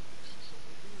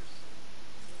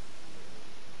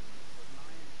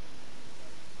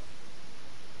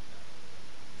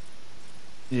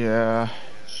 Yeah.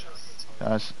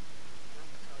 That's,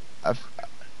 I've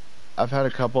I've had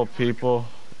a couple of people.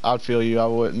 I'd feel you. I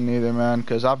wouldn't either, man.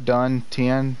 Cause I've done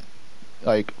 10,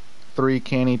 like 3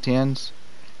 Canney 10s,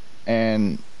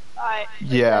 and Alright.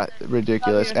 yeah,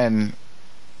 ridiculous. here. And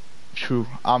phew,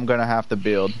 I'm gonna have to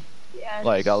build Yeah.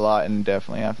 like a lot, and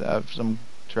definitely have to have some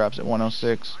traps at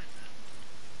 106.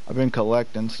 I've been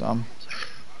collecting some.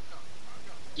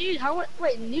 Dude, how much?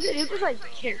 Wait, you just like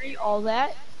carry all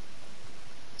that?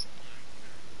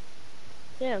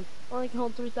 Damn, only can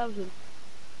hold 3,000.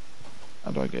 How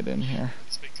do I get in here?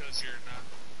 It's because you're not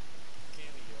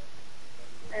Canney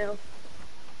yet. I know.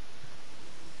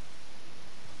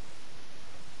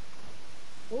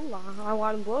 Ooh, I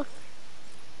want him both.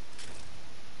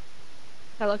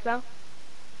 Can I look now?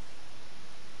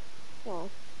 Oh.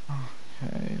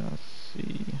 Okay, let's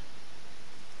see.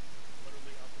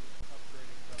 Literally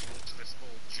upgrading double pistol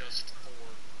just for.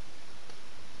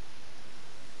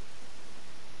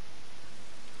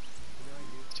 You know, I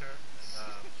used her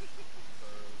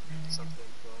for something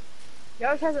from.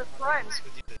 Yours has a front,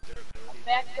 With the durability.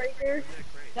 backbreaker,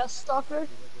 dust stuffer. Really?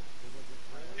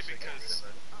 Because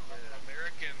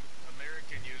American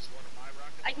used one of my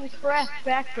rockets. I can craft I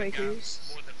got backbreakers.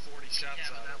 more than 40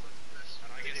 shots out of it.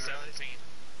 And I get 17.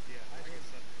 Yeah, I get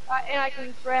 17. And I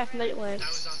can craft night I was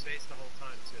lamps. on base the whole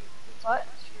time too. What?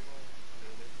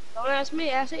 Don't ask me,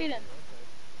 ask Aiden.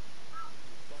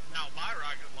 Now my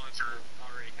rocket launcher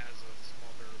already has a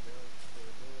small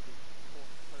durability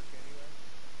perk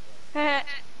anyway.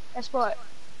 Guess what?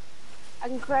 I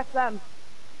can craft them.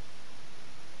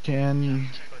 Can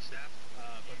But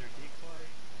their decoy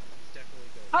definitely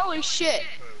goes. Holy shit!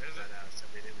 Badass. I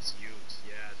mean, it was huge.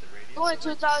 Yeah, the radius. Only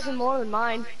 2,000 more than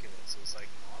mine. Ridiculous. It was like,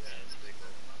 yeah, it's big.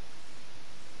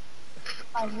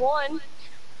 I won.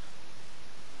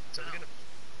 So are we gonna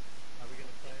play? Or you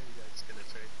guys gonna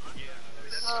trade?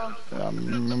 Yeah. I mean,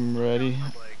 that's I'm ready? I'm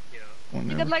like, you know. Because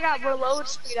Whenever. I got reload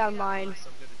speed on mine. So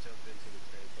I'm gonna jump into the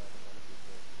trade, but I don't want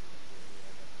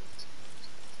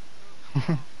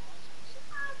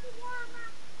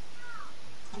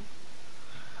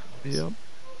to be full. Yep.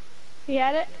 He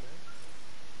had it?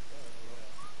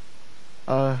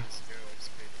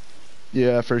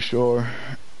 Yeah, for sure.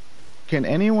 Can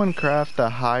anyone craft the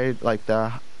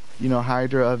Hydra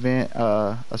event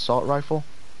assault rifle?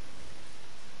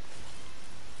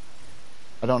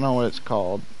 I don't know what it's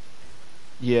called.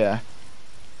 Yeah.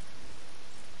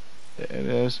 It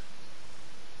is.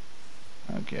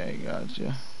 Okay,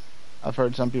 gotcha. I've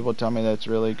heard some people tell me that's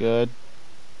really good,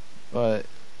 but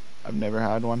I've never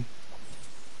had one.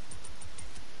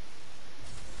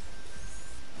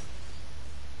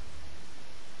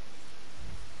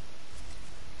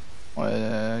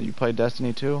 You play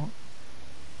Destiny 2?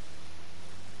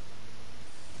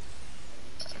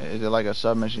 Is it like a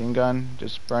submachine gun,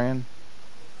 just spraying?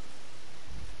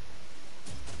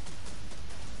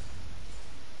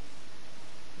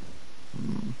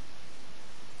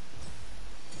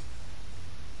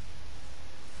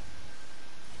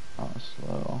 Oh,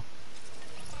 slow.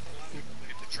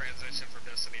 The transition from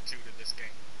Destiny 2 to this game.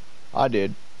 I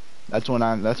did. That's when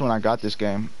I got this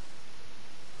game.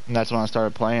 And that's when I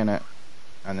started playing it.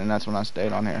 And then that's when I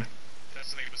stayed on here.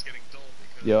 Destiny was getting dull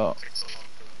because Yo. it took so long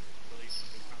to release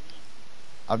new content.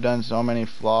 I've done so many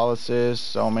flawlesses,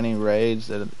 so many raids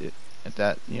that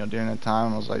during that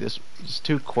time I was like, this is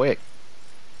too quick.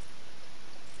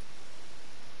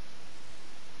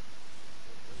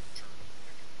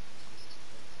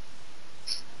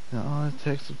 No, it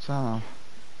takes some time.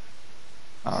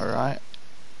 Alright.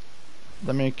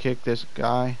 Let me kick this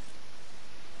guy.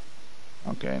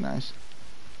 Okay, nice.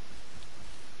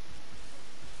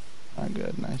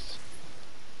 Good, nice.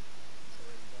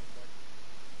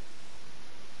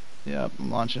 Yep, I'm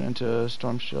launching into a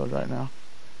storm shield right now.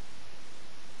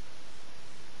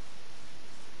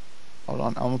 Hold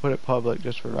on, I'm gonna put it public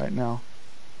just for right now.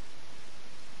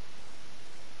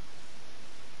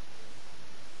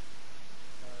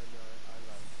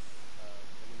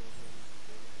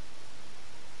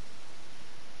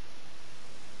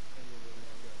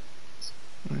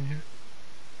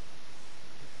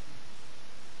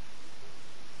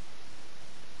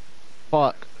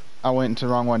 Fuck. I went into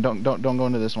the wrong one. Don't go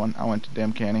into this one. I went to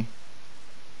damn Canney.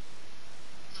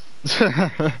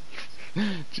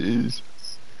 Jeez.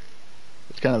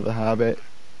 It's kind of a habit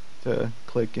to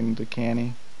click into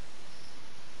Canney.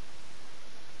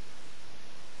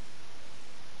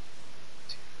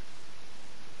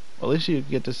 Well, at least you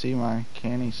get to see my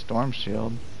Canney storm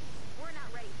shield. We're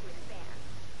not ready to expand,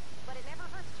 but it never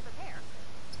hurts to prepare.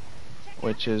 Check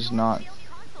Which out the is Storm not Shield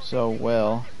console so menu to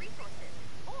well. deposit resources,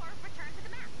 or return to the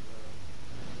map.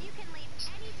 You can leave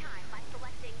any time by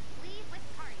selecting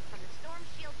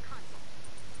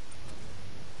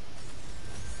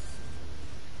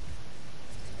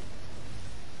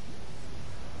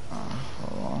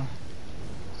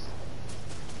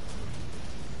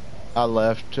I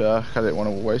left 'cause I didn't want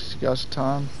to waste you guys'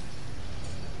 time.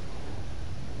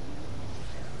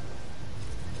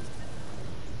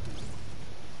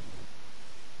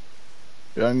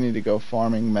 Dude, I need to go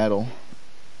farming metal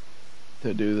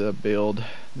to do the build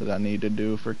that I need to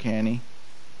do for Canney.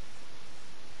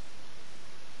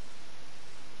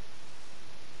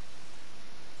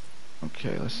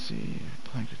 Okay, let's see.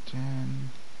 Plankerton.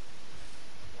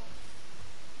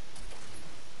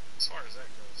 As far as that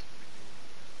goes, we do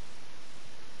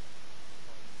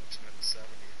looking at the 70.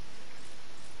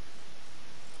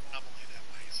 Anomaly that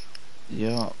way, so.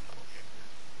 Yup.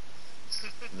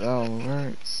 That'll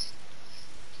work. Just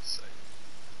saying.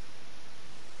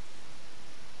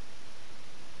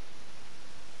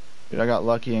 Dude, I got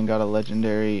lucky and got a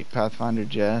legendary Pathfinder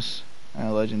Jess and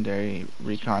a legendary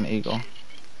Recon Eagle. Yeah,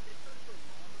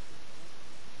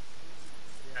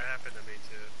 it happened to me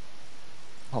too.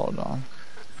 Hold on.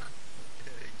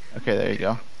 Okay, there you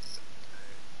go.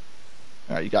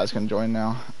 Alright, you guys can join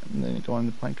now. And then you go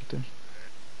into Plankerton.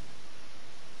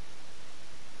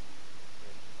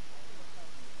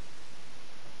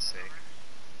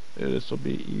 Dude, this will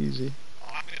be easy. Oh,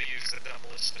 I'm gonna use the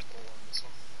demolition tool on this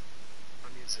one.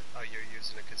 I'm using. Oh, you're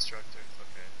using a constructor.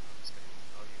 Okay,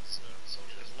 I'll use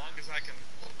soldier. As long as I can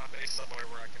put my base somewhere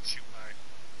where I can shoot my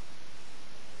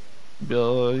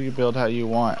You build how you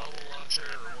want. launcher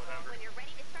or whatever. When you're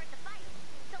ready to start the fight,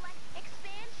 select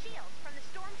Expand Shields from the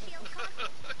Storm Shield console.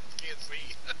 Can't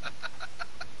see.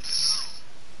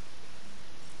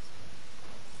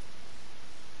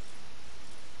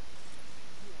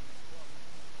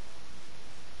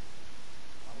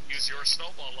 Use your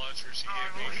snowball launchers you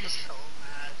gave me. So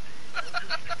mad.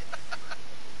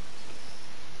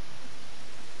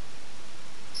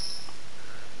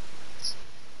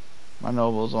 My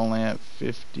Noble's only at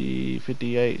 50,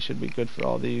 58. Should be good for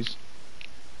all these.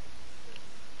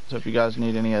 So if you guys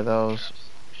need any of those,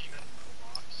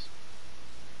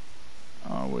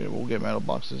 we'll get metal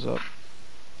boxes up.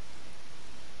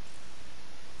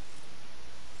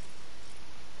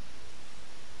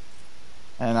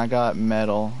 And I got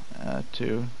metal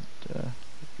too, if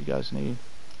you guys need.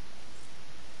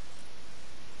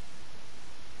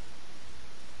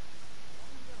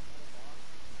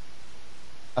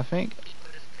 I think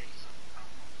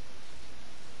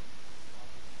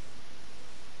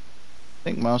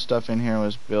most stuff in here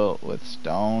was built with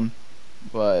stone,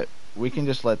 but we can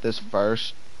just let this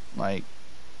first, like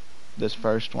this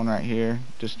first one right here,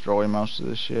 destroy most of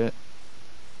the shit.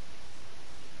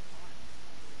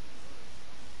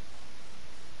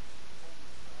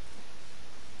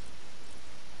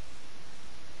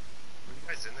 Are you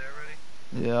guys in there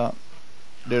already? Yeah.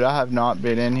 Dude, I have not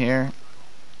been in here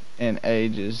in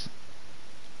ages.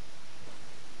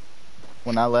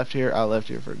 When I left here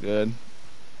for good.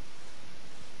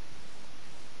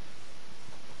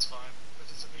 That's fine. That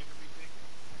doesn't need to be big.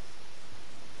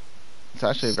 It's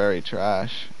actually very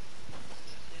trash.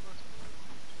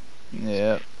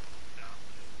 Yep.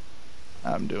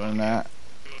 I'm doing that.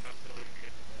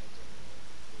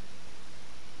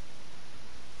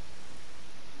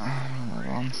 Hold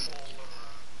on.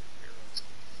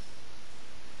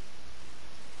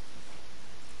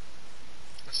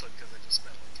 Especially because I just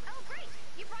spent like Oh, great!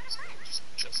 You brought a friend.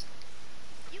 just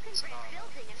You can grant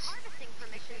building and harvesting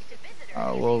permissions to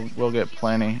visitors. We'll get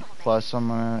plenty. Plus I'm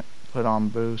gonna put on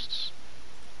boosts.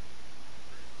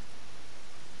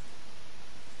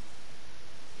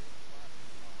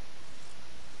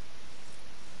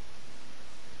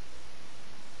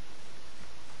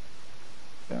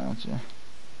 Gotcha.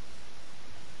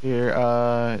 Here,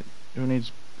 who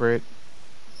needs brick,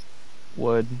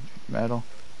 wood, metal?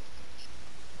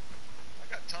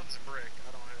 I got tons of brick.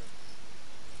 I don't have.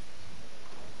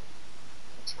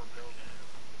 What's for building?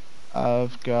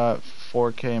 I've got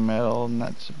 4K metal and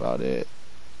that's about it.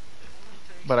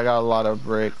 But I got a lot of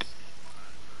brick.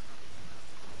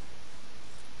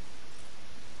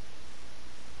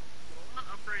 I'm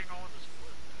upgrading all of this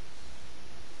wood.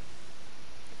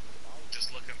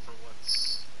 Just looking for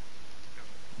what's.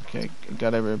 Okay,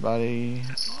 got everybody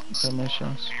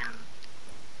permissions.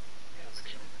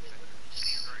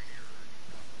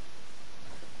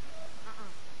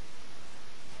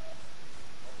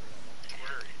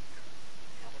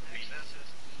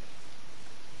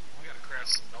 We gotta craft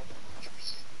some noble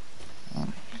launchers.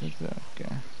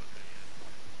 Okay.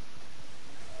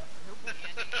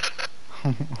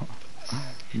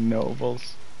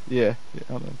 Nobles. Yeah,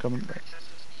 hold on, I'm coming back.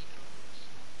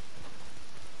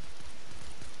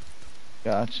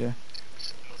 Gotcha.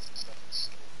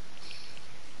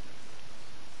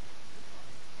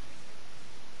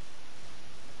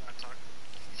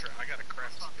 I gotta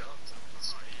craft some guns.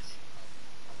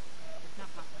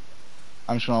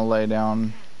 I'm just gonna lay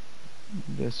down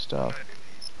this stuff.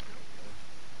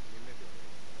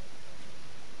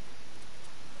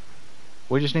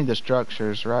 We just need the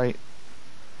structures, right?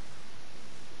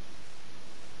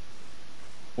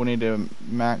 We need to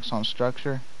max on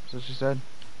structure. Is that what you said?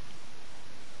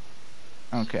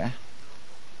 Okay.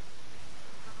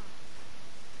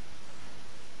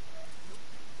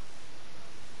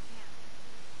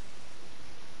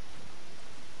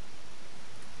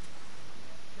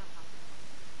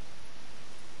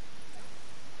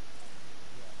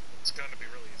 It's gonna be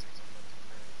really easy.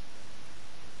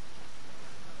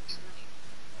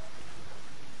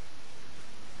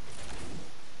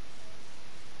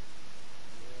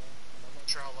 I'm not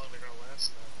sure how long they're gonna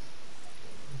last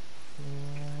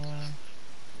now.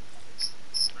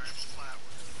 It's nice flat.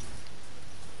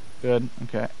 Good.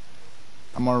 Okay.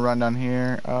 I'm gonna run down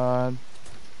here. Do you want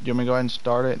me to go ahead and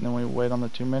start it and then we wait on the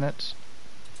 2 minutes?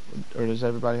 Or does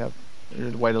everybody have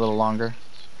to wait a little longer?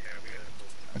 Yeah, we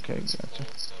gotta. Okay, gotcha.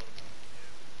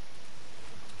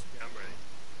 Yeah, I'm ready.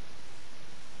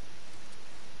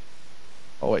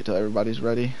 I'll wait till everybody's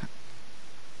ready.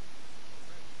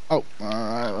 Oh,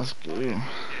 alright, let's go.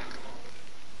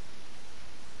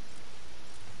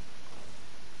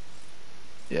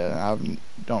 Yeah, I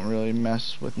don't really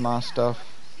mess with my stuff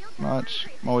much.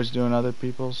 I'm always doing other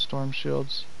people's storm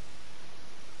shields.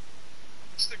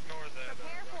 Just ignore that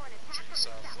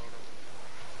jigsaw float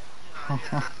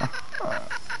over.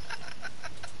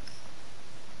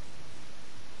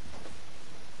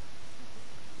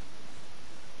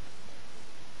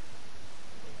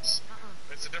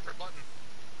 It's a different button.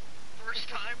 First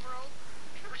time, bro?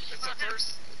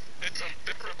 It's a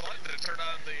different button to turn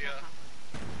on the,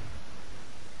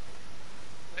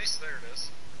 Nice, there it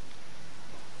is.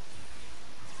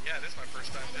 Yeah, it is my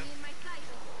first time in.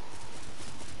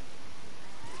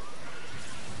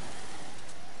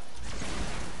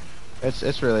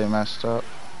 It's really messed up.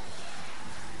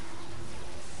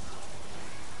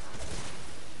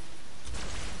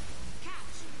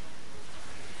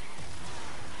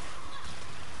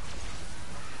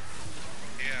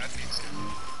 Yeah, I need to.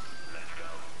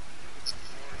 It's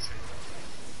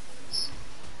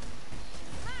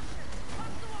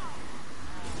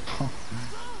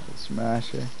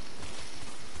Smash it.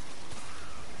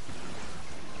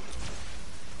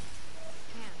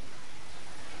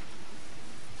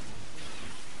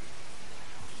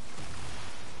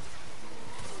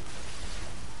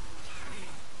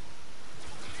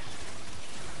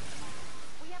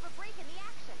 We have a break in the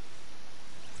action.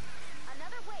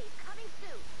 Another wave coming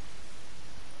soon.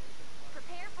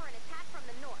 Prepare for an attack from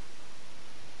the north.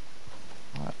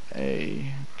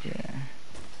 A. Okay.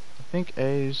 I think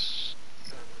A's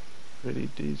pretty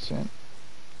decent. If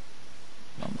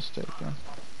I'm not mistaken.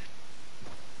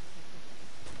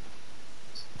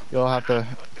 You'll have to.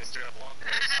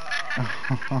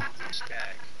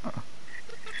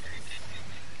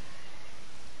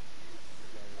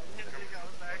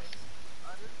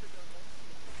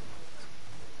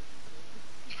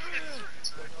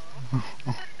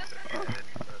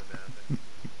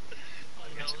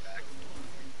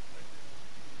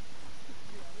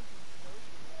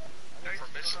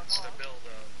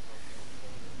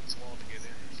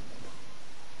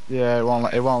 Yeah, it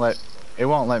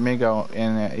won't let me go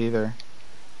in it either.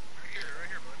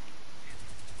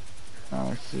 Oh,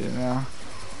 I see it now.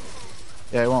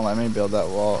 Yeah, it won't let me build that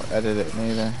wall, edit it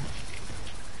neither.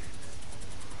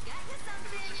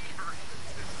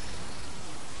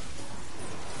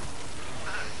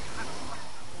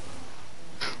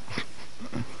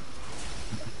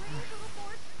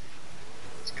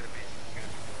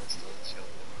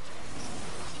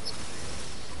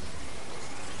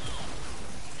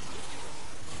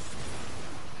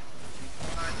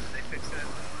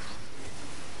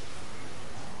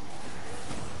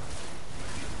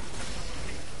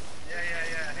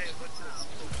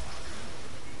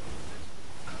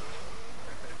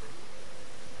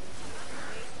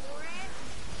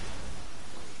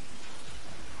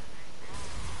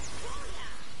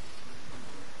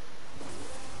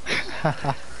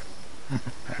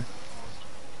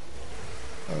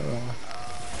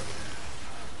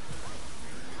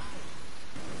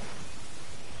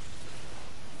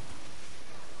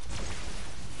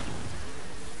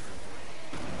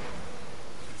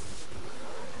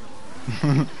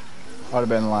 I'd have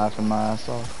been laughing my ass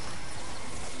off.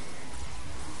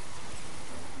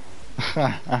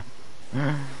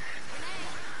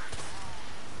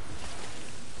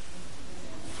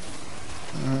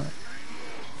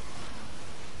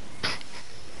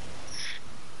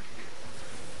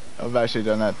 I've actually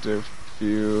done that to a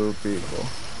few people.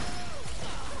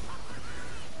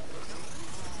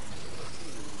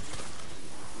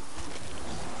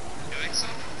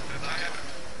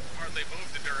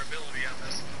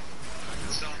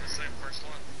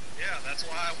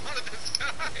 That's why I wanted this guy.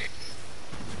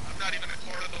 I'm not even a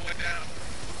quarter of the way down.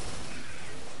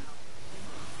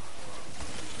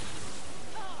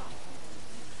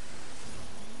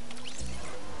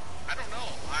 I don't know.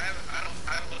 I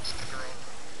haven't looked at the girl.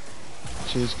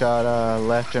 She's got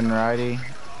left and righty.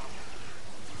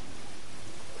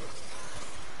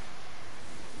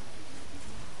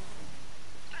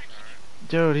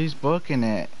 Dude, he's booking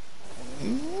it.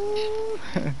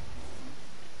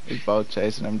 He's both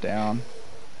chasing him down.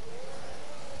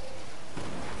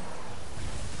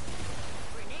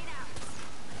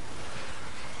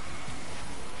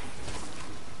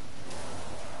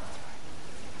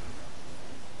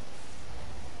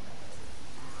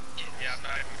 Yeah, I'm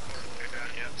not even a quarter of the way down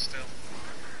yet, still.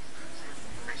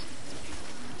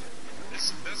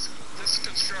 This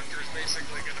constructor is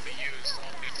basically going to be used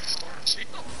only for storm shields.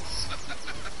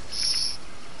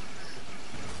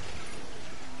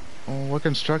 Oh, what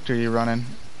constructor are you running?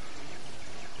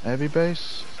 Heavy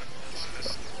base?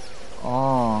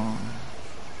 Oh.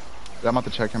 I'm about to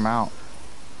check him out.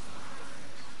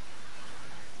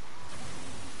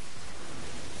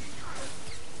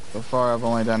 So far I've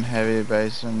only done heavy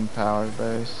base and power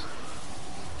base.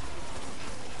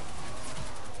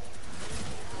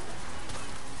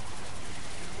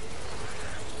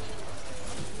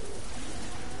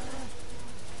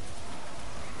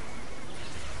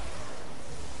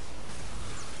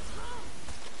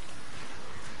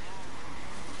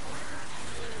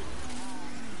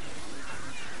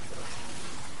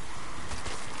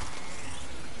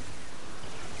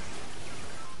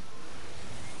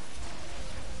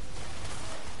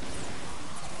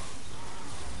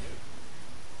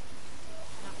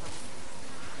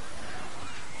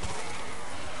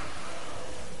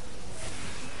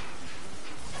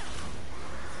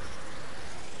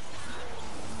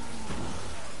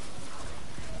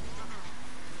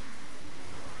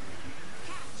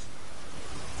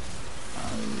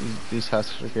 These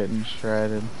husks are getting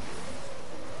shredded.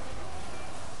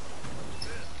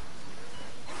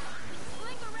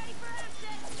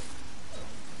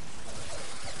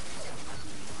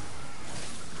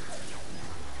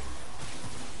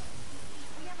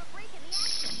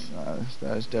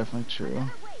 That is definitely true.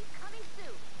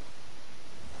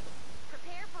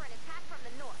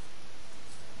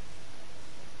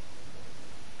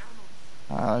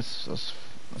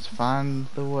 Let's find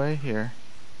the way here.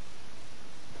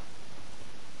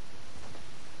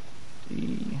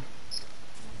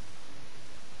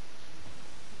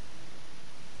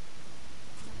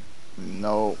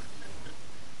 No.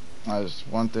 That's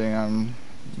one thing I'm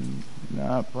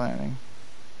not planning.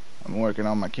 I'm working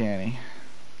on my Canney.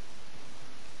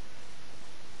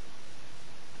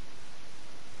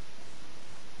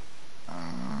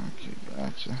 Okay,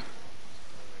 gotcha.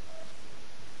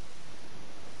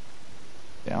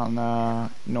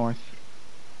 Down north.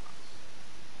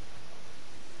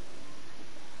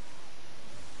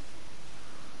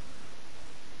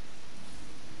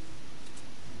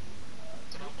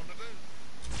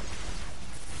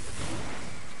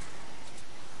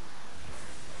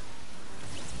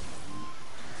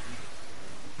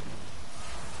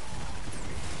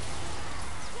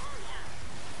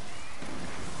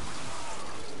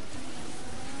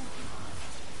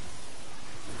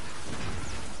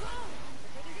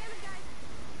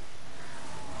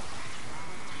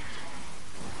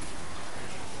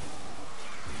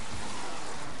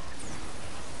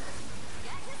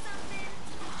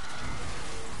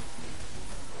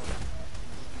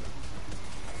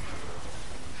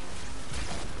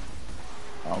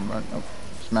 Oh,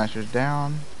 Smasher's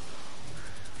down.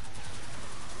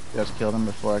 Just killed him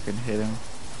before I could hit him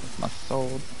with my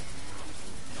sword.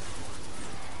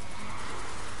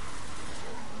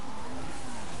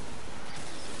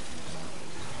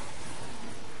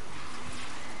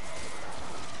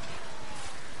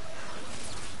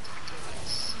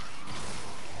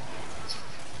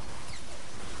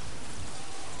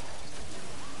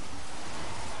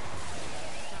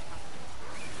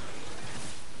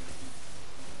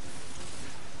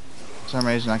 For some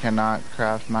reason I cannot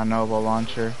craft my noble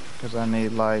launcher because I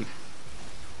need like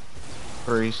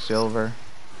 3 silver.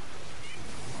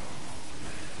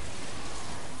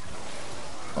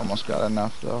 Almost got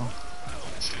enough though.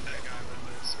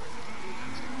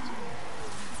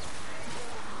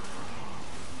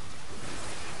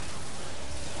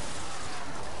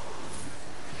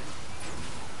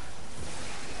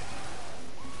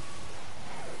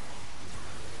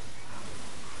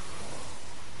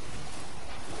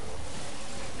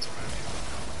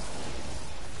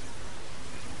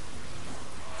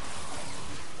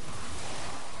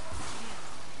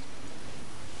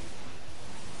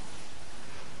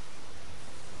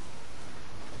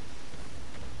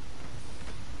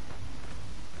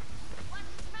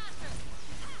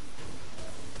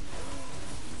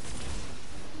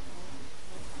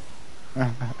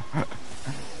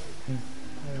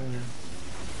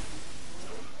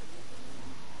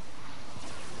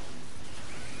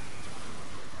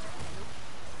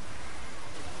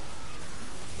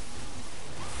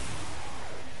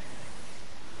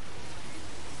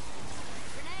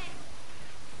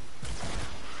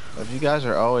 If you guys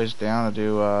are always down to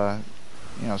do,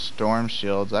 you know, storm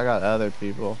shields, I got other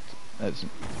people that's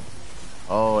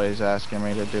always asking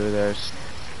me to do theirs.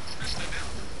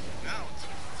 Now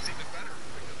it's even better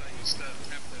because I used to have to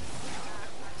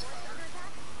network's power.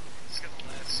 It's gonna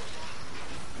last so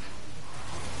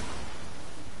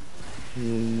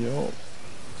long. Yup.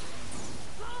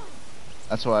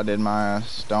 That's why I did my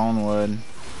stone wood.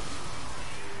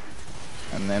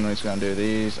 And then we're just gonna do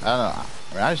these. I don't know.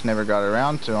 I mean, I just never got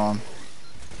around to them.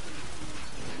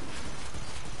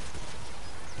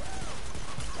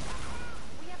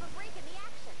 We have a break in the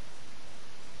action.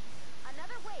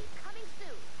 Another wave coming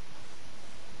soon.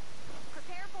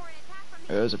 Prepare for an attack from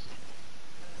the There's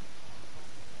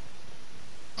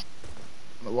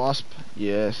the wasp.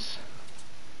 Yes.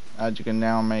 As you can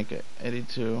now make it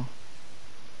 82.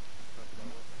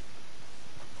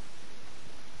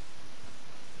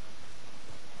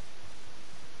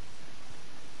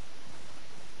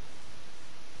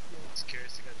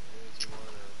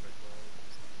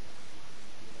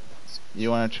 You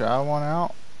want to try one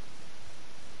out?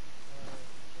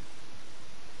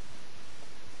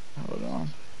 Hold on.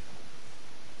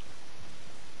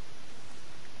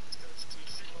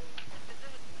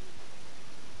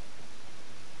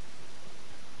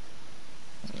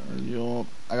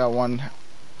 I got one.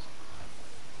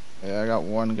 Yeah, I got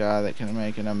one guy that can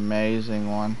make an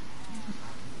amazing one.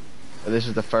 But this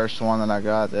is the first one that I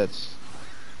got that's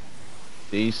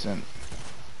decent,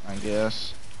 I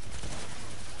guess,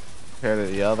 compared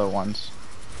to the other ones.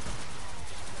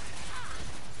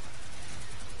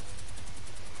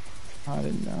 I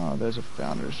didn't know there's a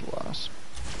founder's wasp.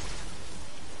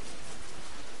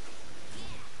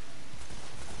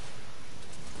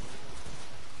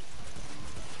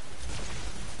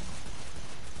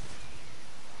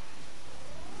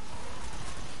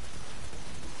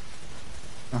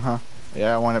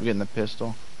 Yeah, I wound up getting the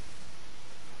pistol.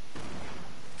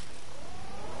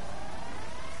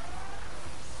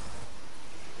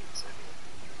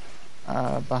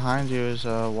 Behind you is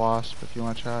a wasp if you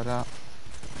want to try it out.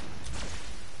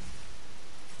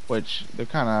 Which, they're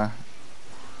kind of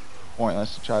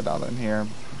pointless to try it out in here.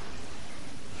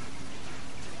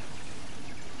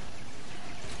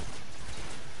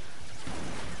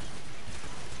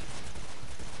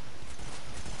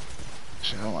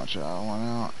 Actually, I want to try one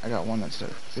out. I got one that's at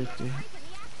 50.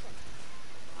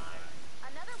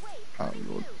 Oh,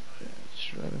 Lord. Yeah, it's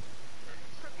shredded.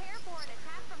 Prepare for an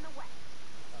attack from the west.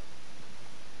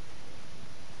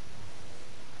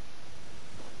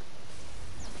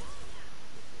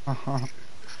 Now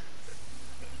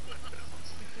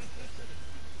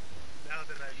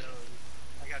that I know,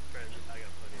 I got plenty of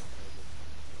presents.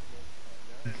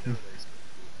 Now I know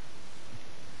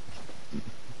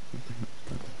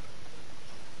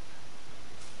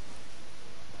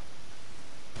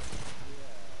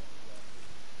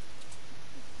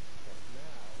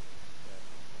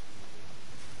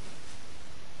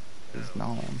they He's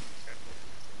known.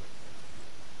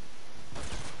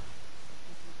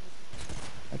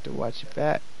 Have to watch your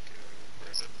back.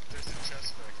 There's a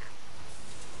chest back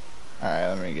here. Alright,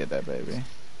 let me get that baby.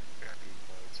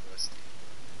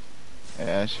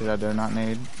 Yeah, shit I do not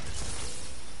need.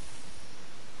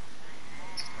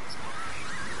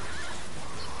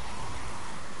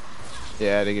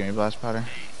 Yeah, they give me blast powder.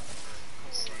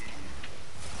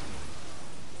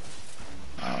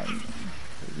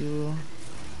 For you.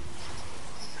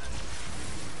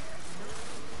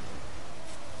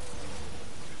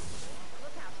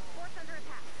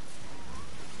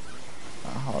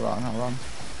 Hold on, hold on.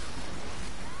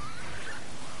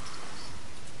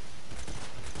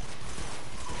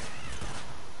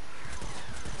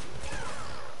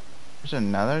 There's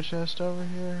another chest over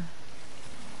here.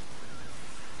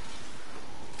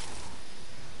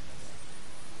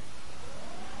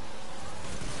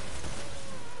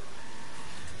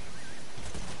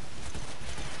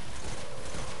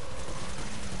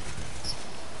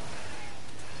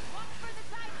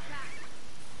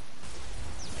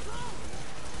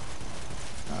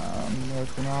 I'm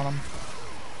working on them.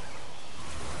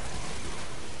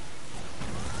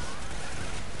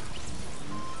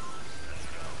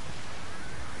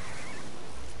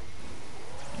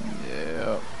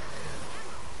 Yep.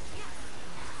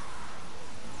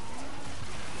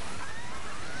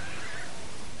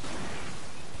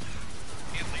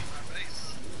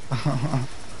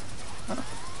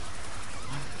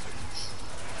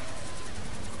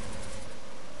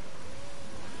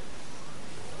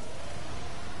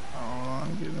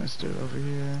 this dude over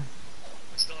here.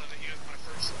 I still haven't used my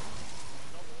first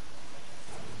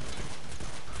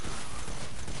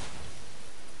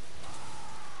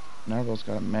double. Nerval's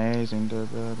got amazing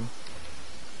durability.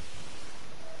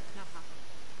 No problem.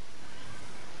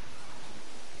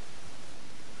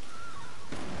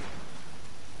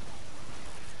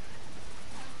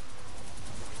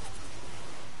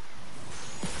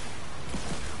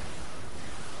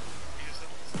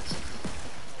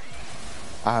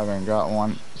 I haven't got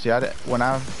one. See, when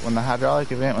the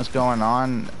hydraulic event was going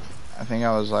on, I think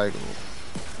I was like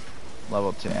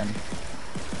level 10.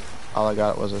 All I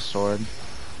got was a sword.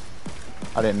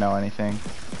 I didn't know anything.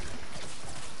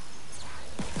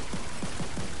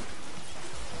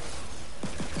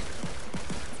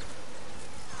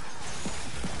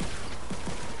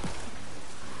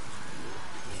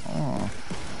 Oh.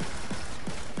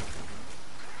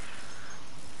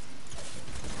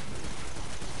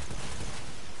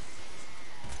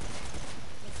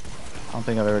 I don't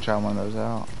think I've ever tried one of those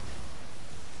out.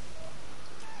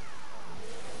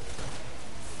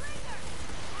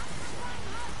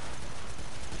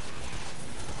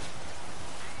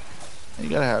 You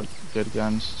gotta have good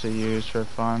guns to use for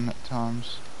fun at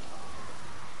times.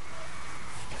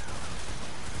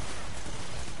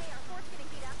 Hey, our fort's getting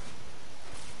beat up.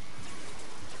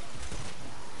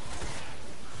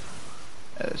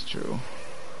 That is true.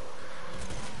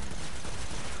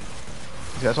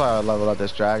 See, that's why I leveled up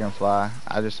this dragonfly.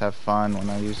 I just have fun when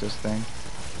I use this thing.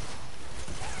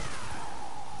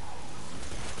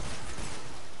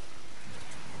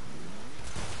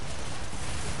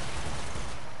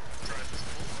 Tried this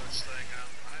bullrush thing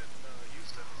out. I hadn't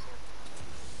used it before.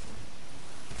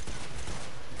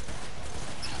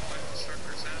 My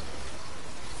instructors have.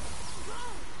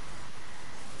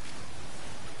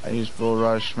 I used Bull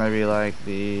Rush maybe like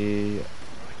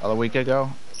a week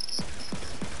ago.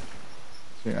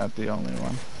 So you're not the only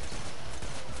one.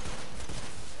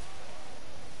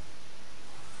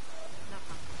 No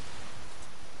problem.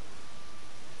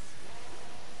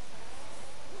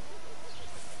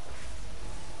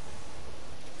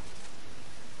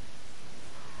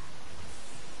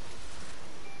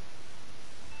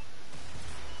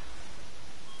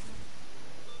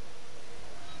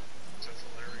 That's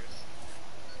hilarious.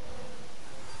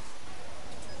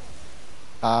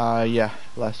 Yeah,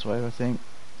 last wave I think.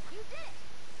 You did it!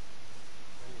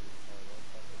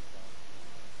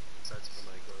 That's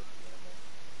when I go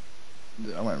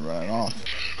to I went running off.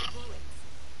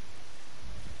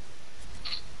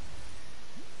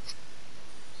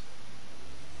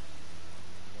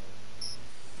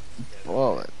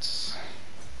 Bullets.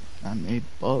 I need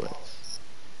bullets.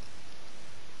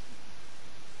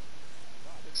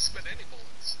 Spent any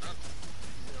bullets. None.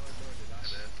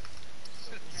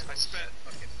 I spent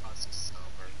fucking husks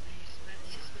over.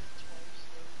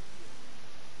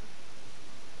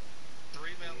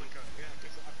 3 Malachite, yeah,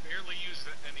 because I barely used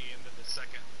any into the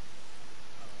second.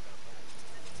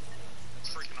 That's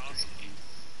freaking awesome.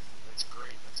 That's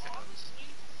great. That's gonna.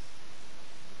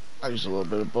 I use a little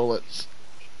bit of bullets.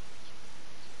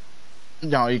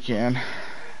 No, you can.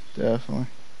 Definitely.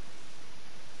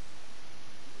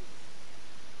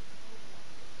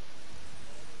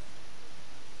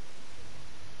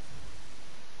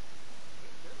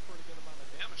 Did a pretty good amount of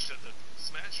damage to the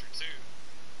Smasher too.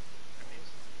 I mean,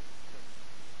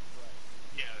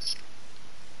 yeah, it's true.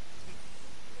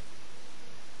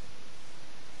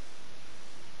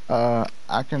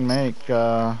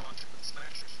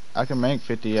 I can make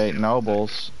 58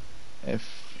 nobles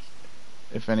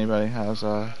if anybody has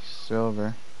a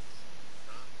silver.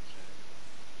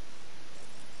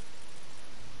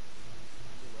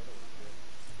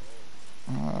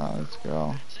 Let's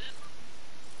go.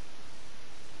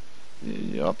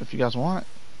 Yup, if you guys want.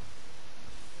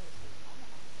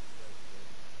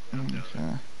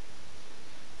 Okay.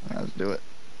 Let's do it.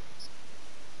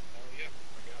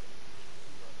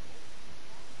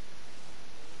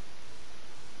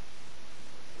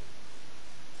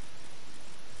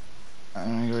 I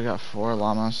think we got 4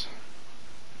 llamas.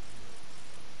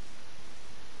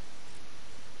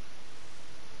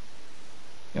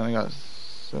 You only got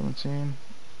 17?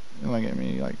 You only gave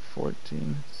me like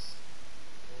 14.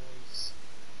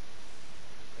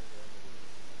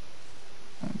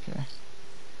 Okay.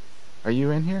 Are you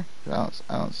in here? I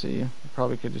don't see you. You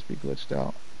probably could just be glitched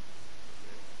out.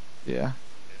 Yeah.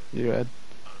 You Ed?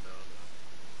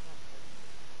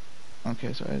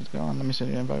 Okay, so Ed's gone. Let me send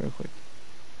you an invite real quick.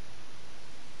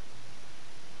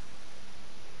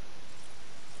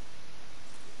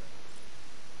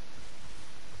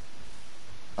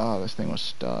 Oh, this thing was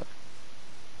stuck.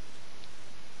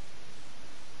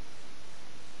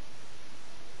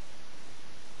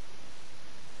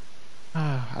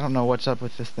 I don't know what's up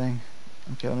with this thing.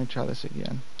 Okay, let me try this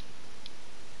again.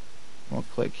 We'll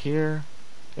click here.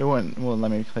 It won't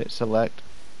let me click select.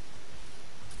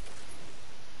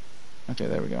 Okay,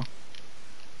 there we go. I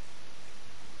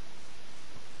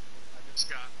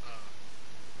just got my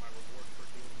reward for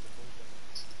doing the bull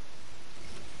dance.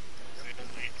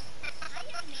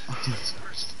 It's the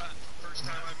first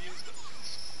time I've used it.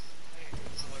 Hey,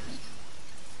 it's hilarious.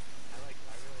 I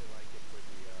really like it for the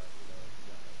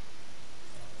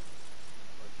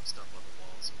bunch of stuff on the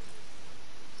walls.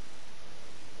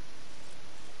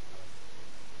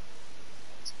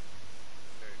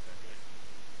 Very effective.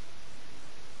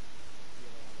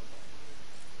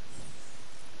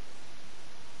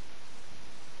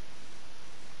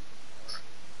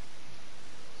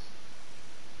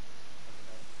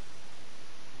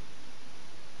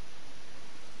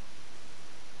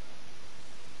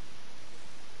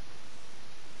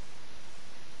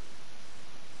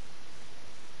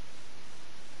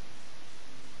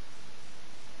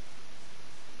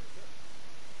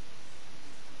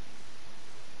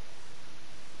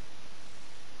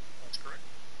 That's correct.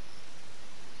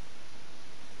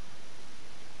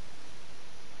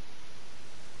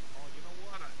 Oh, you know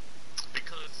what?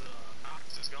 Because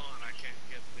Nox is gone, I can't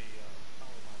get the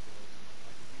power modulation.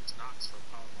 I could use Nox for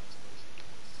power modulation.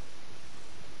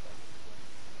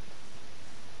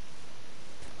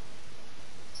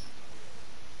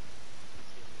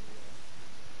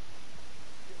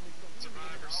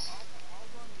 Survivors. I'll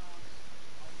run Nox.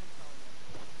 I'll run power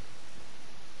modulation.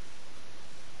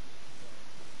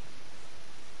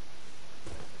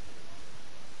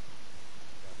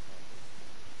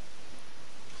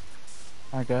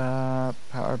 I got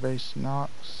power base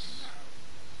Nox.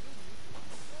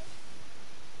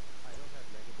 I don't have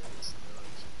Mega Base.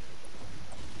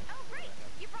 Oh, great!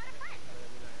 You brought a friend.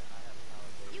 I have power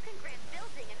base. You can grant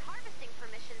building and harvesting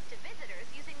permissions to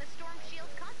visitors using the Storm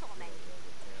Shield's console menu.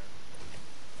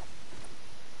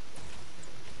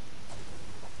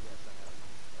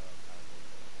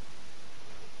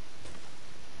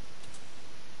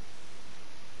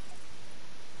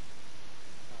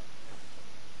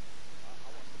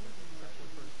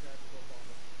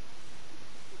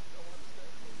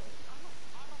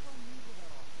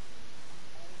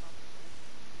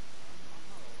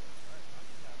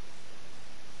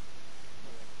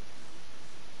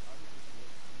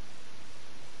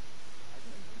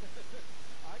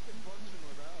 I can function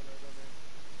without it. I mean,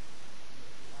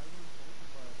 I run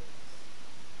Pokemon, it's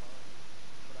fine.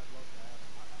 But I'd love to have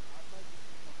it. I'd like to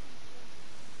see something cool.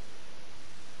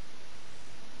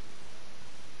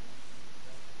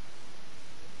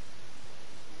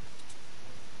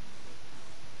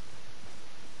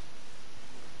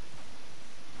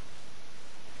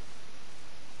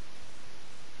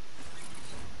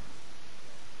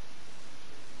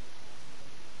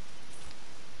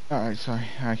 Alright, sorry.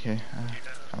 Okay.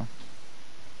 Come on.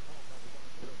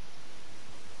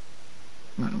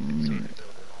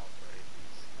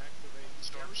 Activate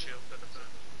Storm Shield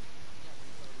benefit.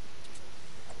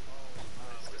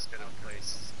 Oh, this been in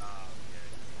place.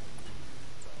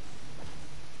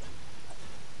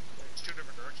 There's two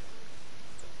different directions.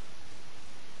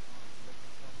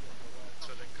 So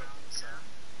they come from the south.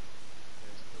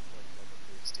 There's like a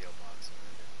big steel box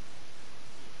already.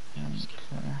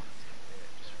 Okay.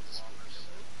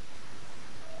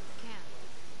 Can't.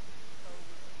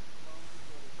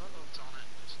 No notes on it.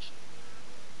 Just chill.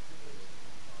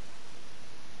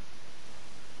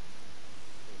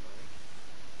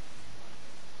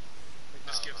 It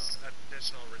just gives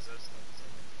additional resistance.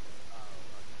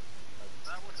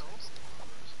 That would help.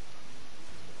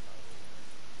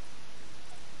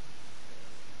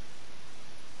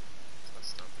 That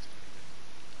stuff is pretty good.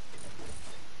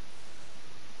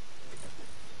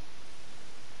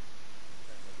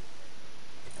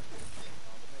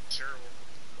 Sure,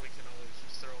 we can always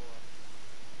just throw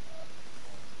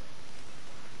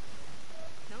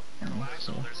Nope.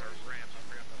 so there's a ramp. I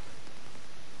forgot about that.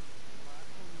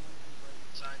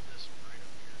 Inside this one right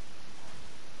up here.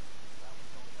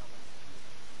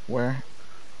 Where?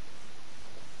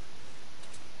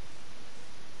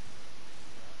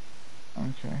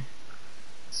 Okay.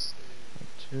 Let's see.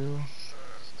 2.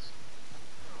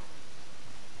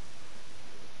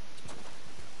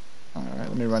 Alright,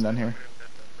 let me run down here.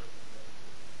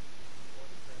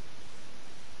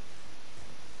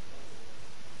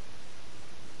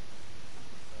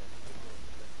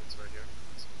 It's right here.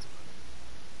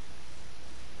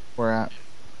 Where at?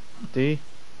 D?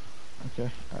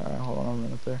 Okay. Hold on, I'm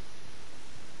running up there.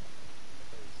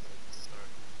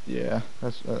 Yeah,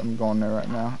 that's I'm going there right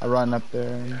now. I run up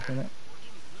there in a minute.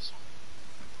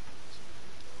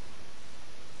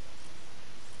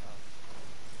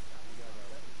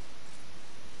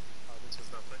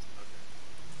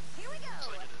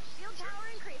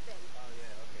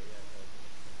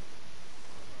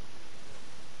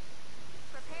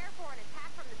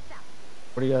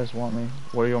 What do you guys want me?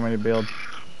 What do you want me to build?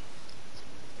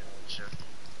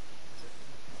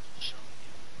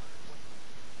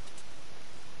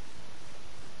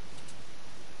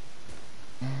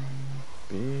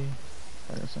 B.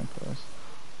 I guess I'm close.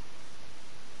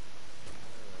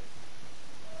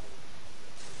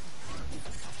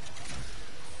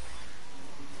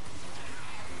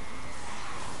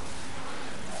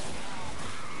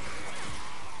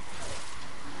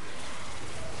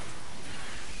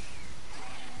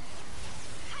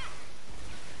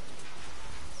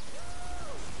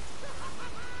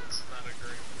 It's not a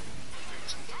great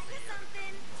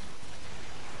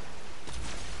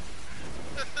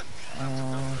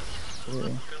See.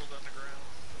 build on the ground.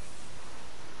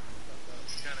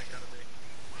 It's kinda gotta be.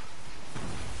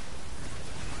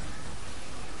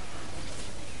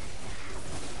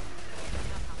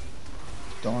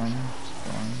 Storm.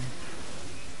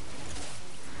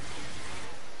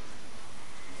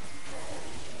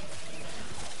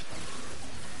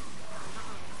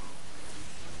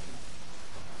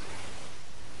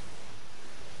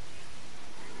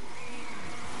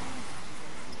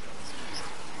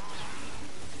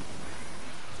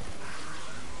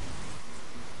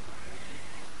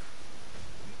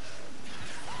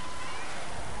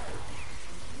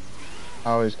 I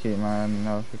always keep my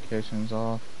notifications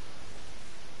off.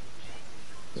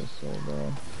 Just so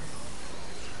bad.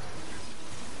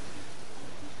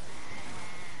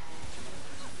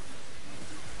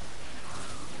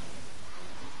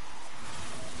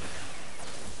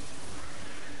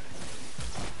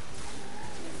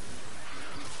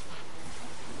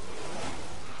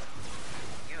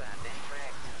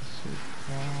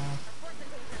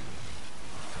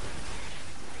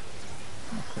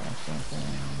 It's a,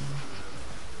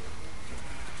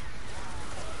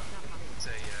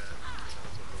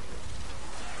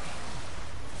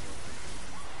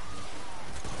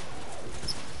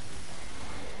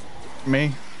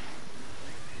 Me?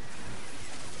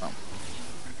 Oh.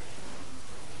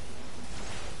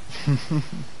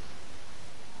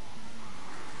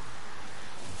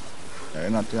 Yeah,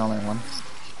 you're not the only one.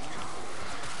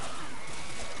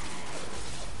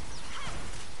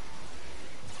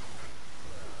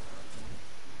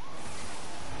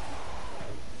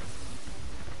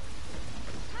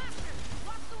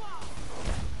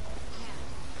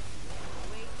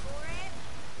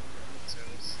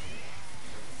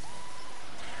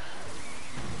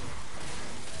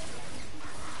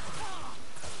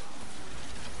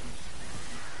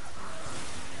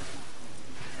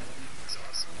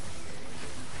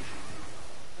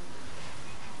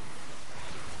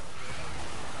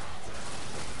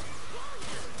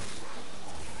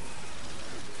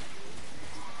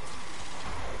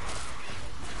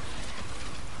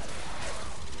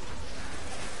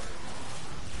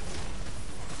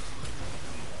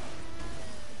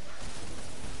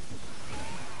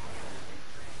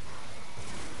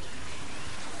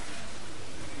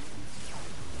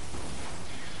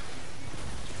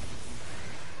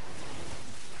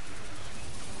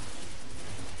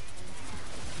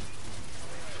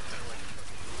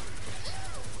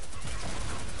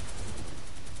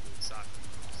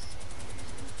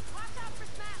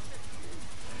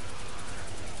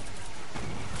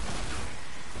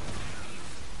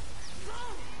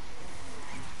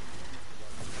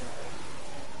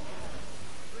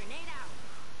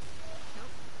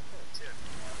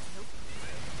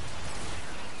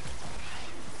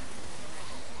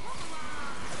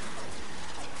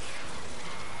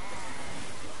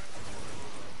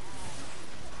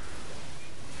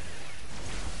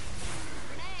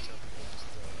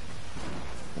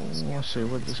 Let's see,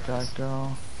 where'd this guy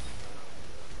go?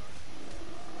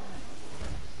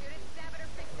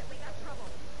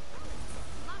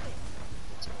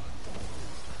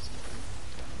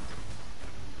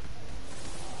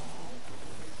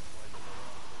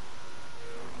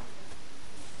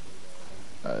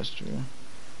 That's true.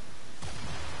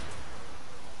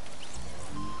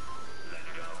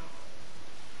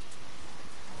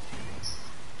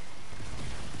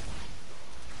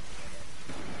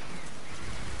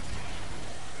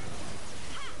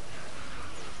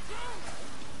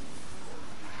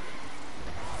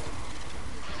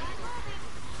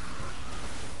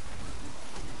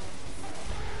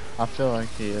 I feel like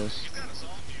he is.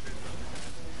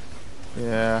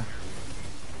 Yeah.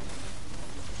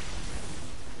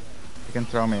 It can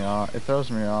throw me off. It throws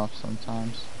me off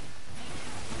sometimes.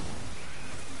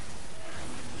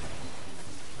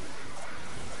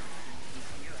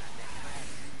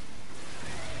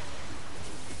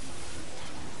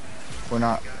 We're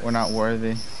not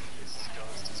worthy.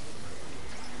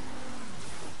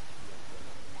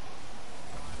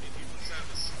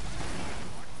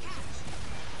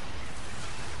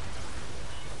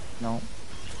 No.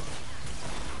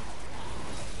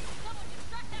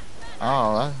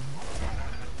 Oh, that...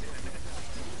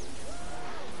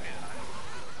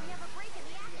 We have a break in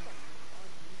the action.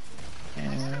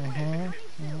 Mhm.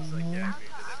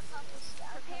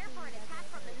 Prepare for an attack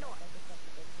from the north.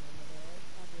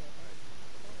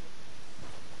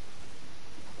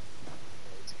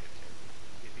 It's a good kid.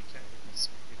 If he can, if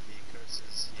he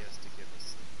curses, he has to give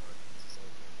us the part. It's so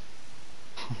good.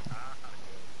 Ah,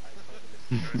 good. I told him if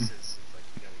he curses, it's like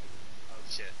you gotta give him. Oh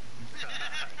shit.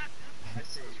 I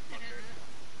see you, fucker.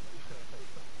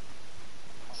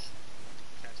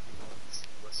 Catch me once,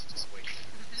 unless you just wait.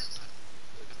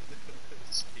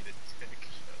 Just beat a dick.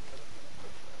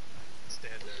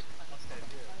 Stand there. I'll stand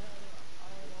here.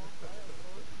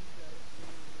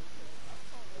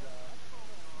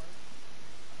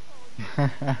 Yeah,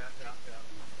 yeah, yeah.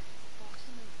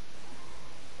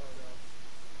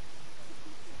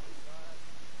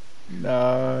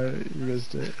 No, you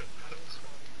missed it.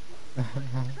 Trouble at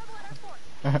our fort.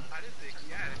 I didn't think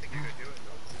you could do it,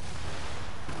 though.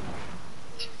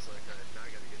 It was like, now I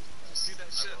gotta get you. You see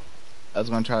that shit? I was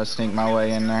gonna try to sneak my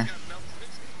way in there.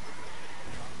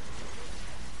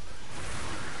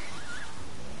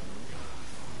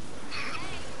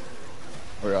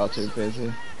 We're all too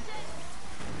busy.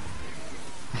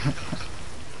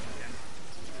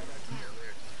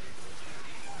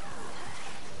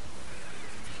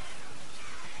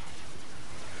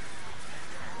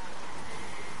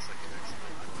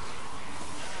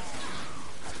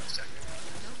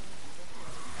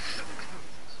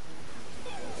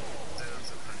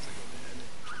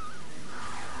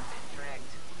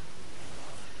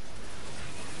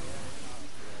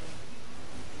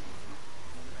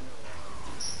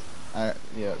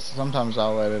 Yeah, sometimes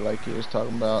I'll let it, like you was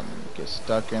talking about, and get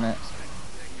stuck in it.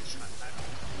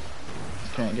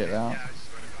 Can't get out.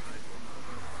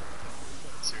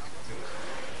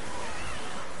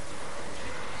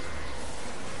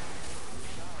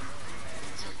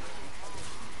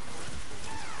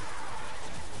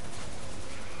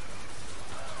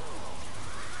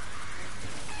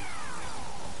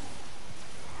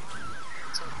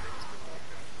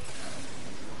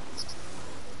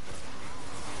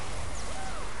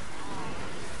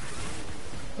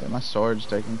 Yeah, my sword's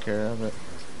taking care of it.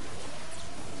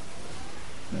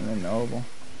 And then noble.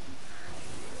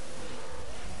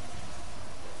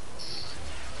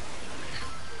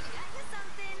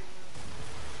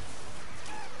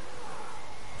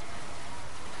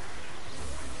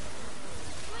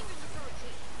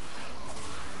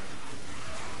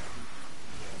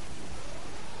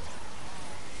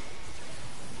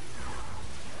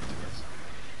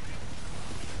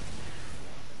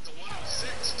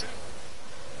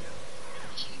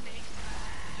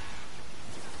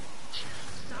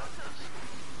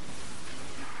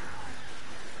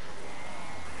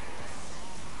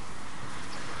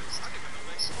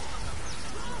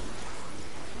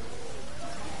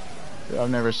 I've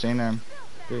never seen him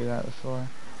do that before.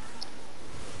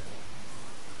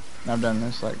 And I've done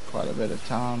this like quite a bit of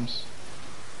times.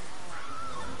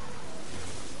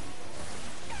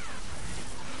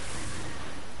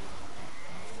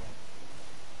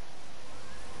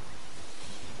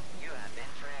 You have been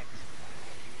tracked.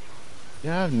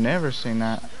 Yeah, I've never seen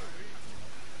that.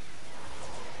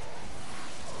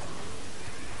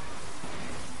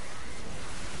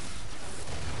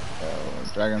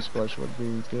 Dragon Squash would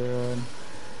be good.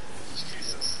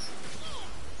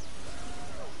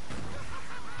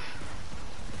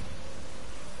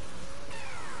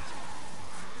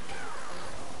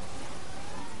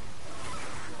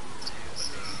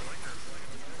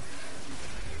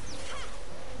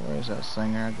 Where's that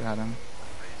singer? I got him.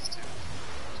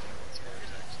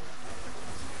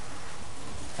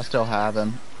 I still have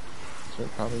him. Should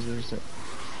have probably used it.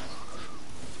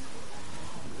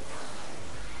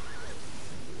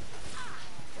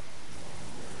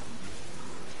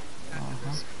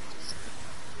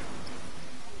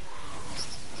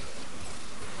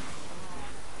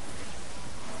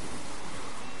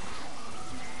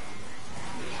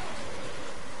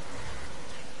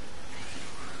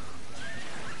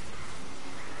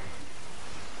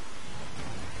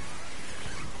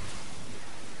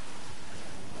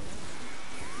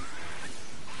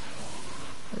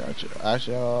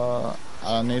 Actually,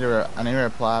 I need to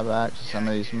reply back to some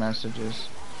of these messages.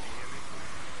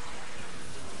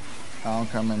 I'll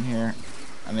come in here.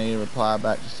 I need to reply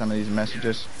back to some of these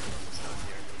messages.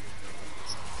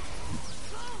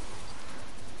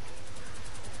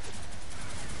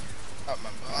 Oh, my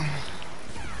God.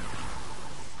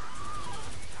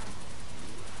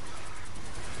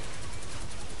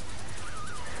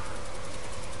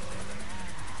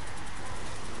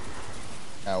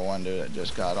 Got one dude that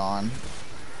just got on.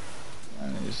 I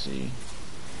need to see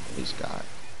what he's got.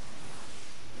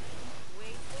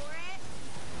 Wait for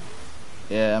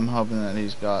it. Yeah, I'm hoping that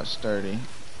he's got sturdy.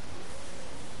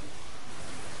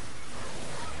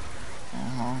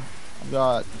 I've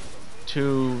got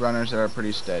 2 runners that are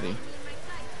pretty steady.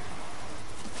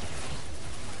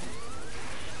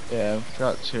 Yeah, I've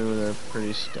got 2 that are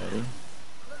pretty steady.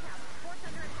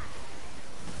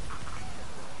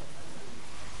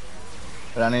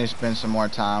 But I need to spend some more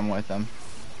time with them.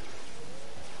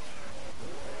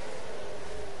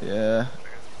 Yeah.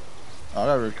 I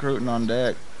got recruiting on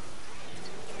deck.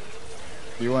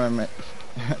 If you want to,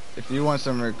 if you want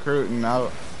some recruiting, I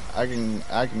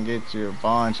can get you a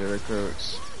bunch of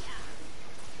recruits.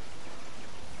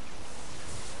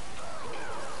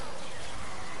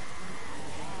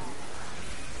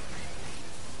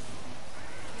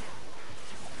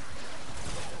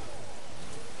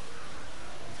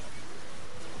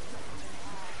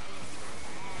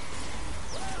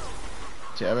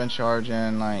 See, I've been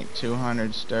charging like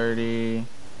 200 sturdy,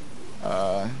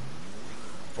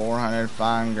 400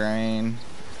 fine grain,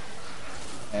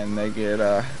 and they get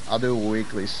I'll do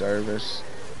weekly service.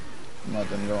 Let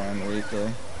them go in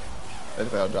weekly.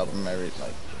 Basically, I'll drop them every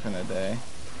like within a day.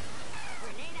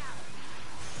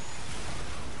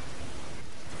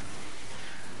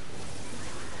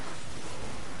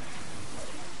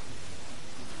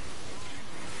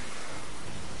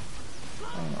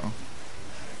 Oh.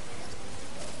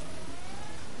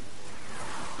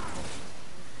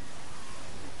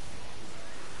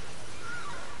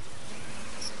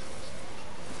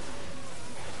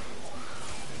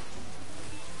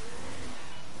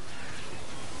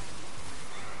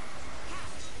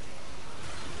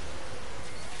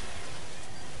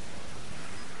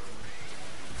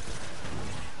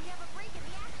 We have a break in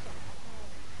the action.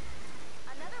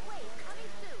 Another wave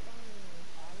coming soon.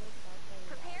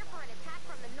 Prepare for an attack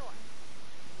from the north.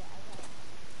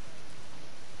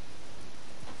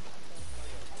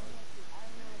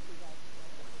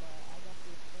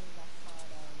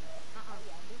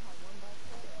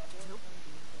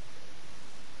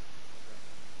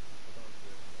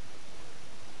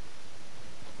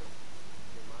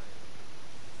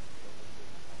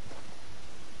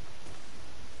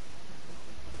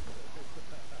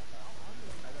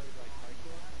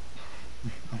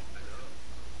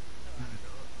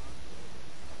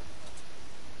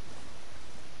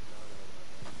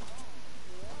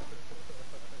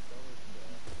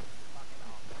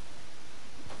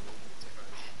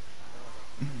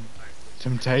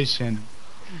 Temptation.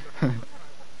 Wait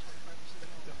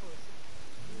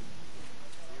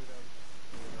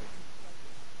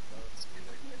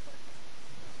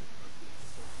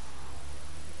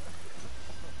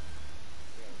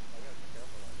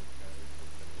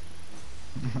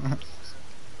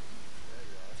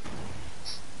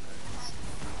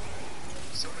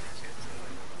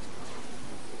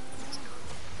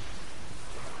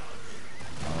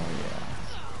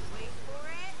for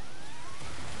it.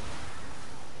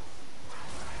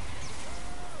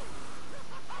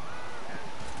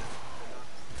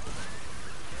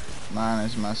 Mine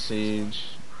is my siege.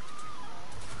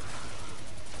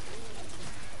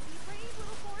 Be brave,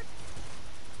 little fort.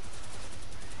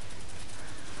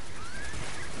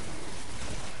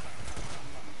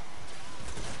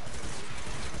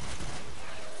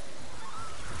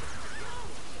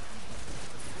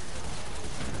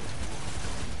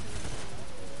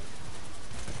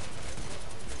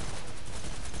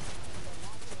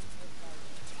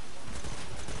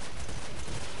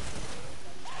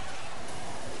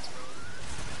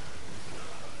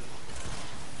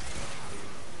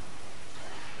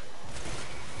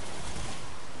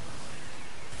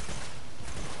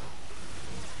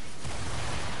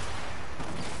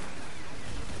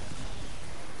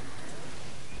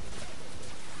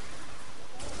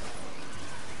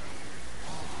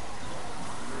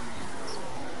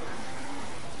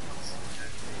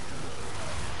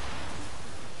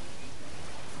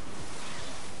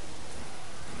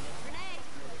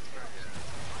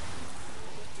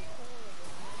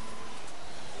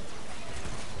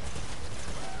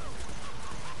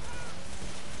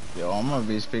 Yo, I'm gonna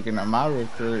be speaking to my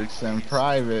recruits in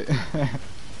private.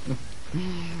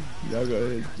 Y'all go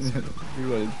ahead. You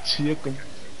gonna check them.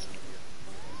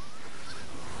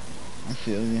 I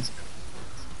feel you.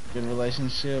 Good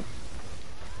relationship.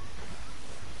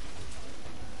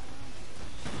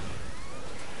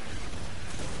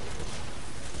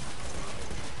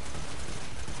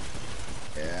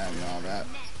 Yeah, I know that.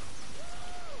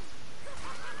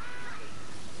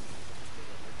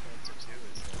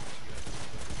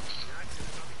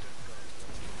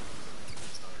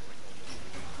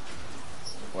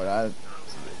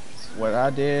 what I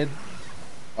did.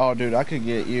 Oh, dude, I could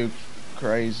get you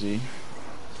crazy.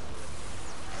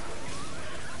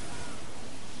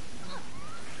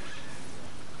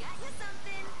 Got you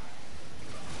something.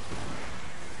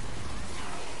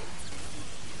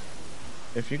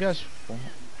 If you guys want,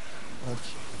 let's.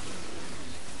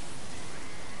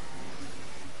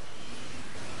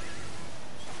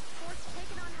 Force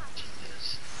taken on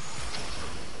hostage.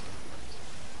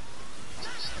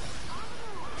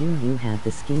 Do you have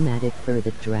the schematic for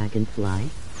the dragonfly?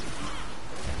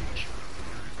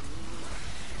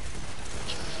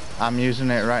 I'm using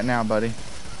it right now, buddy.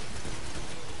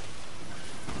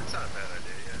 That's not a bad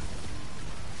idea, yeah.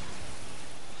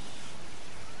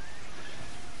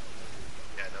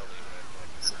 Yeah, no, leave it at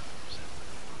like 7%.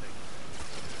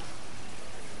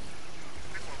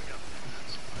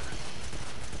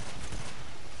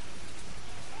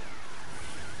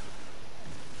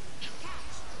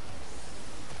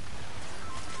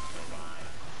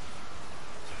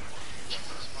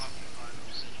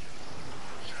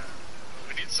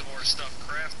 We need some more stuff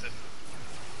crafted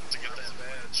to get that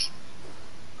badge.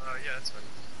 Yeah, that's fine.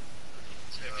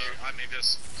 If you, I mean,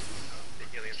 just the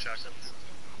helium shotguns.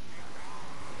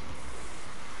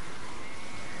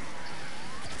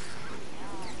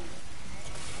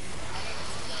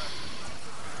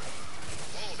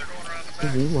 Whoa, they're going around the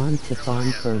back. Do you want to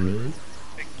farm for me?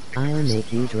 I'll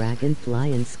make you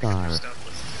dragonfly and scar.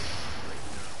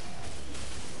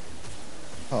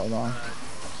 Hold on.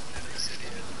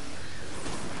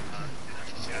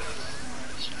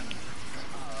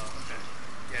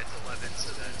 Yeah, it's 11, so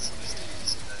that's 16,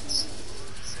 so that's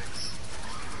 6.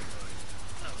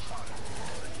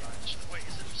 Wait,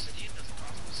 is it obsidian? Does it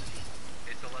cost obsidian?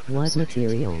 It's 11 What obsidian.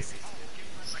 materials?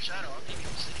 Shadow, I'll give you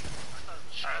obsidian. I thought it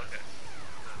was shadow. Oh, okay.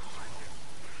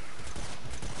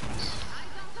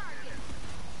 Eyes on target.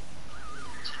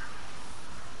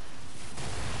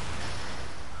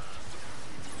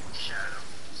 Shadow.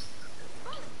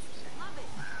 Love it.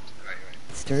 Right.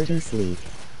 Sturdy sleek.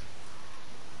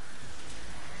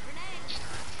 Grenade.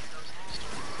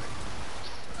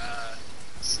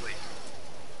 Sleep.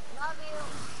 Love you.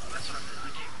 That's what I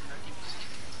gave you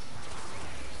obsidian.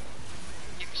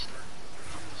 Give me star.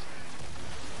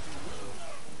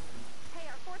 Hey,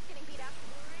 our fort's getting beat up.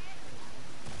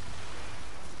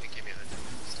 Give me the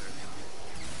star.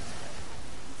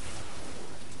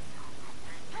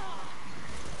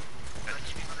 Can I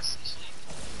give you my sleep?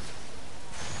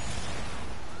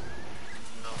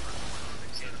 No, I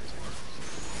can't.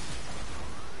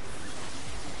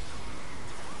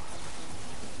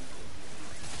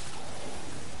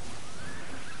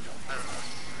 I don't know.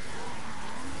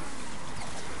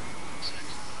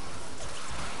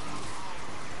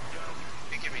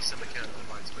 You give me some mechanical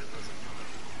points, but it wasn't.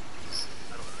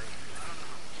 I don't think.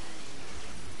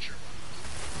 Sure.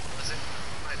 Was it?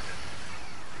 Might have been.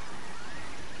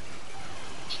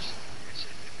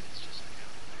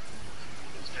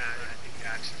 Yeah, I think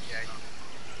actually, yeah,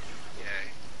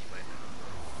 you might know.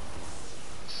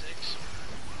 6.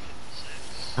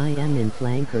 I am in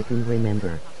flanker who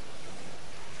remember.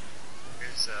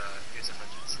 Here's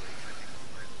 100 sleep, I think.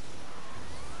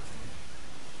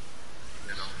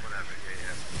 You know, whatever,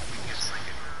 yeah. We can get like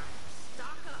it.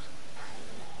 Stock up.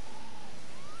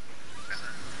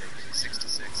 Yeah,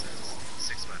 66, that's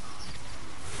 6 weapons.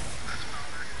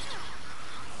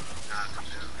 Nah, it's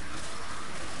good.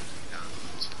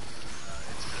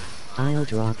 I'll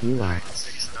drop you Alright, off.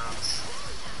 6 knobs.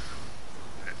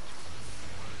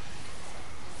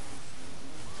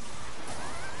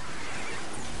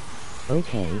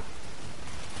 Okay.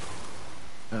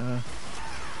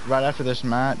 Right after this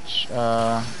match,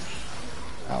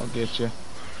 I'll get you.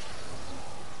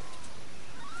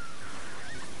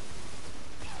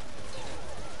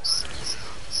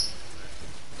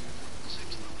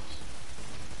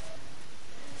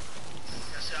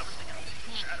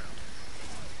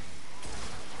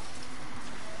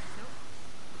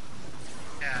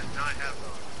 Yeah, no, I have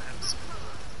some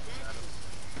shadow.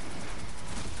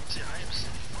 See, I am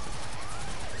sitting.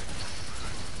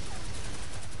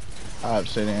 I have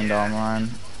Obsidian online,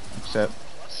 except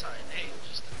Plus side, hey,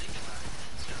 just to think about it,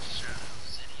 it's just shadow,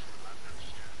 obsidian,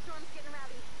 Storm's getting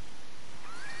rowdy.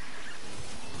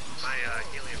 my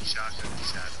helium shotgun is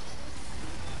shadow.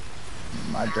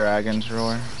 my Dragon's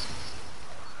Roar.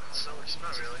 So it's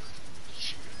not really.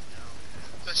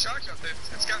 The shotgun,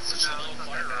 it's got such a low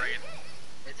fire rate.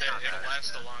 It'll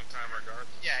last a long time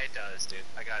regardless. Yeah, it does, dude.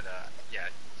 I got yeah,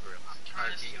 for real.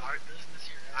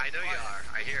 I know you are.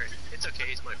 I hear it. It's okay.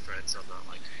 He's my friend, so I'm not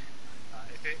like.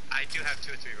 I do have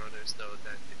 2 or 3 runners though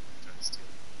that it tries to.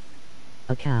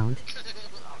 Account.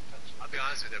 I'll be honest.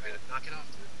 honest with you, I'll be like, knock it off,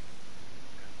 dude.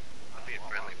 Yeah. I'll be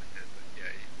friendly with him, but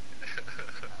yeah.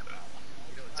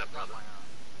 You know what's up, brother?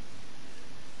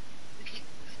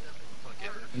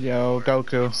 Yo,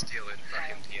 Goku. Stealing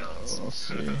fucking peons. Let's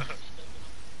see.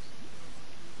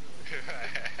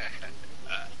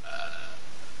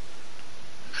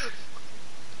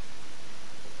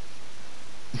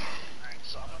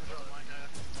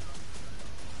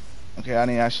 Okay,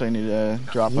 I actually need to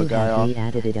drop You a guy have off. me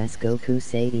added it as Goku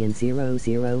Saiyan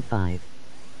 005.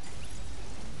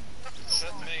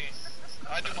 Except me.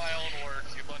 I do my own work,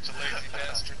 you bunch of lazy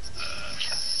bastards.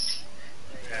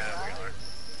 Yeah,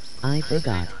 we are. I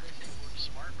forgot.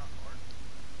 Smart, not hard.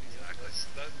 Exactly.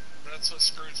 That's what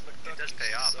Scrooge McDuck It does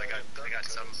pay off. I got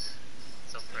some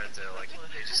friends that are like,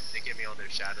 they give me all their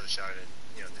shadow shard and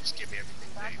they just give me everything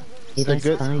they. It The is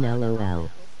good- fine, lol.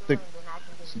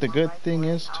 The good thing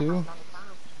is too,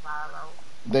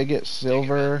 they get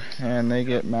silver and they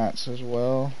get mats as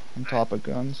well on top of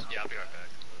guns. Yeah, I'll be right back.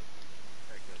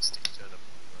 I gotta stick each other.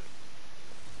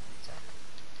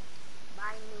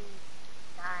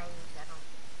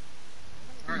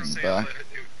 Alright, say hello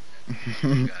to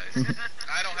new guys.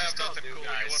 I don't have nothing cool.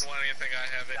 You wouldn't want anything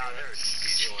I have No, anyway. they're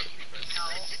easy one to be friends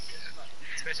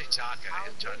with. Especially Chaka.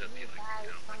 I'm trying to be like,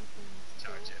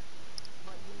 charge it.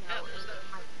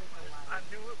 I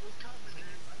knew it was coming.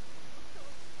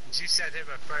 Did you send him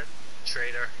a friend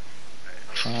traitor?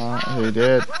 He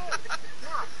did.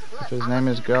 His name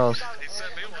is Ghost. He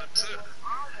sent me one too.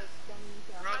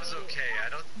 Rob's okay.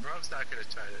 Rob's not gonna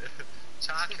try to.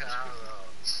 Chaka, I don't know.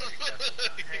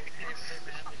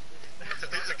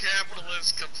 He's a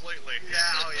capitalist completely.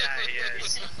 Yeah, oh yeah, he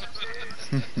is.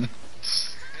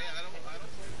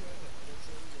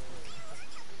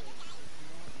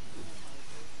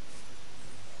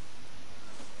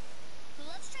 Who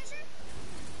loves treasure?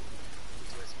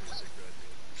 Whispers are good,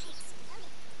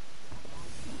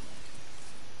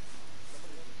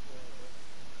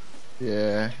 dude.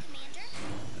 Yeah.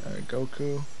 Goku.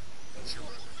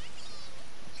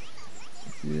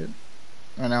 Yeah.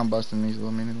 Right now I'm busting these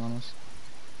little mini llamas.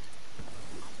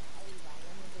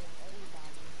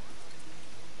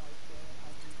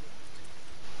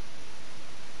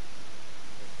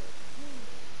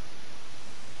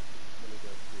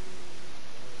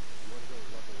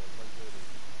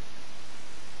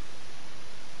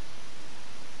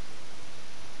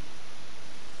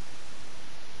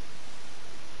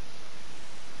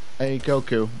 Hey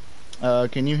Goku,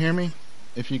 can you hear me?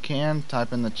 If you can,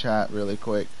 type in the chat really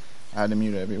quick. I had to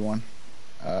mute everyone.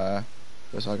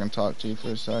 Just so I can talk to you for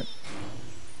a sec.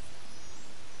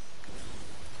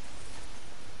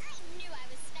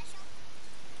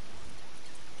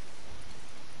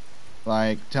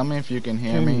 Like, tell me if you can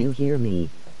hear me. Can you hear me?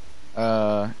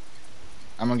 I'm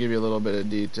gonna give you a little bit of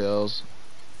details.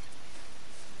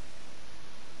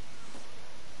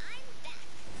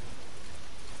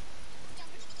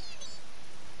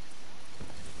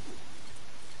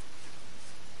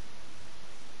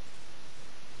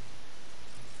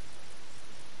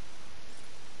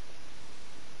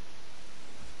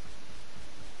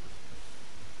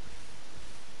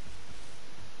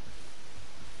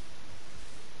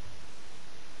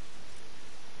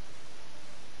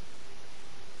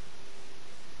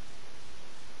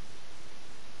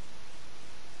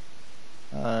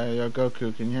 Yo,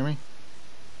 Goku, can you hear me?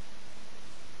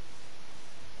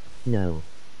 No.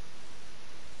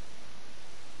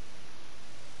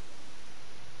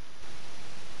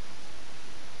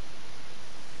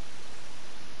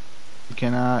 You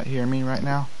cannot hear me right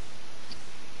now?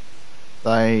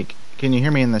 Like, can you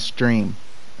hear me in the stream?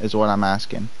 Is what I'm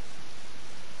asking.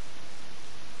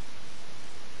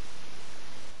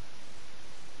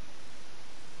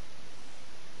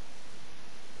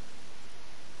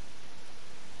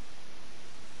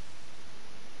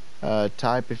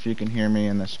 Type if you can hear me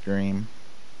in the stream.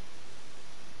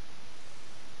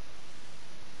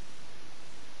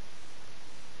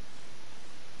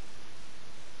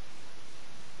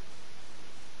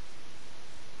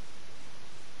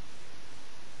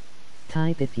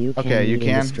 Type if you can Okay, you in the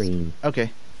can? stream.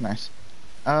 Okay, nice.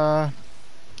 Do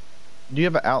you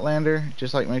have an Outlander?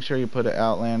 Just like make sure you put an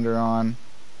Outlander on.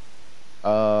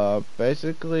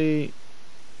 Basically,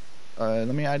 let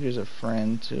me add you as a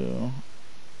friend too.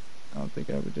 I don't think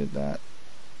I ever did that.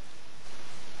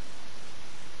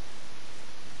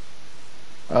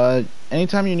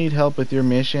 Anytime you need help with your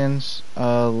missions,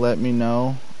 let me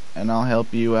know and I'll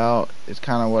help you out. It's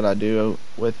kind of what I do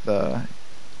with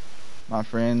my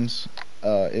friends.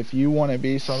 If you want to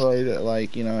be somebody that,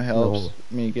 like, you know, helps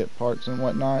me get parts and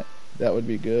whatnot, that would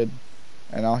be good,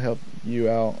 and I'll help you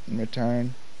out in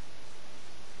return.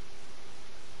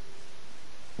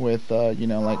 with you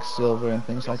know, like silver and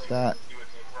things like that.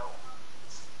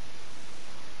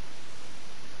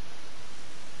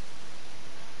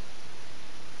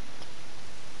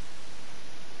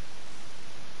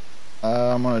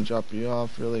 I'm gonna drop you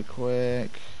off really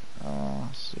quick.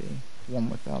 Let's see, one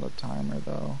without a timer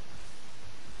though.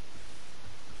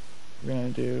 We're gonna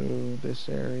do this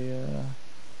area.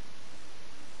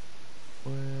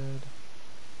 Wood.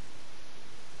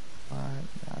 Alright,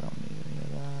 I don't need any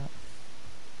of that.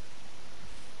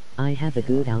 I have a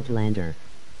good Outlander.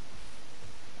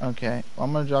 Okay, well,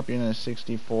 I'm gonna drop you into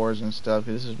 64s and stuff,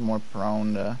 because this is more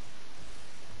prone to...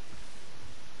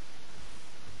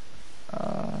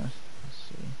 let's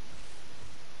see.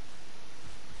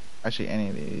 Actually, any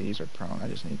of these are prone, I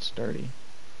just need sturdy.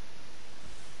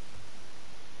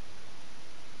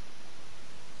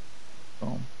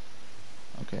 Boom.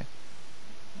 Okay.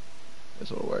 This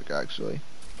will work, actually.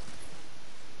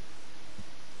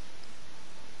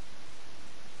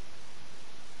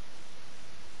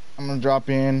 I'm gonna drop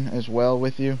in as well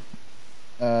with you,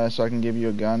 so I can give you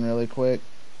a gun really quick.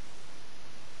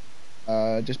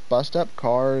 Just bust up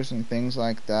cars and things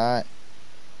like that.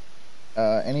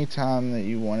 Anytime that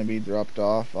you want to be dropped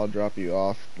off, I'll drop you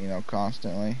off, you know,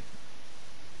 constantly.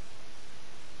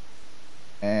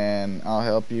 And I'll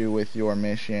help you with your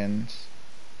missions,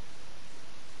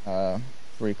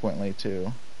 frequently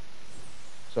too.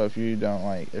 So if you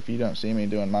don't see me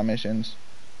doing my missions,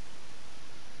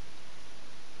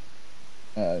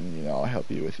 you know, I'll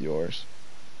help you with yours.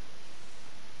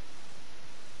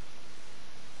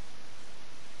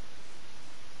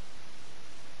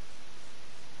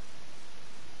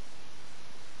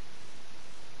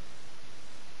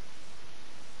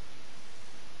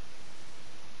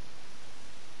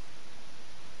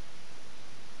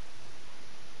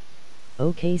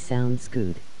 Okay, sounds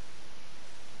good.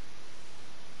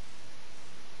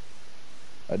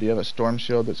 Do you have a storm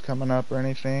shield that's coming up or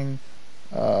anything?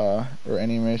 Or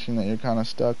any mission that you're kind of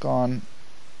stuck on?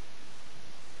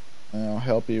 And I'll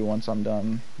help you once I'm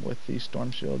done with these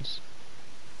storm shields.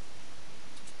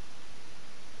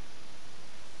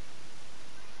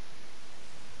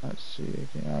 Let's see,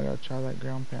 I gotta try that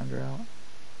ground pounder out.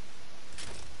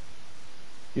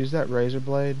 Use that razor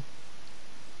blade.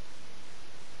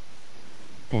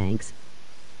 Thanks.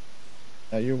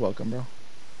 You're welcome, bro.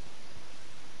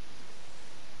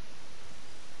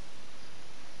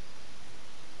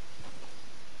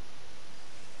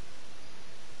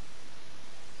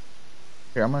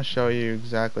 Here, I'm gonna show you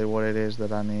exactly what it is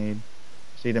that I need.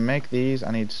 See, to make these,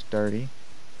 I need sturdy.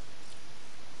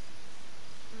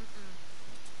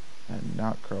 And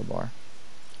not crowbar.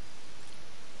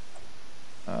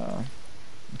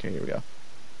 Okay, here we go.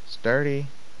 Sturdy.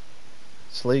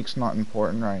 Sleek's not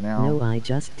important right now. No, I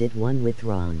just did one with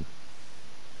Ron.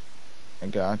 I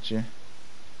got you.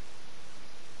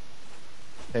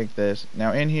 Take this.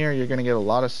 Now in here, you're gonna get a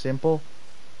lot of simple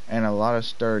and a lot of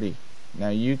sturdy. Now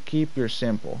you keep your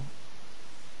simple,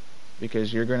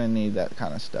 because you're gonna need that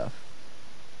kind of stuff.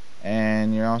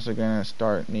 And you're also gonna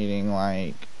start needing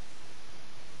like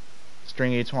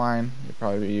stringy twine. You'll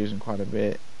probably be using quite a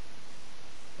bit.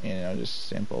 You know, just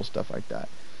simple stuff like that.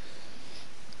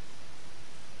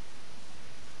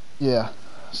 Yeah,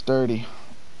 sturdy.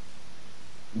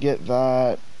 Get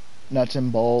that, nuts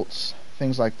and bolts,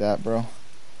 things like that, bro.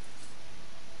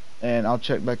 And I'll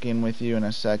check back in with you in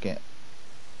a second,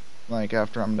 like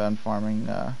after I'm done farming,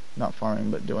 not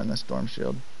farming, but doing the storm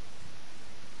shield.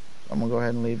 I'm gonna go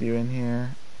ahead and leave you in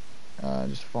here,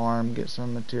 just farm, get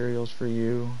some materials for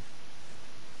you,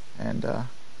 and I'll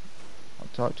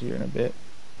talk to you in a bit.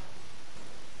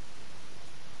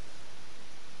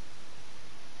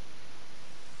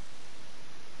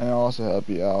 And I'll also help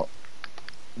you out,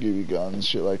 give you guns,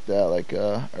 shit like that, like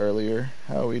earlier,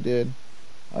 how we did.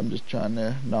 I'm just trying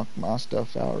to knock my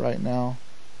stuff out right now.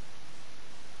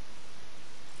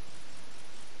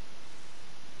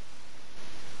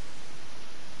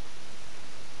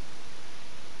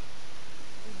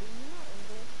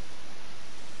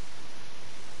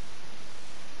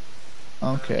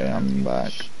 Okay, I'm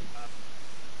back.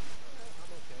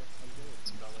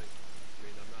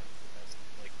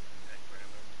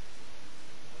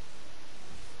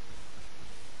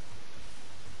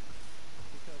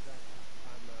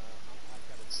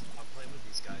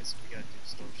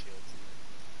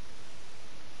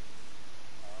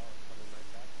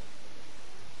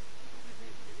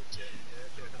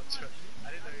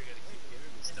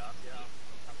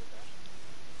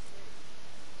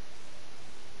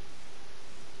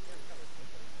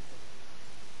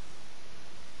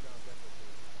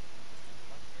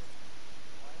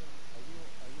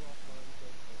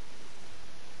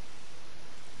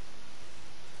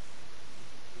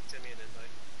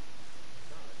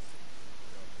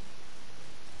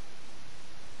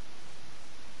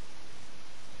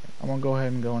 go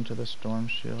ahead and go into the storm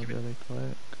shield really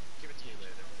quick. Give it to you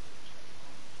later.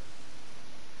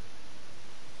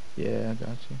 Yeah, I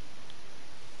got you.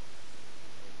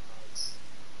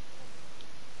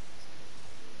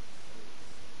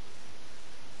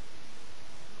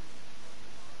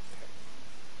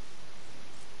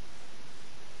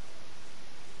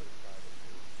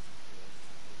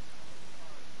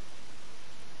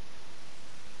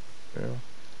 True.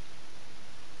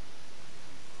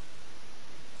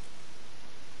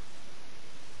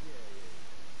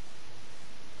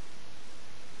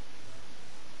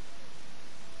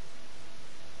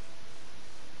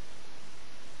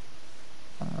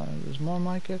 There's more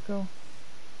mic echo.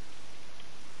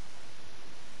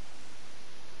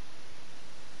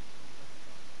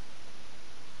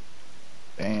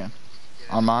 Damn.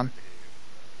 I'm on.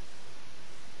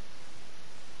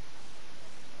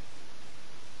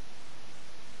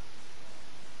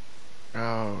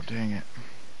 Oh, dang it.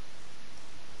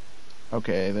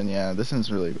 Okay, then yeah, this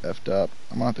one's really effed up.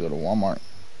 I'm gonna have to go to Walmart.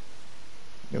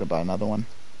 Gotta buy another one.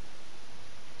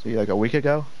 See, like a week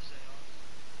ago?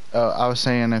 Oh, I was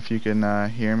saying if you can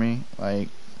hear me, like,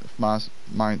 if my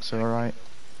mic's alright.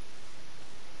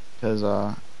 Because,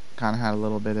 kind of had a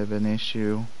little bit of an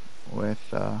issue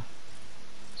with,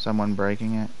 someone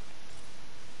breaking it.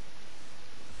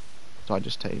 So I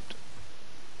just taped.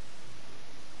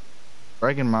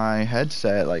 Breaking my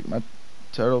headset, like, my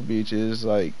Turtle Beaches,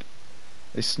 like,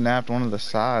 they snapped one of the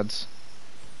sides.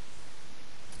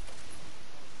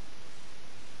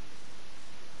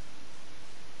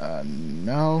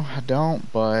 No, I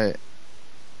don't, but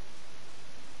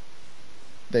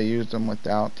they used them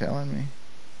without telling me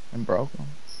and broke them.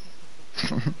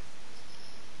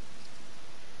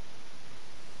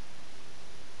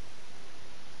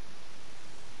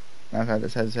 I've had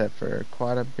this headset for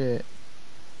quite a bit.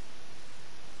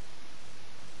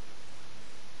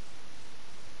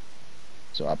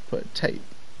 So I put tape.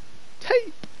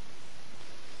 Tape!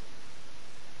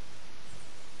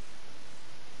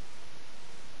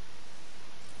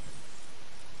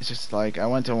 It's just like, I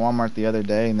went to Walmart the other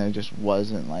day and there just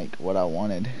wasn't like what I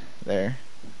wanted there.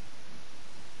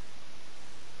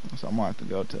 So I'm gonna have to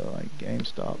go to like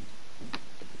GameStop.